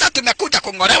na sasa tumekuja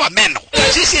kungolewa meno.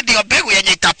 Sisi ndio begu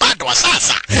yenye itapandwa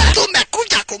sasa.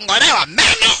 Tumekuja kungolewa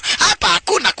meno. Hapa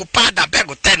hakuna kupanda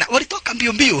begu tena. Walitoka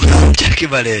mbio mbio. Cheki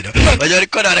maneno. Wale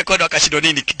walikuwa na rekodi wakashindwa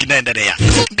nini kinaendelea.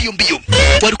 Mbio mbio.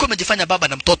 Walikuwa wamejifanya baba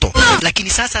na mtoto. Lakini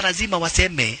sasa lazima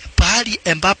waseme pahali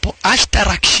ambapo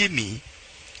Ashtarakshimi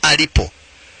alipo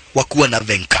wakuwa na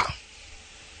Venka.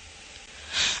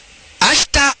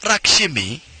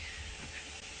 Ashtarakshimi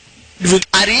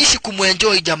aliishi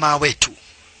kumuenjoy jamaa wetu.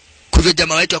 Kwa hivyo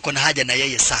jamaa wetu ako na haja na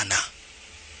yeye sana.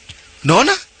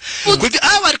 Unaona? Kwa hivyo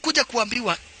hawa walikuja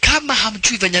kuambiwa kama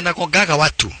hamjui venye anakogaga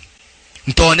watu,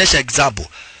 mtaonesha example.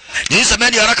 Ni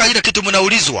semeni haraka ile kitu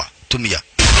mnaulizwa, tumia.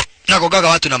 Nakogaga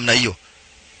watu namna hiyo.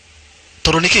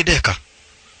 Toroniki deka.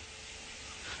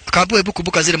 Akaambiwa hebu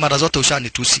kumbuka zile mara zote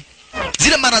ushanitusi.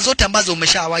 Zile mara zote ambazo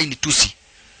umeshawahi nitusi.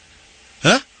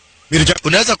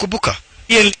 Unaweza kumbuka?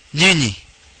 Nyinyi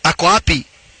ako wapi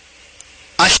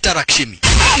Ashtarakshimi?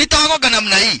 Nitawagoga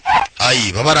namna hii.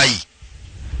 Ai, babarai.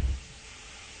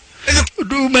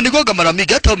 Umenigoga mara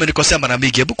mingi, hata umenikosea mara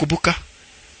mingi. Hebu kumbuka.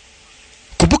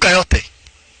 Kumbuka yote.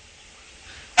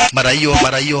 Mara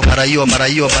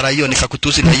hiyo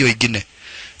nikakutusi na hiyo ingine.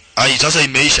 Ai, sasa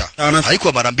imeisha.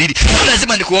 Haikuwa mara mbili.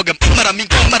 Lazima nikuoge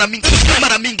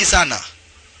mara mingi sana.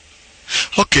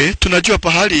 Okay, tunajua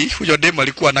pahali huyo demo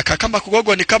alikuwa anakaa. Kama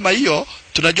kugogwa ni kama hiyo,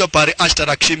 tunajua pahali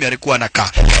Ashtarakshimi alikuwa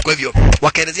anakaa. Kwa hivyo,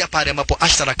 wakaelezea pahali ambapo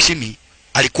Ashtarakshimi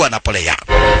alikuwa anapolea.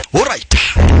 Alright.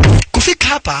 Kufika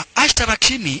hapa,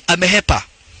 Ashtarakshimi amehepa.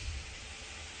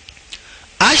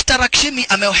 Ashtarakshimi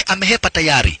amehepa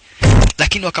tayari.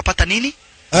 Lakini wakapata nini?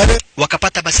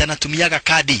 Wakapata basi anatumiaga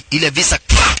kadi ile visa.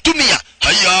 Tumia.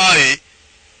 Hayai.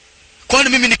 Kwani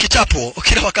mimi ni kichapo?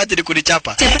 Kila wakati ni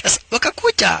kunichapa.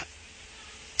 Wakakuja.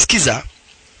 Sikiza.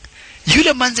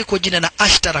 Yule manze kwa jina la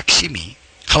Ashtarakshimi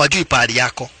hawajui pahali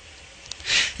yako.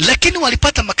 Lakini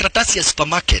walipata makaratasi ya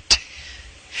supermarket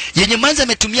yenye manze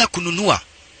ametumia kununua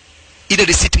ile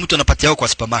receipt mtu anapatia kwa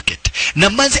supermarket. Na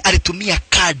manze alitumia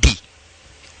kadi.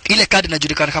 Ile kadi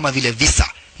inajulikana kama vile visa.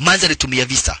 Manze alitumia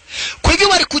visa. Kwa hivyo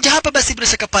walikuja hapa basi bila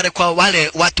shaka pale kwa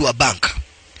wale watu wa bank.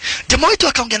 Jamaa wetu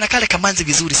akaongea na kale kamanzi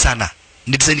vizuri sana.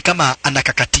 Ni design kama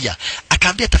anakakatia.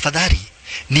 Akaambia tafadhali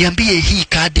niambie hii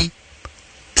kadi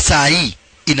saa hii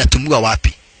inatumiwa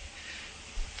wapi?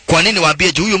 Kwa nini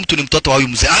waambie huyu mtu ni mtoto wa huyu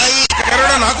mzee? Ai,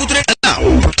 karona na hakutune.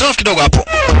 Toa kidogo hapo.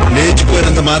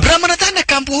 Bramanathan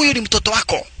akaambia huyu ni mtoto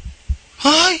wako.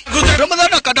 Hai,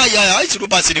 Bramanathan akadai haya, si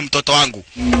basi ni mtoto wangu.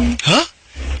 Ha?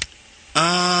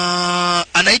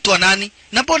 Anaitwa nani?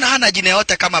 Na mbona hana jina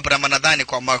yote kama Bramanathan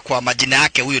kwa majina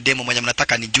yake huyo demo mwenye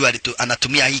mnataka nijue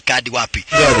anatumia hii kadi wapi?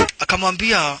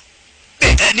 Akamwambia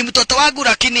ni mtoto wangu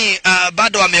lakini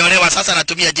bado ameolewa sasa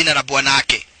anatumia jina la bwana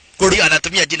yake. Ndio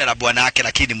anatumia jina la bwana yake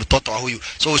lakini mtoto wa huyu.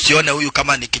 So usione huyu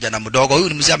kama ni kijana mdogo. Huyu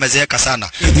ni mzee amezeeka sana.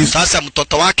 Sasa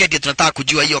mtoto wake ndiye tunataka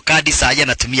kujua hiyo kadi saa hii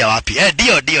anatumia wapi.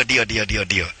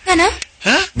 Ndio. Ana?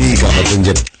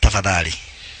 Tafadhali.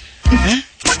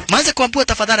 Manze kuambiwa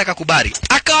tafadhali akakubali.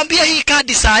 Akaambia hii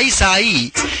kadi saa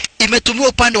hii imetumiwa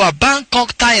upande wa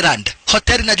Bangkok, Thailand.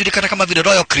 Hoteli inajulikana kama vile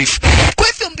Royal Cliff. Kwa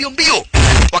hivyo mbio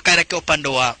wakaelekea upande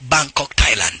wa Bangkok,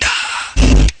 Thailand.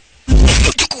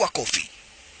 Chukua kofi.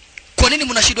 Kwa nini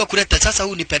mnashindwa kuleta sasa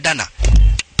huyu ni pedana?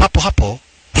 Papo hapo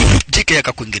Jike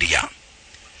akakuingilia.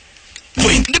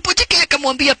 Ndipo Jike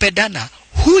akamwambia pedana,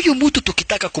 huyu mtu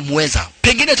tukitaka kumweza,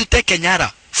 pengine tuteke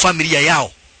nyara familia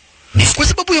yao. Kwa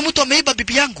sababu huyu mtu ameiba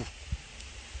bibi yangu.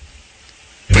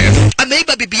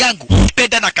 Ameiba bibi yangu.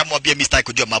 Pedana akamwambia mimi sitaki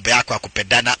kujua mambo yako ya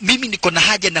kupendana. Mimi niko na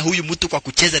haja na huyu mtu kwa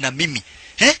kucheza na mimi.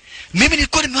 Mimi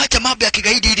nilikuwa nimeacha mambo ya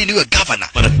kigaidi ili niwe governor.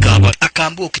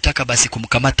 Akaambia ukitaka basi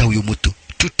kumkamata huyu mtu,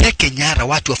 tuteke nyara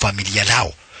watu wa familia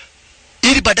lao.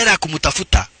 Ili badala ya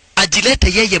kumtafuta,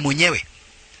 ajilete yeye mwenyewe.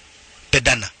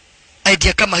 Pedana.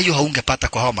 Idea kama hiyo haungepata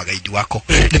kwa hao magaidi wako.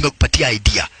 Nimekupatia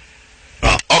idea.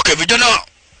 Okay vijana.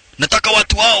 Nataka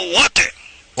watu wao wote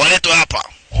waletwe hapa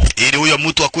ili huyo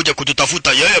mtu akuje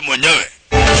kututafuta yeye mwenyewe.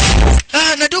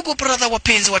 Na ndugu brother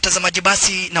wapenzi watazamaji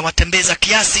basi na watembeza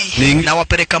kiasi na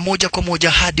wapeleka moja kwa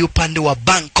moja hadi upande wa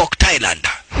Bangkok, Thailand.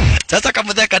 Sasa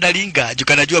kama dhaka dalinga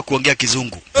jukanajua kuongea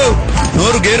kizungu.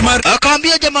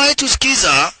 Akaambia jamaa wetu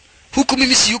sikiza, huku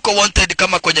mimi si yuko wanted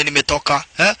kama kwenye nimetoka.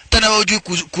 Tena wewe hujui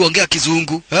kuongea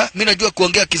kizungu. Mimi najua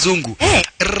kuongea kizungu.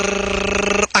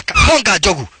 Akahonga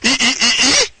jogu.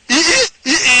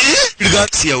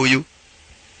 Sia huyu.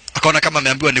 Akaona kama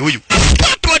ameambiwa ni huyu.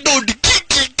 Patwa dodi.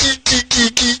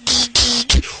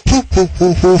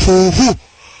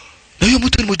 Na huyo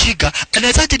mtu ni mjinga.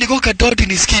 Anawezaje nigoka dodi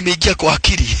nisikie imeingia kwa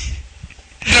akili.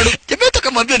 Jamaa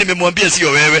akamwambia nimemwambia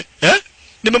sio wewe.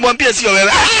 Nimemwambia sio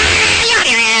wewe.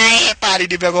 Pali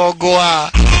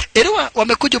nimegogoa. Elewa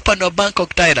wamekuja upande wa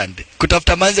Bangkok, Thailand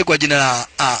kutafuta manze kwa jina la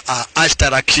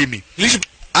Ashtarakshimi.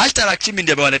 Ashtarakshimi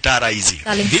ndiye amewaleta hizi.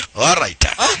 Alright.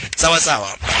 Sawa.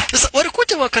 Sasa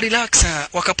walikuja wakarelaxa,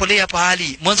 wakapolea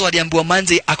pahali. Mwanzo waliambiwa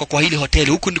manze ako kwa hili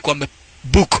hoteli. Huku ndiko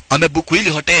amebook hili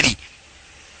hoteli.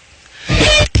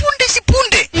 Punde si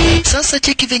punde. Sasa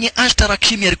cheki venye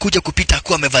Ashtarakshimi alikuja kupita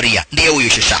akuwa amevalia. Ndiye huyo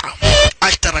shasha.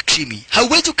 Ashtarakshimi.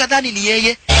 Hauwezi ukadhani ni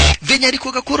yeye. Venye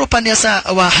alikuwa kuro pande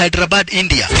wa Hyderabad,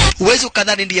 India. Huwezi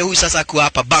ukadhani ndiye huyu sasa akuwa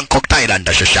hapa Bangkok,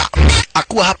 Thailand shasha.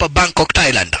 Akuwa hapa Bangkok,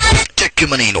 Thailand. Cheki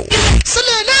maneno.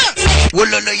 Salala.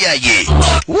 Wololo yaye.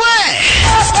 We.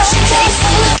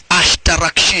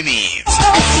 Ashtarakshimi.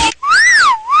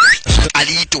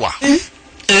 Aliitwa.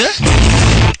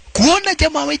 Kuona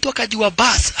jamaa wetu akajua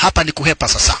bas hapa ni kuhepa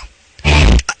sasa.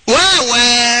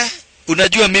 Wewe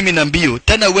unajua mimi na mbio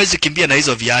tena uwezi kimbia na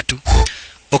hizo viatu.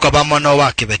 Ukabamano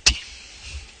wake beti.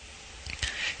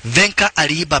 Venka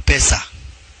aliiba pesa.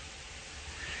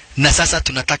 Na sasa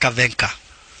tunataka Venka.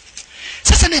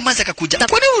 Sasa naye manza akakuja.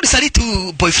 Kwa nini ulisaliti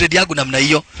boyfriend yangu namna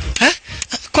hiyo?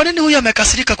 Kwa nini huyu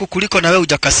amekasirika kukuliko na wewe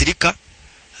hujakasirika?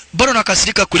 Bora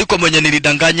unakasirika kuliko mwenye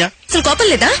nilidanganya.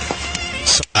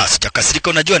 Sijakasirika,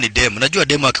 unajua ni demu. Unajua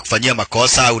demu akikufanyia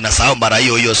makosa unasahau mara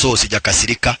hiyo hiyo, so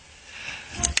sijakasirika.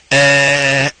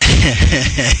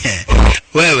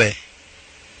 Wewe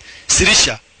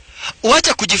Sirisha,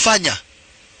 wacha kujifanya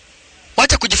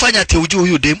ati ujue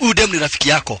huyu demu ni rafiki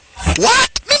yako.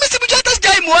 What? Mimi simjui hata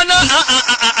sijaimuona.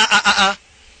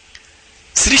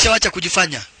 Sirisha, wacha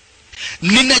kujifanya.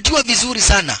 Ninajua vizuri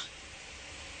sana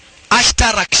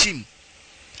Ashta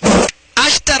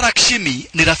Rakshimi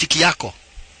ni rafiki yako.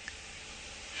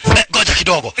 Ngoja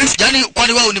kidogo. Yaani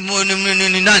kwani wewe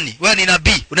ni nani? Wewe ni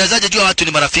nabii. Unawezaje jua watu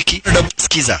ni marafiki?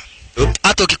 Sikiza.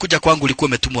 Hata ukikuja kwangu ulikuwa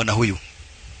umetumwa na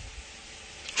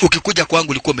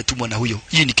huyu.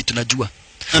 Hii ni kitu najua.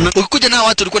 Ukikuja na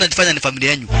watu ulikuwa unajifanya ni familia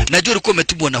yenu. Najua ulikuwa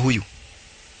umetumwa na huyu.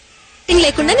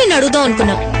 Lekunda ni naruda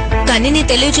onkuna. Kani ni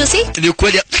teleo chusi? Ni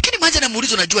ukweli. Lakini manja na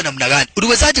muulizo unajua namna gani?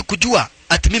 Uliwezaje kujua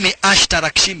ati mimi Ashta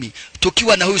Rakshimi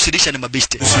tukiwa na huyu Sirisha ni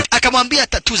mabeste? Akamwambia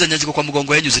tattoo zenye ziko kwa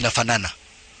mgongo wenu zinafanana.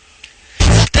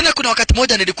 Tena kuna wakati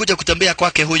mmoja nilikuja kutembea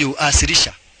kwake huyu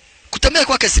Sirisha. Kutembea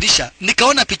kwake Sirisha,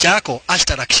 nikaona picha yako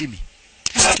Ashta Rakshimi.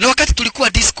 Na wakati tulikuwa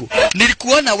disco,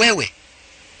 nilikuona wewe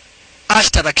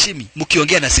Ashta Rakshimi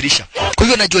mkiongea na Sirisha. Kwa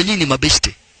hiyo najua nyinyi ni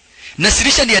mabeste. Na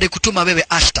Sirisha ndiye alikutuma wewe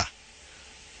Ashta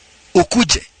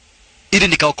ukuje ili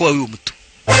nikaokoa huyu mtu.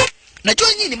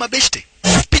 Najua nyinyi ni mabeste.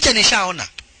 Picha nishaona.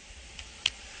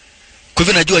 Kwa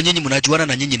hivyo najua nyinyi mnajuana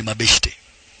na nyinyi ni mabeste.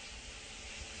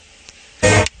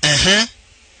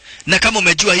 Na kama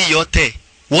umejua hii yote,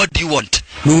 what do you want?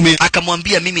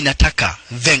 Akamwambia mimi nataka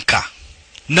Venka.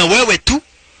 Na wewe tu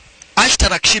Ashta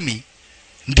Rakshimi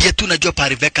ndiye tu unajua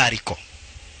pari Venka aliko.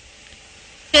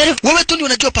 Wewe tu ni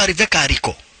unajua pari Venka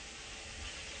aliko.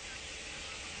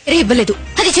 Rebeledu.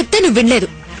 Hadi cheptenu vinledu.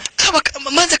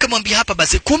 Manzi akamwambia hapa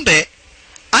basi, kumbe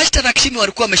Ashta Rakshimi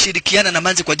walikuwa wameshirikiana na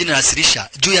Manzi kwa jina la Sirisha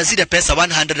juu ya zile pesa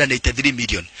 183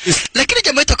 million. Lakini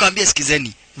jamaa wetu akamwambia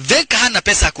sikizeni, Venka hana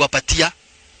pesa ya kuwapatia.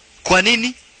 Kwa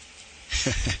nini?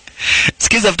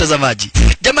 Sikiza mtazamaji.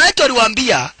 Jamaa yetu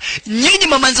aliwaambia nyinyi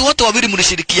mamanzi wote wawili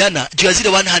mlishirikiana juu ya zile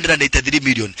 183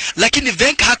 million. Lakini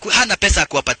Venka hana pesa ya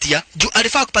kuwapatia. Juu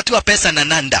alifaa kupatiwa pesa na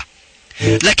Nanda.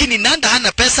 Lakini Nanda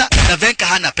hana pesa na Venka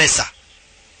hana pesa.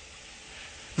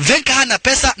 Venka hana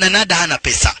pesa na Nanda hana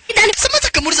pesa. Samaza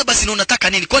kamuuliza basi na unataka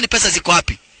nini? Kwani pesa ziko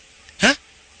wapi?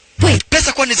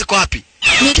 Pesa kwani ziko wapi?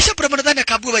 Kisha Bramanathan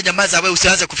akaambia wewe nyamaza, wewe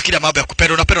usianze kufikiria mambo ya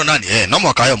kupenda. Unapenda nani? Na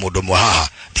mwaka hayo mdomo haha.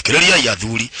 Dikirelia ya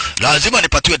dhuri. Lazima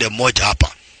nipatiwe demu moja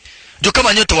hapa. Juu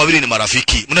kama nyote wawili ni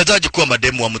marafiki, mnawezaje kuwa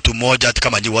mademu wa mtu mmoja hata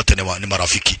kama nyinyi wote ni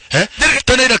marafiki?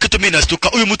 Tena ile kitu mimi nastuka,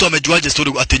 huyu mtu amejuaje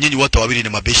story ati nyinyi wote wawili ni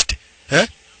mabeshte?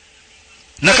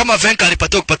 Na kama Venka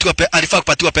alifaa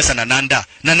kupatiwa pesa na Nanda,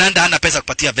 na Nanda hana pesa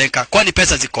kupatia Venka, kwani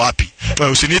pesa ziko wapi?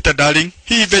 Wewe usiniite darling.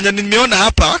 Hii venye nimeona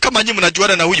hapa, kama nyinyi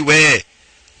mnajuana na huyu wewe.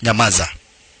 Nyamaza.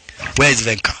 Where is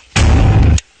Venka?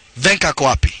 Venka kwa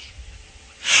wapi?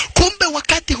 Kumbe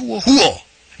wakati huo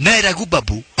naye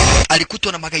Raghubabu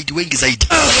alikutwa na magaidi wengi zaidi.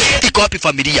 Iko wapi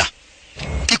familia?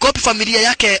 Iko wapi familia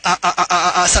yake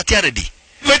Satyaredi?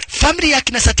 Familia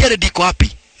yake na Satyaredi iko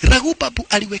wapi? Raghubabu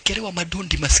aliwekelewa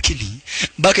madundi maskini.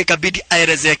 Mpaka ikabidi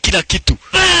aelezea kila kitu.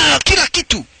 Kila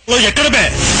kitu.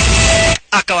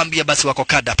 Akawaambia basi wako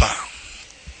Kadapa.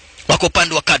 Wako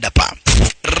pande wa Kadapa.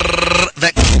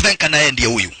 Venka naye ndiye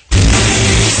huyu.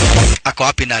 Ako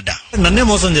wapi Nada?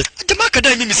 Jamaa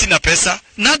kadai mimi sina pesa.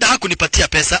 Nada hakunipatia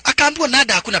pesa. Akaambiwa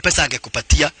Nada hakuna pesa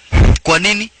angekupatia. Kwa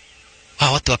nini?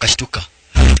 Watu wakashtuka.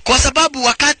 Kwa sababu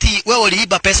wakati wewe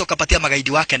uliiba pesa ukapatia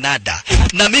magaidi wake Nada,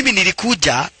 na mimi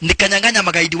nilikuja nikanyang'anya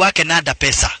magaidi wake Nada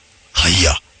pesa.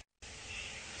 Haya.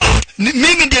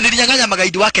 Mimi ndiye nilinyang'anya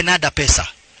magaidi wake Nada pesa.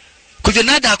 Kwa hivyo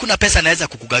Nada hakuna pesa naweza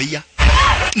kukugawia.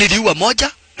 Niliua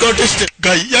moja.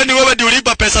 Gai, yani wewe ndiye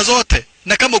uliiba pesa zote.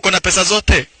 Na kama uko na pesa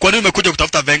zote, kwa nini umekuja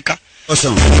kutafuta Venka?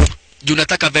 Juu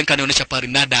nataka Venka nionyesha pari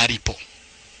Nada alipo.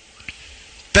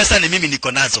 Pesa ni mimi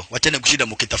niko nazo. Wachane kushida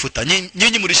mkitafuta.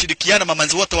 Nyinyi mlishirikiana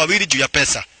mamanzi wote wawili juu ya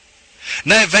pesa.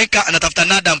 Naye Venka anatafuta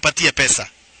Nada ampatie pesa.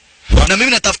 Na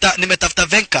mimi nimetafuta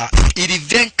Venka ili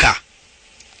Venka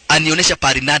anionyesha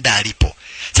pari Nada alipo.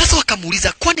 Sasa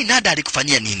wakamuuliza kwani Nada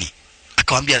alikufanyia nini?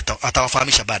 Akawaambia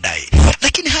atawafahamisha baadaye.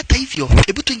 Lakini hata hivyo,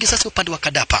 hebu tuingie sasa upande wa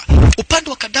Kadapa. Upande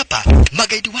wa Kadapa,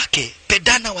 magaidi wake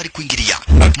Pedana walikuingilia.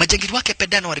 Majangili wake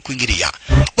Pedana walikuingilia.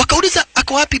 Wakauliza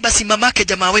ako wapi basi mamake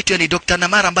jamaa wetu, yani Dr.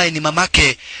 Namara ambaye ni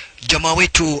mamake jamaa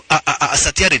wetu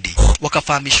Satyaredi.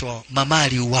 Wakafahamishwa mama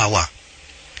aliuawa.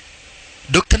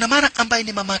 Dr. Namara ambaye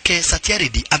ni mamake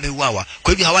Satyaredi ameuawa.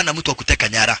 Kwa hivyo hawana mtu wa kuteka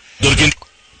nyara.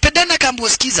 Pedana kaambiwa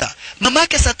sikiza,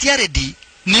 mamake Satyaredi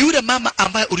ni yule mama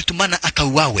ambaye ulitumana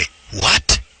akauawe.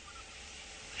 What?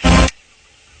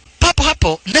 Papo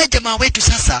hapo naye jamaa wetu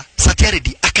sasa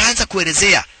Satyaredi akaanza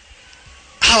kuelezea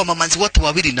hawa mamanzi wote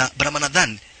wawili na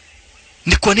Bramanathan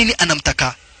ni kwa nini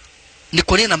anamtaka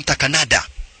Nada.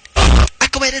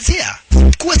 Akawaelezea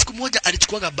kuwa siku moja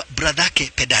alichukuaga brother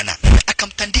yake Pedana,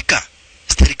 akamtandika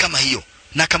steri kama hiyo,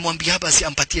 na akamwambia basi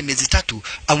ampatie miezi 3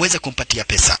 aweze kumpatia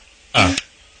pesa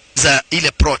za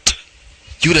ile plot.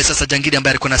 Yule sasa jangiri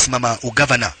ambaye alikuwa anasimama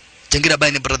ugavana, jangiri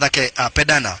ambaye ni brother yake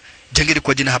Pedana, jangiri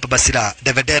kwa jina hapa basi la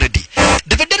David.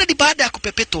 Baada ya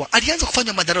kupepetwa alianza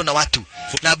kufanya madhara na watu.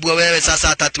 Na bua wewe sasa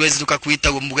hata hatuwezi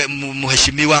tukakuita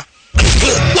mheshimiwa.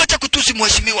 Wacha kutusi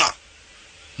mheshimiwa.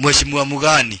 Mheshimiwa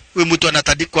mgani? Huyu mtu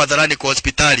anatandikwa hadharani kwa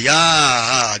hospitali.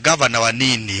 Gavana wa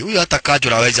nini? Huyu hata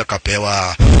kajura hawezi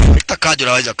akapewa.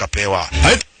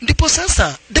 Ndipo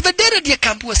sasa David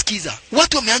akaambiwa, sikiza,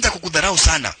 watu wameanza kukudharau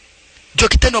sana. Jua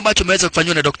kitendo ambacho umeweza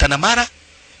kufanywa na Dr. Namara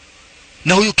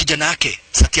na huyu kijana yake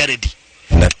Satyaredi.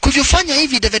 Kuvyofanya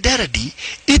hivi David,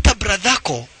 ita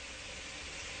bradhako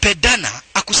Pedana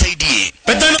akusaidie.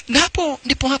 Na hapo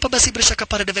ndipo hapa basi bila shaka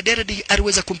para David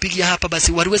aliweza kumpigia hapa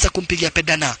basi waliweza kumpigia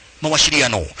Pedana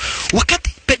mawasiliano.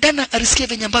 Wakati Pedana alisikia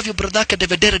venye ambavyo bradhake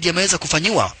David ameweza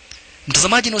kufanywa,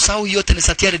 mtazamaji na usahau yote ni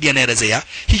Satyaredi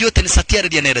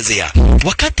anaelezea.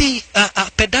 Wakati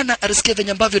Pedana alisikia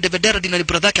venye ambavyo David na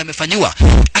bradhake amefanywa,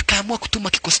 akaamua kutuma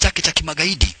kikosi chake cha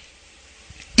kimagaidi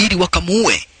ili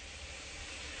wakamuue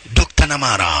Dr.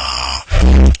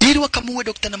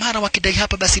 Namara, wakidai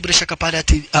hapa basi bila shaka pale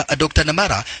ati Dr.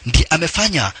 Namara ndiye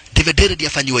amefanya David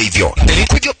afanywe hivyo.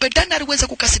 Kwa hivyo Pedana aliweza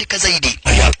kukasirika zaidi,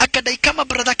 akadai kama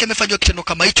brother yake amefanywa kitendo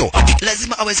kama hicho,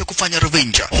 lazima aweze kufanya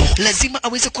revenge, lazima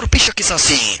aweze kurupisha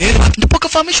kisasi. Ndipo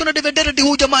kafahamishwa na David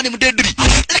huyu jamani mdedri,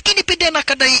 lakini Pedana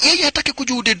akadai yeye hataki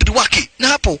kujua udedri wake, na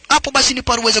hapo basi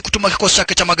ndipo aliweza kutuma kikosi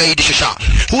chake cha magaidi. Shasha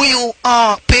huyu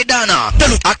Pedana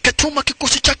akatuma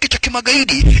kikosi chake cha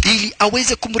kimagaidi ili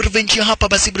aweze kumrevenge hapa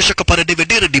basi bila shaka para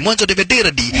David. Mwanzo David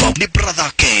ni brother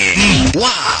yake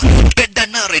wa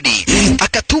Pedana ready,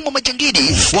 akatuma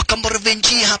majangili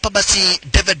wakamrevenge hapa basi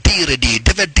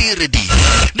David.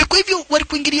 Na kwa hivyo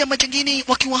walikuingilia majangili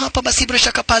wakiwa hapa basi bila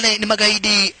shaka pale ni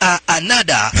magaidi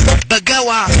Nada,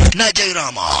 Bagawa na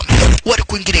Jairama.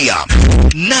 Walikuingilia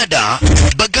Nada,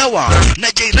 Bagawa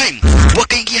na Jairama,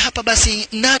 wakaingia hapa basi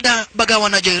Nada, Bagawa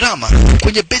na Jairama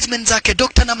kwenye basement zake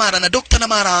Dr. Namara, na Dr.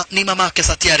 Namara ni mamake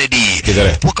Satyaredi.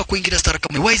 Wakakuingilia stara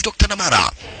kama wise Dr.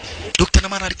 Namara. Dr.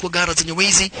 Namara alikuwa gara zenye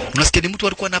wezi. Unasikia ni mtu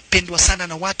alikuwa anapendwa sana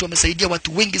na watu, amesaidia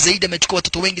watu wengi zaidi, amechukua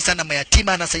watoto wengi sana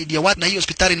mayatima, anasaidia watu, na hiyo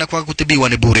hospitali na kwa kutibiwa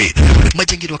ni bure.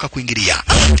 Majangili wakakuingilia.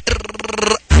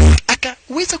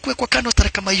 Akaweza kuwekwa kando stara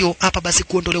kama hiyo hapa basi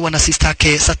kuondolewa na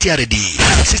sistake Satyaredi.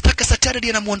 Sistake Satyaredi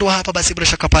anamuondoa hapa basi bila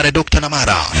shaka pale Dr.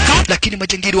 Namara. Lakini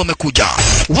majangili wamekuja.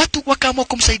 Watu wakaamua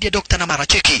kumsaidia Dr. Namara.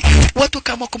 Cheki. Watu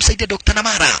wakaamua kumsaidia Dr.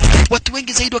 Namara. Watu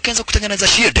wengi zaidi wakaanza kutengeneza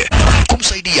shield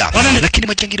kumsaidia. Lakini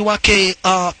majangili wake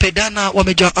Pedana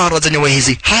wamejaa ara zenye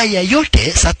wezi. Haya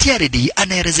yote Satyaredi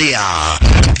anaelezea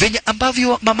venye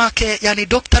ambavyo mamake yani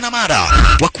Dr. Namara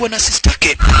wakuwa na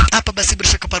sistake hapa basi bila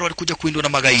shaka pale walikuja kuindwa na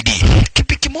magaidi.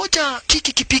 Kipiki moja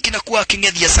kipiki na kuwa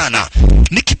kingedhia sana.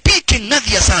 Ni kipiki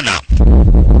ngadhia sana.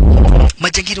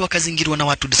 Majangili wakazingirwa na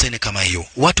watu design kama hiyo.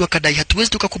 Watu wakadai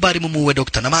hatuwezi tukakubali mumuue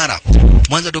Dr. Namara.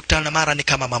 Mwanzo Dr. Namara ni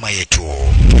kama mama yetu.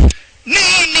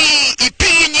 Nini ipi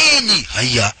nyinyi?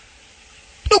 Haya.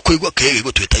 Nukuigwa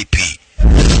kego tueta ipi.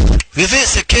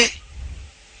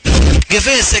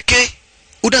 Geveseke.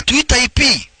 Unatuita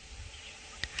ipi.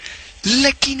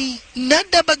 Lakini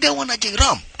Nada, Bagawa na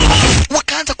Jairama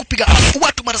wakaanza kupiga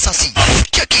watu marasasi.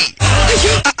 Cheki.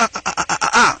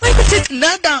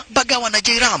 Nada, Bagawa na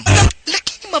Jairama.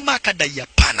 Lakini mama akadai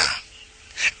hapana.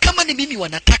 Kama ni mimi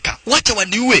wanataka, wacha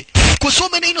waniue. Because so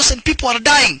many innocent people are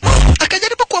dying.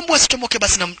 Akajaribu kuambia asichomoke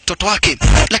basi na mtoto wake,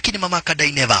 lakini mama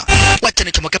akadai never. Wacha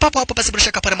nichomoke. Papo hapo basi bila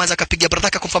shaka pale maza akapigia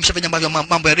brother kumfahamisha venye ambavyo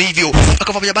mambo ya review.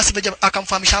 Akamwambia basi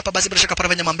akamfahamisha hapa basi bila shaka pale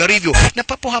venye mambo ya review. Na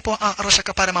papo hapo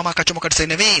arashaka pale mama akachomoka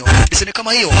design hiyo. Design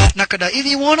kama hiyo. Na kadai if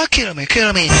you wanna kill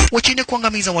me. Wachini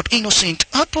kuangamiza watu innocent.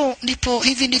 Hapo ndipo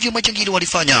hivi ndivyo majangili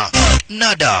walifanya.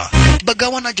 Nada,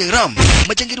 Bagawa na Jairama,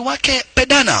 majangili wake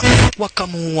Pedana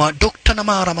wakamuua Dr.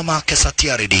 Namara mamake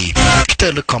Satyaredi.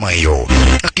 Kitendo kama hiyo.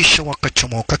 Akisha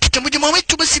wakachomoka. Kitamujuma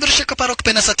wetu basi bila shaka pale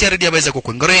kupenda Satyaredi aweze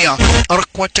kukuingorea.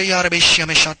 Alikuwa tayari beshi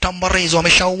ameshatambarizwa,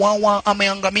 ameshauawa,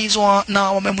 ameangamizwa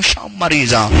na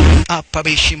wamemshamariza. Hapa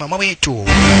beshi mama wetu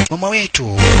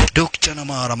Dr.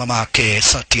 Namara mamake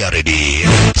Satyaredi.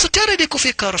 Satyaredi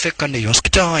kufika rafika ndiyo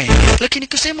hospitali. Lakini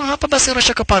kusema hapa basi bila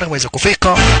shaka pale aweze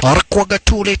kufika. Alikuwa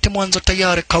gatulete mwanzo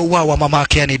tayari kauawa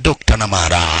mamake, yani Dr.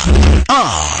 Namara.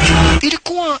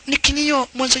 Ilikuwa ni kilio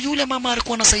mwanzo. Yule mama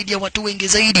alikuwa anasaidia watu wengi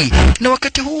zaidi, na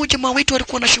wakati huu jamaa wetu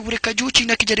alikuwa anashughulika juu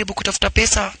chini akijaribu kutafuta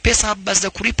pesa basi za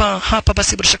kulipa hapa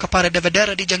basi bila shaka pale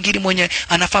Davidara di jangiri mwenye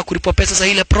anafaa kulipwa pesa za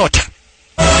ile prota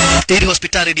ili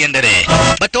hospitali iendelee.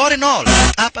 But all in all,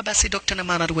 hapa basi Dr.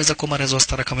 Namara aliweza kumaliza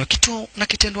stara kama kitu na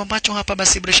kitendo ambacho hapa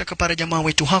basi bila shaka pale jamaa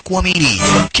wetu hakuamini.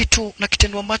 Kitu na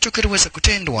kitendo ambacho kiliweza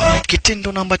kutendwa.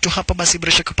 Kitendo na ambacho hapa basi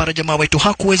bila shaka pale jamaa wetu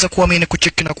hakuweza kuamini,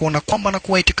 kucheki na kuona kwamba na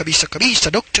kuwaiti kabisa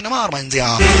Dr. Namara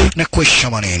manzia na kuisha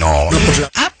maneno.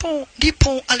 Hapo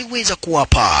ndipo aliweza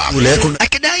kuwapa.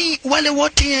 Akidai wale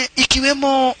wote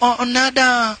ikiwemo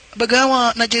Nada,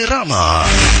 Bagawa na Jerama,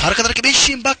 harakati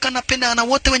rakibishi mpaka napenda na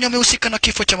wote wenye wamehusika na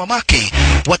kifo cha mamake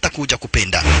watakuja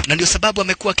kupenda. Na ndio sababu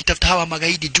amekuwa akitafuta hawa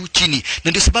magaidi juu chini.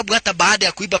 Na ndio sababu hata baada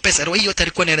ya kuiba pesa, roho hiyo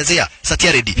alikuwa anaelezea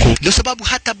Satyaredi. Ndio sababu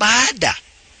hata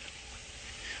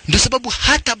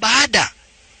baada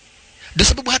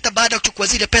ya kuchukua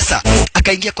zile pesa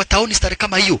akaingia kwa tauni stare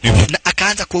kama hiyo na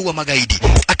akaanza kuua magaidi.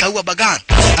 Akaua Bagan,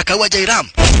 akaua Jairam.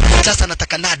 Sasa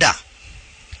anataka Nada.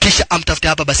 Kisha amtafute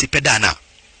hapa basi Pedana.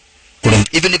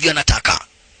 Even if anataka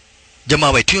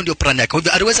jamaa wetu, hiyo ndio plan yake.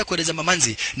 Hivyo aliweza kueleza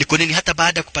mamanzi ni kwa nini hata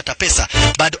baada ya kupata pesa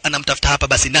bado anamtafuta hapa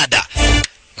basi Nada.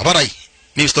 Habarai,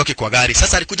 mimi sitoki kwa gari.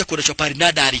 Sasa alikuja kuonyesha pale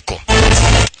Nada aliko.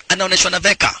 Anaonyeshwa na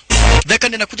Veka ndiye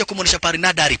anakuja kumuonesha pale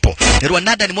Nada alipo. Nirwa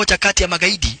Nada ni moja kati ya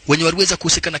magaidi wenye waliweza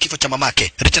kuhusika na kifo cha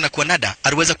mamake. Licha na kuwa Nada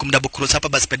aliweza kumdouble cross hapa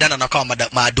basi Pedana na akawa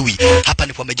maadui. Hapa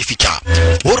ndipo amejificha.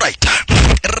 Alright.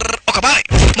 Okay,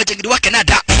 majangili wake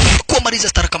Nada kumaliza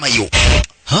stara kama hiyo.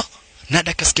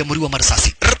 Nada kasikia muriwa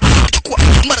marasasi. Chukua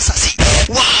marasasi.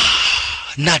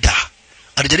 Nada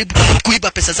alijaribu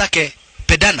kuiba pesa zake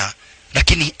Pedana,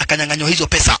 lakini akanyang'anywa hizo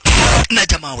pesa na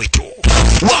jamaa wetu.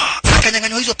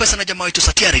 Akanyang'anywa hizo pesa na jamaa wetu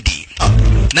Satyaredi.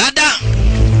 Nada,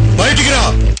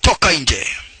 baitikira, toka nje.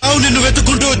 Au nini wetu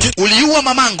kundoje? Uliua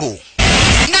mamangu.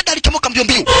 Nada alichomoka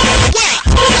mbio.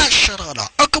 Asharara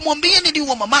akamwambia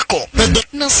niliua mamako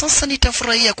na sasa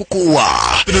nitafurahia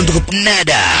kukuua.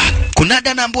 Nada,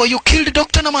 kunada na ambao you killed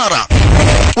Dr. Namara.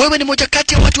 Wewe ni moja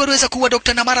kati ya watu waliweza kuua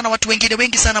Dr. Namara na watu wengine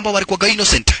wengi sana ambao walikuwa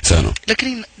innocent sana.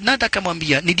 Lakini Nada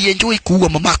akamwambia nilienjoy kuua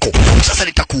mamako, sasa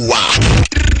nitakuua.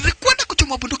 Kwenda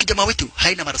kuchoma bunduki jamaa wetu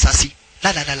haina marasasi.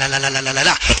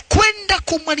 La. Kwenda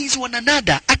kumalizwa na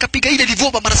Nada akapiga ile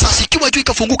revolver marasasi kiwa juu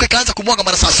ikafunguka ikaanza kumwaga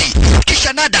marasasi.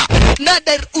 Kisha Nada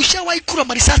ushawahi kula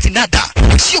marasasi Nada?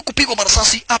 Sio kupigwa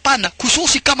marasasi, hapana,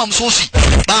 kusosi kama msosi.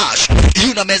 Bash,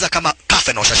 hiyo na meza kama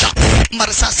kafe na shasha.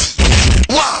 Marasasi.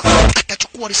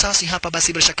 Akachukua risasi hapa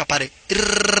basi bila shaka pale.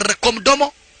 Kwa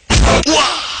mdomo.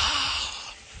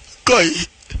 Kai.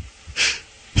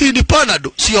 Hii ni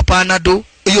panado, sio panado.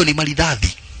 Hiyo ni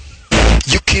maridadi.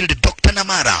 You killed Dr.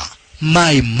 Namara,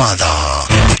 my mother.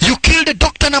 You killed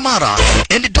Dr. Namara,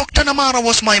 and Dr. Namara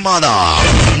was my mother.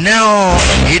 Now,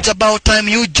 it's about time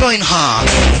you join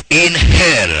her in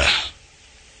hell.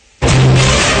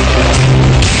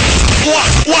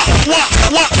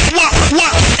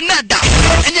 Nada,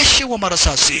 nyeshewa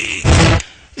marasasi.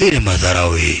 Ile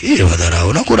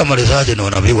madharau. Nakula marasasi na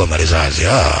wanapigwa marasasi.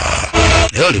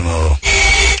 Leo limo.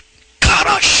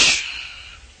 Karash.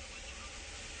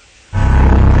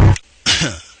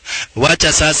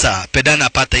 Wacha sasa Pedana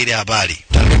apata ile habari.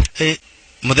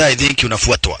 Mother, I think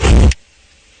unafuatwa.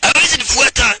 Hawezi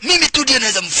nifuata, mimi tu ndiye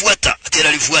naweza mfuata. Ati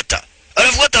analifuata.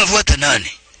 Anafuata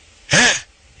nani?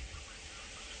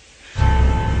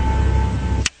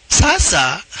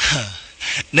 Sasa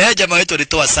naye jamaa wetu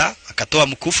alitoa saa, akatoa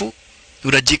mkufu,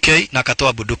 yule GK na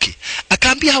akatoa buduki.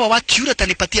 Akaambia hawa watu yule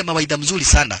atanipatia mawaidha mzuri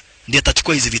sana, ndiye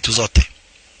atachukua hizi vitu zote.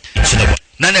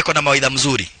 Nani ako na mawaidha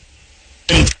mzuri?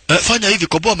 Fanya hivi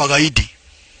koboa magaidi.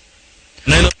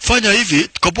 Fanya hivi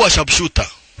koboa sharpshooter.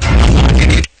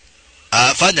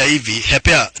 Fanya hivi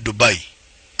hepea Dubai.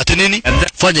 Ati nini?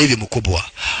 Fanya hivi mkubwa.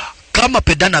 Kama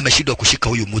Pedana ameshindwa kushika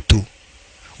huyu mtu,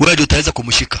 wewe ndio utaweza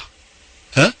kumshika.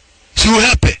 Si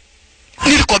uhepe.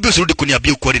 Nilikwambia usirudi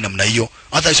kuniambia ukweli namna hiyo.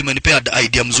 Hata usimenipea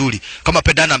idea mzuri. Kama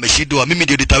Pedana ameshindwa, mimi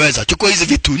ndio nitaweza. Chukua hizi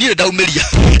vitu, niile daumelia.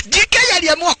 JK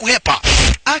aliamua kuhepa.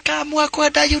 Akaamua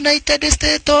kwenda United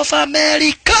States of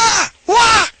America.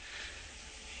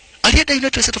 Alienda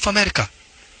United States of America.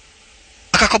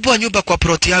 Akakoboa nyumba kwa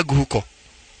proti yangu huko.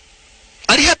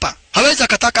 Alihepa. Hawezi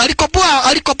akataka.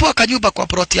 Alikoboa kanyumba kwa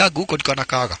proti yangu huko ndiko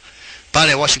nakaaga.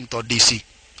 Pale Washington DC,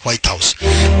 White House.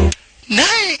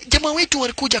 Naye jamaa wetu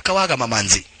walikuja kawaga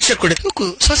mamanzi.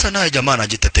 Huku sasa naye jamaa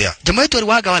anajitetea. Jamaa wetu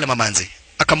aliwaga wale mamanzi.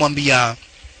 Akamwambia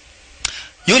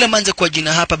yule manze kwa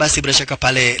jina hapa basi bila shaka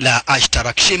pale la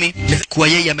Ashtarakshimi kwa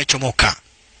yeye amechomoka.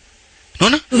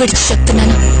 Unaona?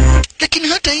 Lakini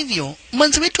hata hivyo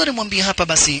manzi wetu alimwambia hapa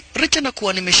basi Richa na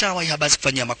kuwa nimeshawahi hapa basi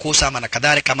kufanyia makosa ama na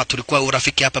kadhalika, kama tulikuwa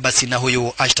urafiki hapa basi na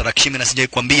huyo Ashtarakshimi na sijai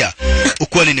kuambia.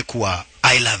 Ukweli ni kuwa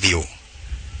I love you.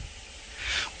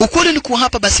 Ukweli ni kuwa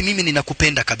hapa basi mimi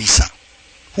ninakupenda kabisa.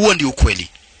 Huo ndio ukweli.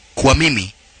 Kwa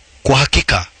mimi kwa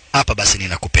hakika hapa basi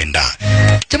ninakupenda.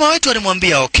 Jamaa wetu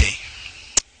alimwambia okay,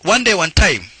 one day one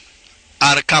time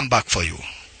I'll come back for you.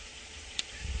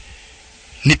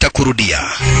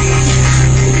 Nitakurudia.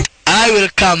 I will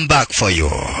come back for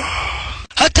you.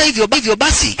 Hata hivyo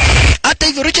basi, hata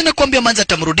hivyo Richa na kuambia manza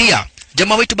atamrudia.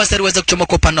 Jamaa wetu basi aliweza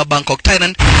kuchomoka upande wa Bangkok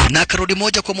Thailand na akarudi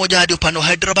moja kwa moja hadi upande wa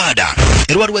Hyderabad.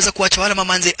 Ili aliweza kuacha wale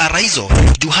mamanzi araizo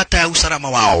juu hata ya usalama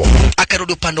wao.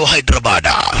 Akarudi upande wa Hyderabad.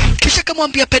 Kisha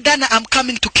akamwambia Pedana, I'm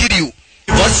coming to kill you.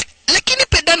 Lakini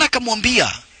Pedana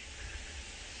akamwambia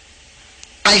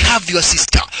I have your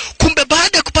sister. Kumbe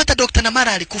baada ya kupata Dr.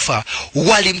 Namara alikufa,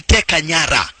 walimteka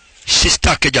nyara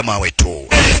sister jamaa wetu.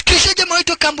 Kisha jamaa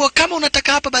wetu akaambiwa kama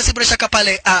unataka hapa basi bila shaka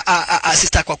pale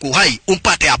sister kwa kuhai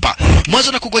umpate hapa.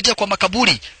 Mwanzo na kugojea kwa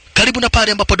makaburi karibu na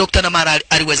pale ambapo Dr. Namara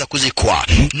aliweza kuzikwa.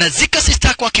 Nazika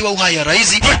sister kwa akiwa uhai ya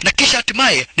raizi, na kisha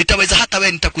hatimaye nitaweza hata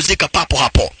wewe nitakuzika papo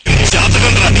hapo.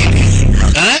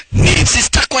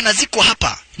 Sister kwa nazikwa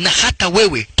hapa na hata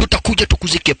wewe tutakuja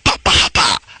tukuzike papa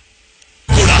hapa.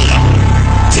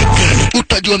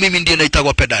 Utajua mimi ndiye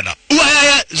naitagwa Pedana.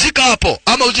 Zika hapo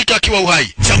ama uzike akiwa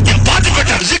uhai.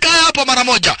 Zika hapo mara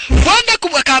moja. Kwenda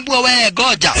kumwakaambua wewe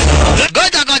goja.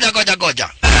 Goja.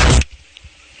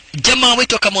 Jamaa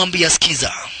wetu akamwambia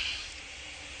sikiza.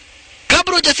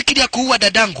 Kabla hujafikiria kuua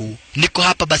dadangu, niko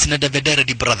hapa basi na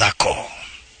David brotherko.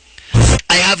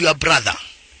 I have your brother.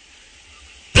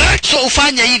 So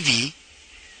ufanya hivi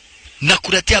na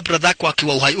kuletea brotherko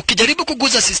akiwa uhai. Ukijaribu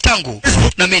kuguza sistangu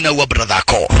na mimi naua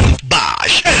brotherko.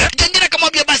 Bash. Jengine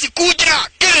kamwambia basi kuja.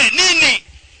 Kile nini?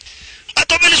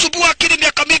 Hata mimi nisubua akili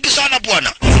miaka mingi sana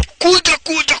bwana. Kuja.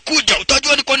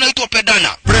 Utajua niko naitwa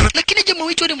Pedana. Lakini jamaa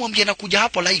wetu alimwambia na kuja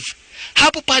hapo live.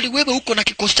 Hapo pale wewe uko na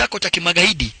kikosi chako cha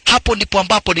kimagaidi. Hapo ndipo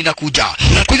ambapo ninakuja.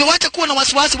 Kwa hivyo wacha kuwa na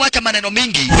wasiwasi, wacha maneno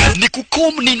mingi.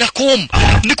 Nikukam.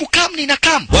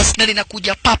 Na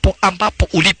ninakuja papo ambapo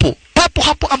ulipo.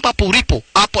 Hapo ambapo ulipo,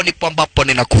 hapo ndipo ambapo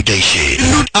ninakuja ishi.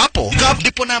 Hapo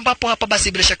ndipo na ambapo hapa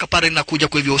basi bila shaka pale ninakuja,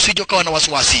 kwa hivyo usije ukawa na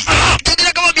wasiwasi.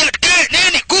 Tengine kama bila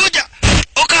nini kuja.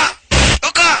 Oka.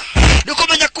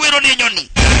 Nikomenya kuiro ni nyoni.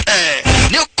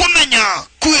 Nikomenya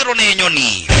kuiro ni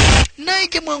nyoni. Na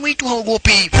jamaa wetu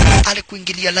haogopi,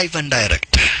 alikuingilia live and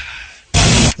direct.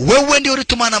 Wewe ndio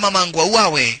ulitumana mamangu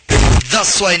auawe.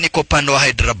 That's why niko upande wa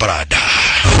Hyderabad.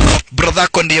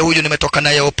 Brotherko ndiye huyu nimetoka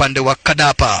naye upande wa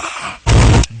Kadapa.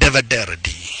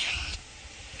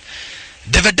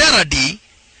 David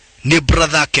ni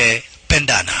brotherke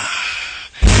Pendana.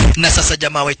 Na sasa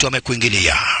jamaa wetu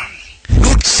amekuingilia.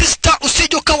 Sister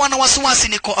usije ukawa na wasiwasi,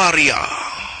 niko area.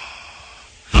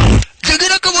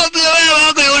 Jengine kama wewe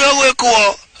wangu yule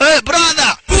kwa. Hey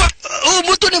brother,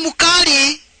 mtu ni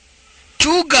mkali.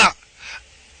 Chuga.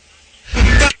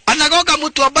 Anagoga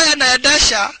mtu ambaye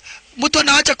anaendesha. Mtu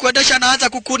anaacha kuendesha, anaanza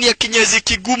kukunia kinyezi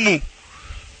kigumu.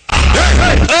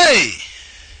 Hey!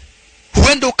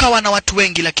 Huenda ukawa na watu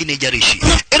wengi lakini jarishi.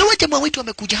 Erewe jamaa wetu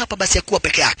amekuja hapa basi ya kuwa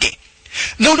peke yake.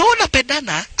 Na unaona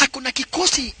Pedana hakuna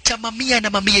kikosi cha mamia na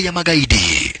mamia ya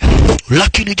magaidi.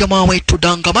 Lakini jamaa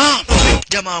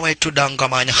wetu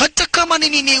dangamanya. Hata kama ni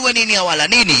nini iwe nini wala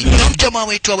nini, jamaa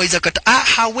wetu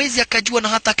hawezi akajua, na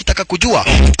hata akitaka kujua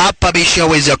hapa bishi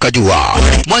hawezi akajua.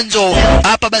 Mwanzo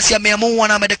hapa basi ameamua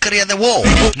na amedeclare the war,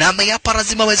 na ameapa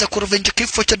lazima aweze kurevenge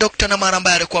kifo cha Dr. Namara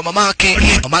ambaye alikuwa mamake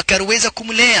aliweza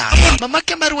kumlea,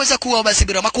 mamake aliweza kuwa basi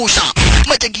bila makosa.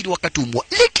 Majangili wakatumwa,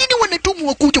 lakini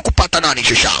wanatumwa kuja kupata nani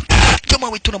shasha. Jamaa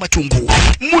wetu na machungu.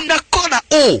 Munakora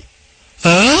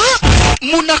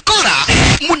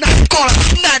munakora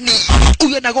nani?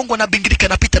 Huyo anagongwa na bingirika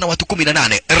napita na watu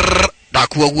 18. Na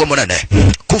kuwa mwanane.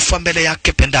 Kufa mbele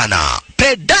yake Pedana.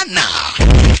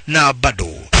 Na bado.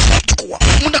 Chukua.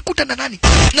 Munakuta na nani?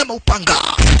 Na maupanga.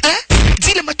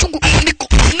 Zile machungu niko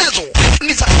nazo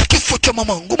ni za kifo cha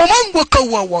mamangu. Mamangu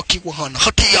akauawa akiwa hana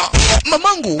hatia.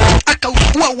 Mamangu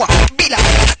akauawa bila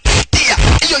hatia.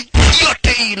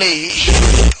 Yote ile.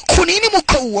 Kwa nini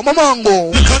mkaua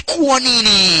mamangu? Kwa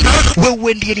nini?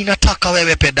 Wewe ndiye ninataka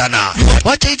wewe Pedana.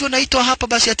 Wacha hivyo naitwa hapa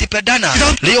basi ati Pedana.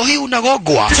 Leo hii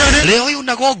unagogwa.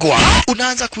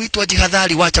 Unaanza kuitwa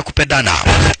jihadhari, wacha kupedana.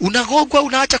 Unagogwa,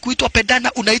 unaacha kuitwa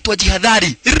Pedana, unaitwa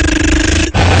jihadhari.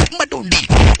 Madondi.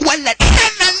 Wala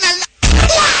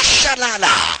washalala.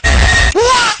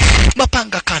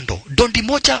 Mapanga kando. Dondi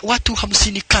moja watu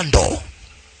 50 kando.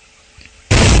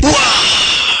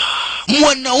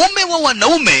 Mwanaume wa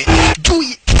wanaume juu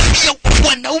ya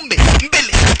wanaume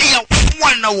mbele ya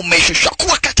wanaume shosha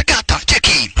kuwa katakata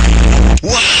cheki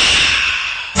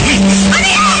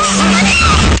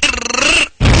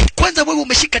kwanza wewe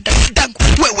umeshika dangu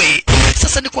wewe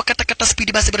sasa ni kwa katakata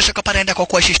speed basi bila shaka paraenda kwa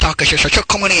kuashishtaka shosha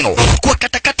choko maneno kwa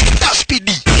katakata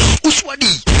speed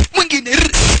uswadi mwingine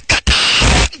kata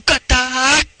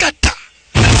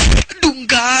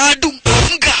dunga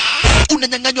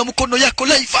unanyang'anywa mkono yako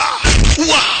laifa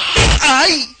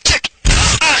ai check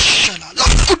ashala la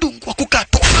kudungwa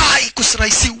kukatwa ai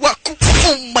kusiraisi wako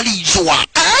umalizwa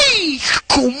ai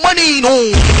kumanino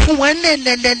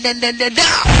wanelelelelelele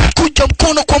kuja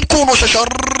mkono kwa mkono shasha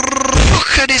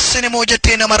hadisi ni moja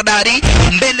tena maridadi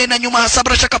mbele na nyuma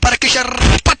sabra shaka parakisha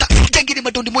pata jangini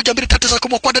madondi 1 2 3 za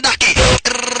kumwa kwa dadake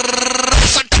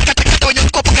santa katakata wenye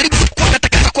mkopo karibu kwa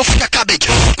katakata kwa funya cabbage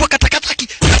kwa katakata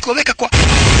na kuweka kwa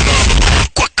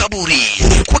kaburi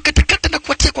kwa katakata na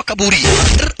kuatia kwa kaburi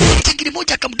jangini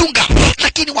moja akamdunga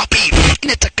lakini wapi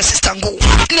nataka sistangu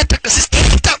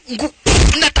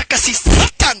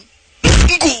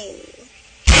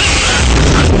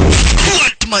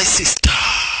what my sister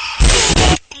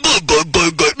go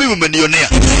mimi umenionea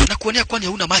na kuonea kwani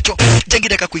huna macho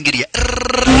jangida akakuingilia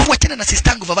wachana na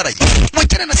sistangu vavarai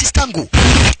wachana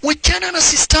na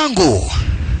sistangu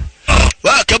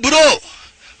wa kaburo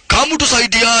kama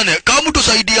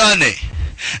tusaidiane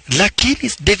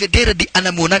lakini David Deredy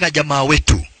anamuonaga jamaa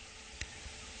wetu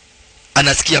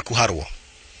anasikia kuharwa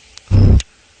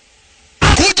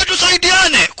kuja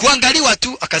tusaidiane kuangaliwa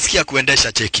tu akasikia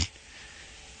kuendesha cheki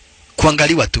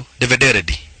kuangaliwa tu David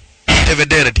Deredy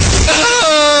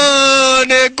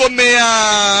negomea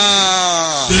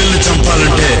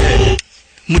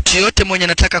mtu yote mwenye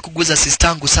nataka kuguza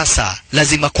sistangu sasa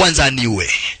lazima kwanza aniue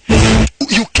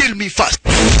you kill me first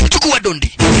chukua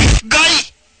dondi gai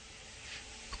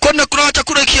kona kuna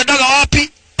chakula kiadaga wapi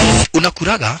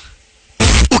unakuraga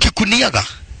ukikuniaga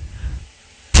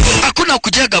hakuna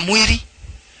ukujega mwili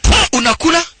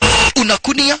unakula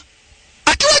unakunia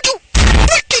akiwa juu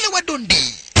wekele wa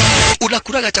dondi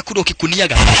unakuraga chakula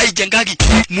ukikuniaga haijengagi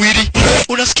mwili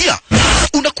unasikia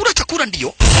unakula chakula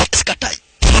ndio sikatai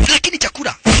lakini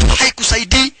chakula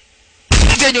haikusaidii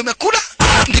venye umekula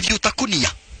ndivyo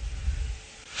utakunia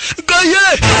gaye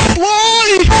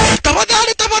woi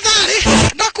tafadhali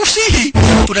nakusihi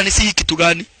unanisihi kitu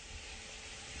gani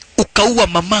ukaua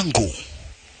mamangu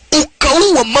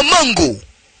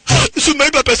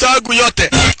sumeiba pesa yangu yote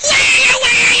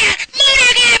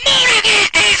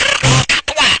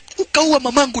ukaua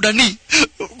mamangu nani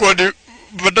kwani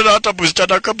badala hata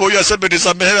msichana kama huyu aseme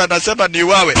nisamehewe anasema ni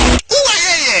wawe uwa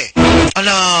yeye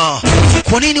ala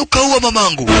kwa nini ukaua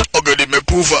mamangu oge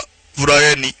nimekufa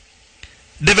furaheni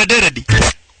David Deredy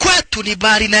kwetu ni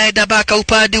bari na eda baka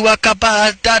upande wa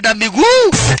kabada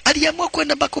miguu aliamua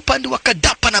kwenda baka upande wa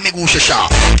kadapa na miguu shasha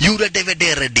yule David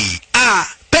Deredy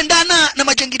pendana na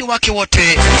majangili wake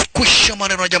wote kusha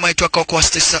maneno jamaa yetu akaokoa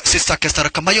sister Kestara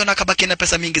kama yona akabaki na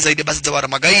pesa mingi zaidi basi za wara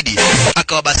magaidi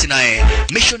akawa basi naye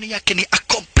mission yake ni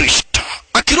accomplished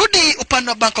akirudi upande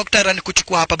wa Bangkok Thailand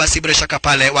kuchukua hapa basi bila shaka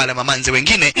pale wale mamanzi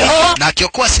wengine na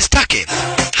akiokoa sistake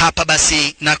hapa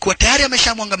basi na kuwa tayari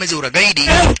ameshamwangamiza uragaidi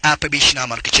hapa bishna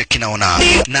markicheki naona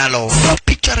nalo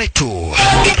picha letu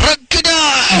ragida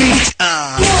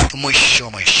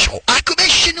mwisho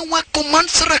accusation wako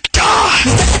manserekta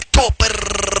top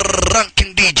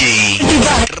ranking DJ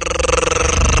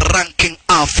ranking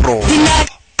Afro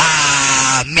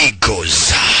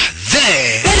amigos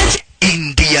the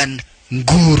Indian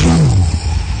Guru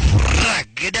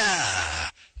ragida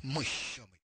mwisho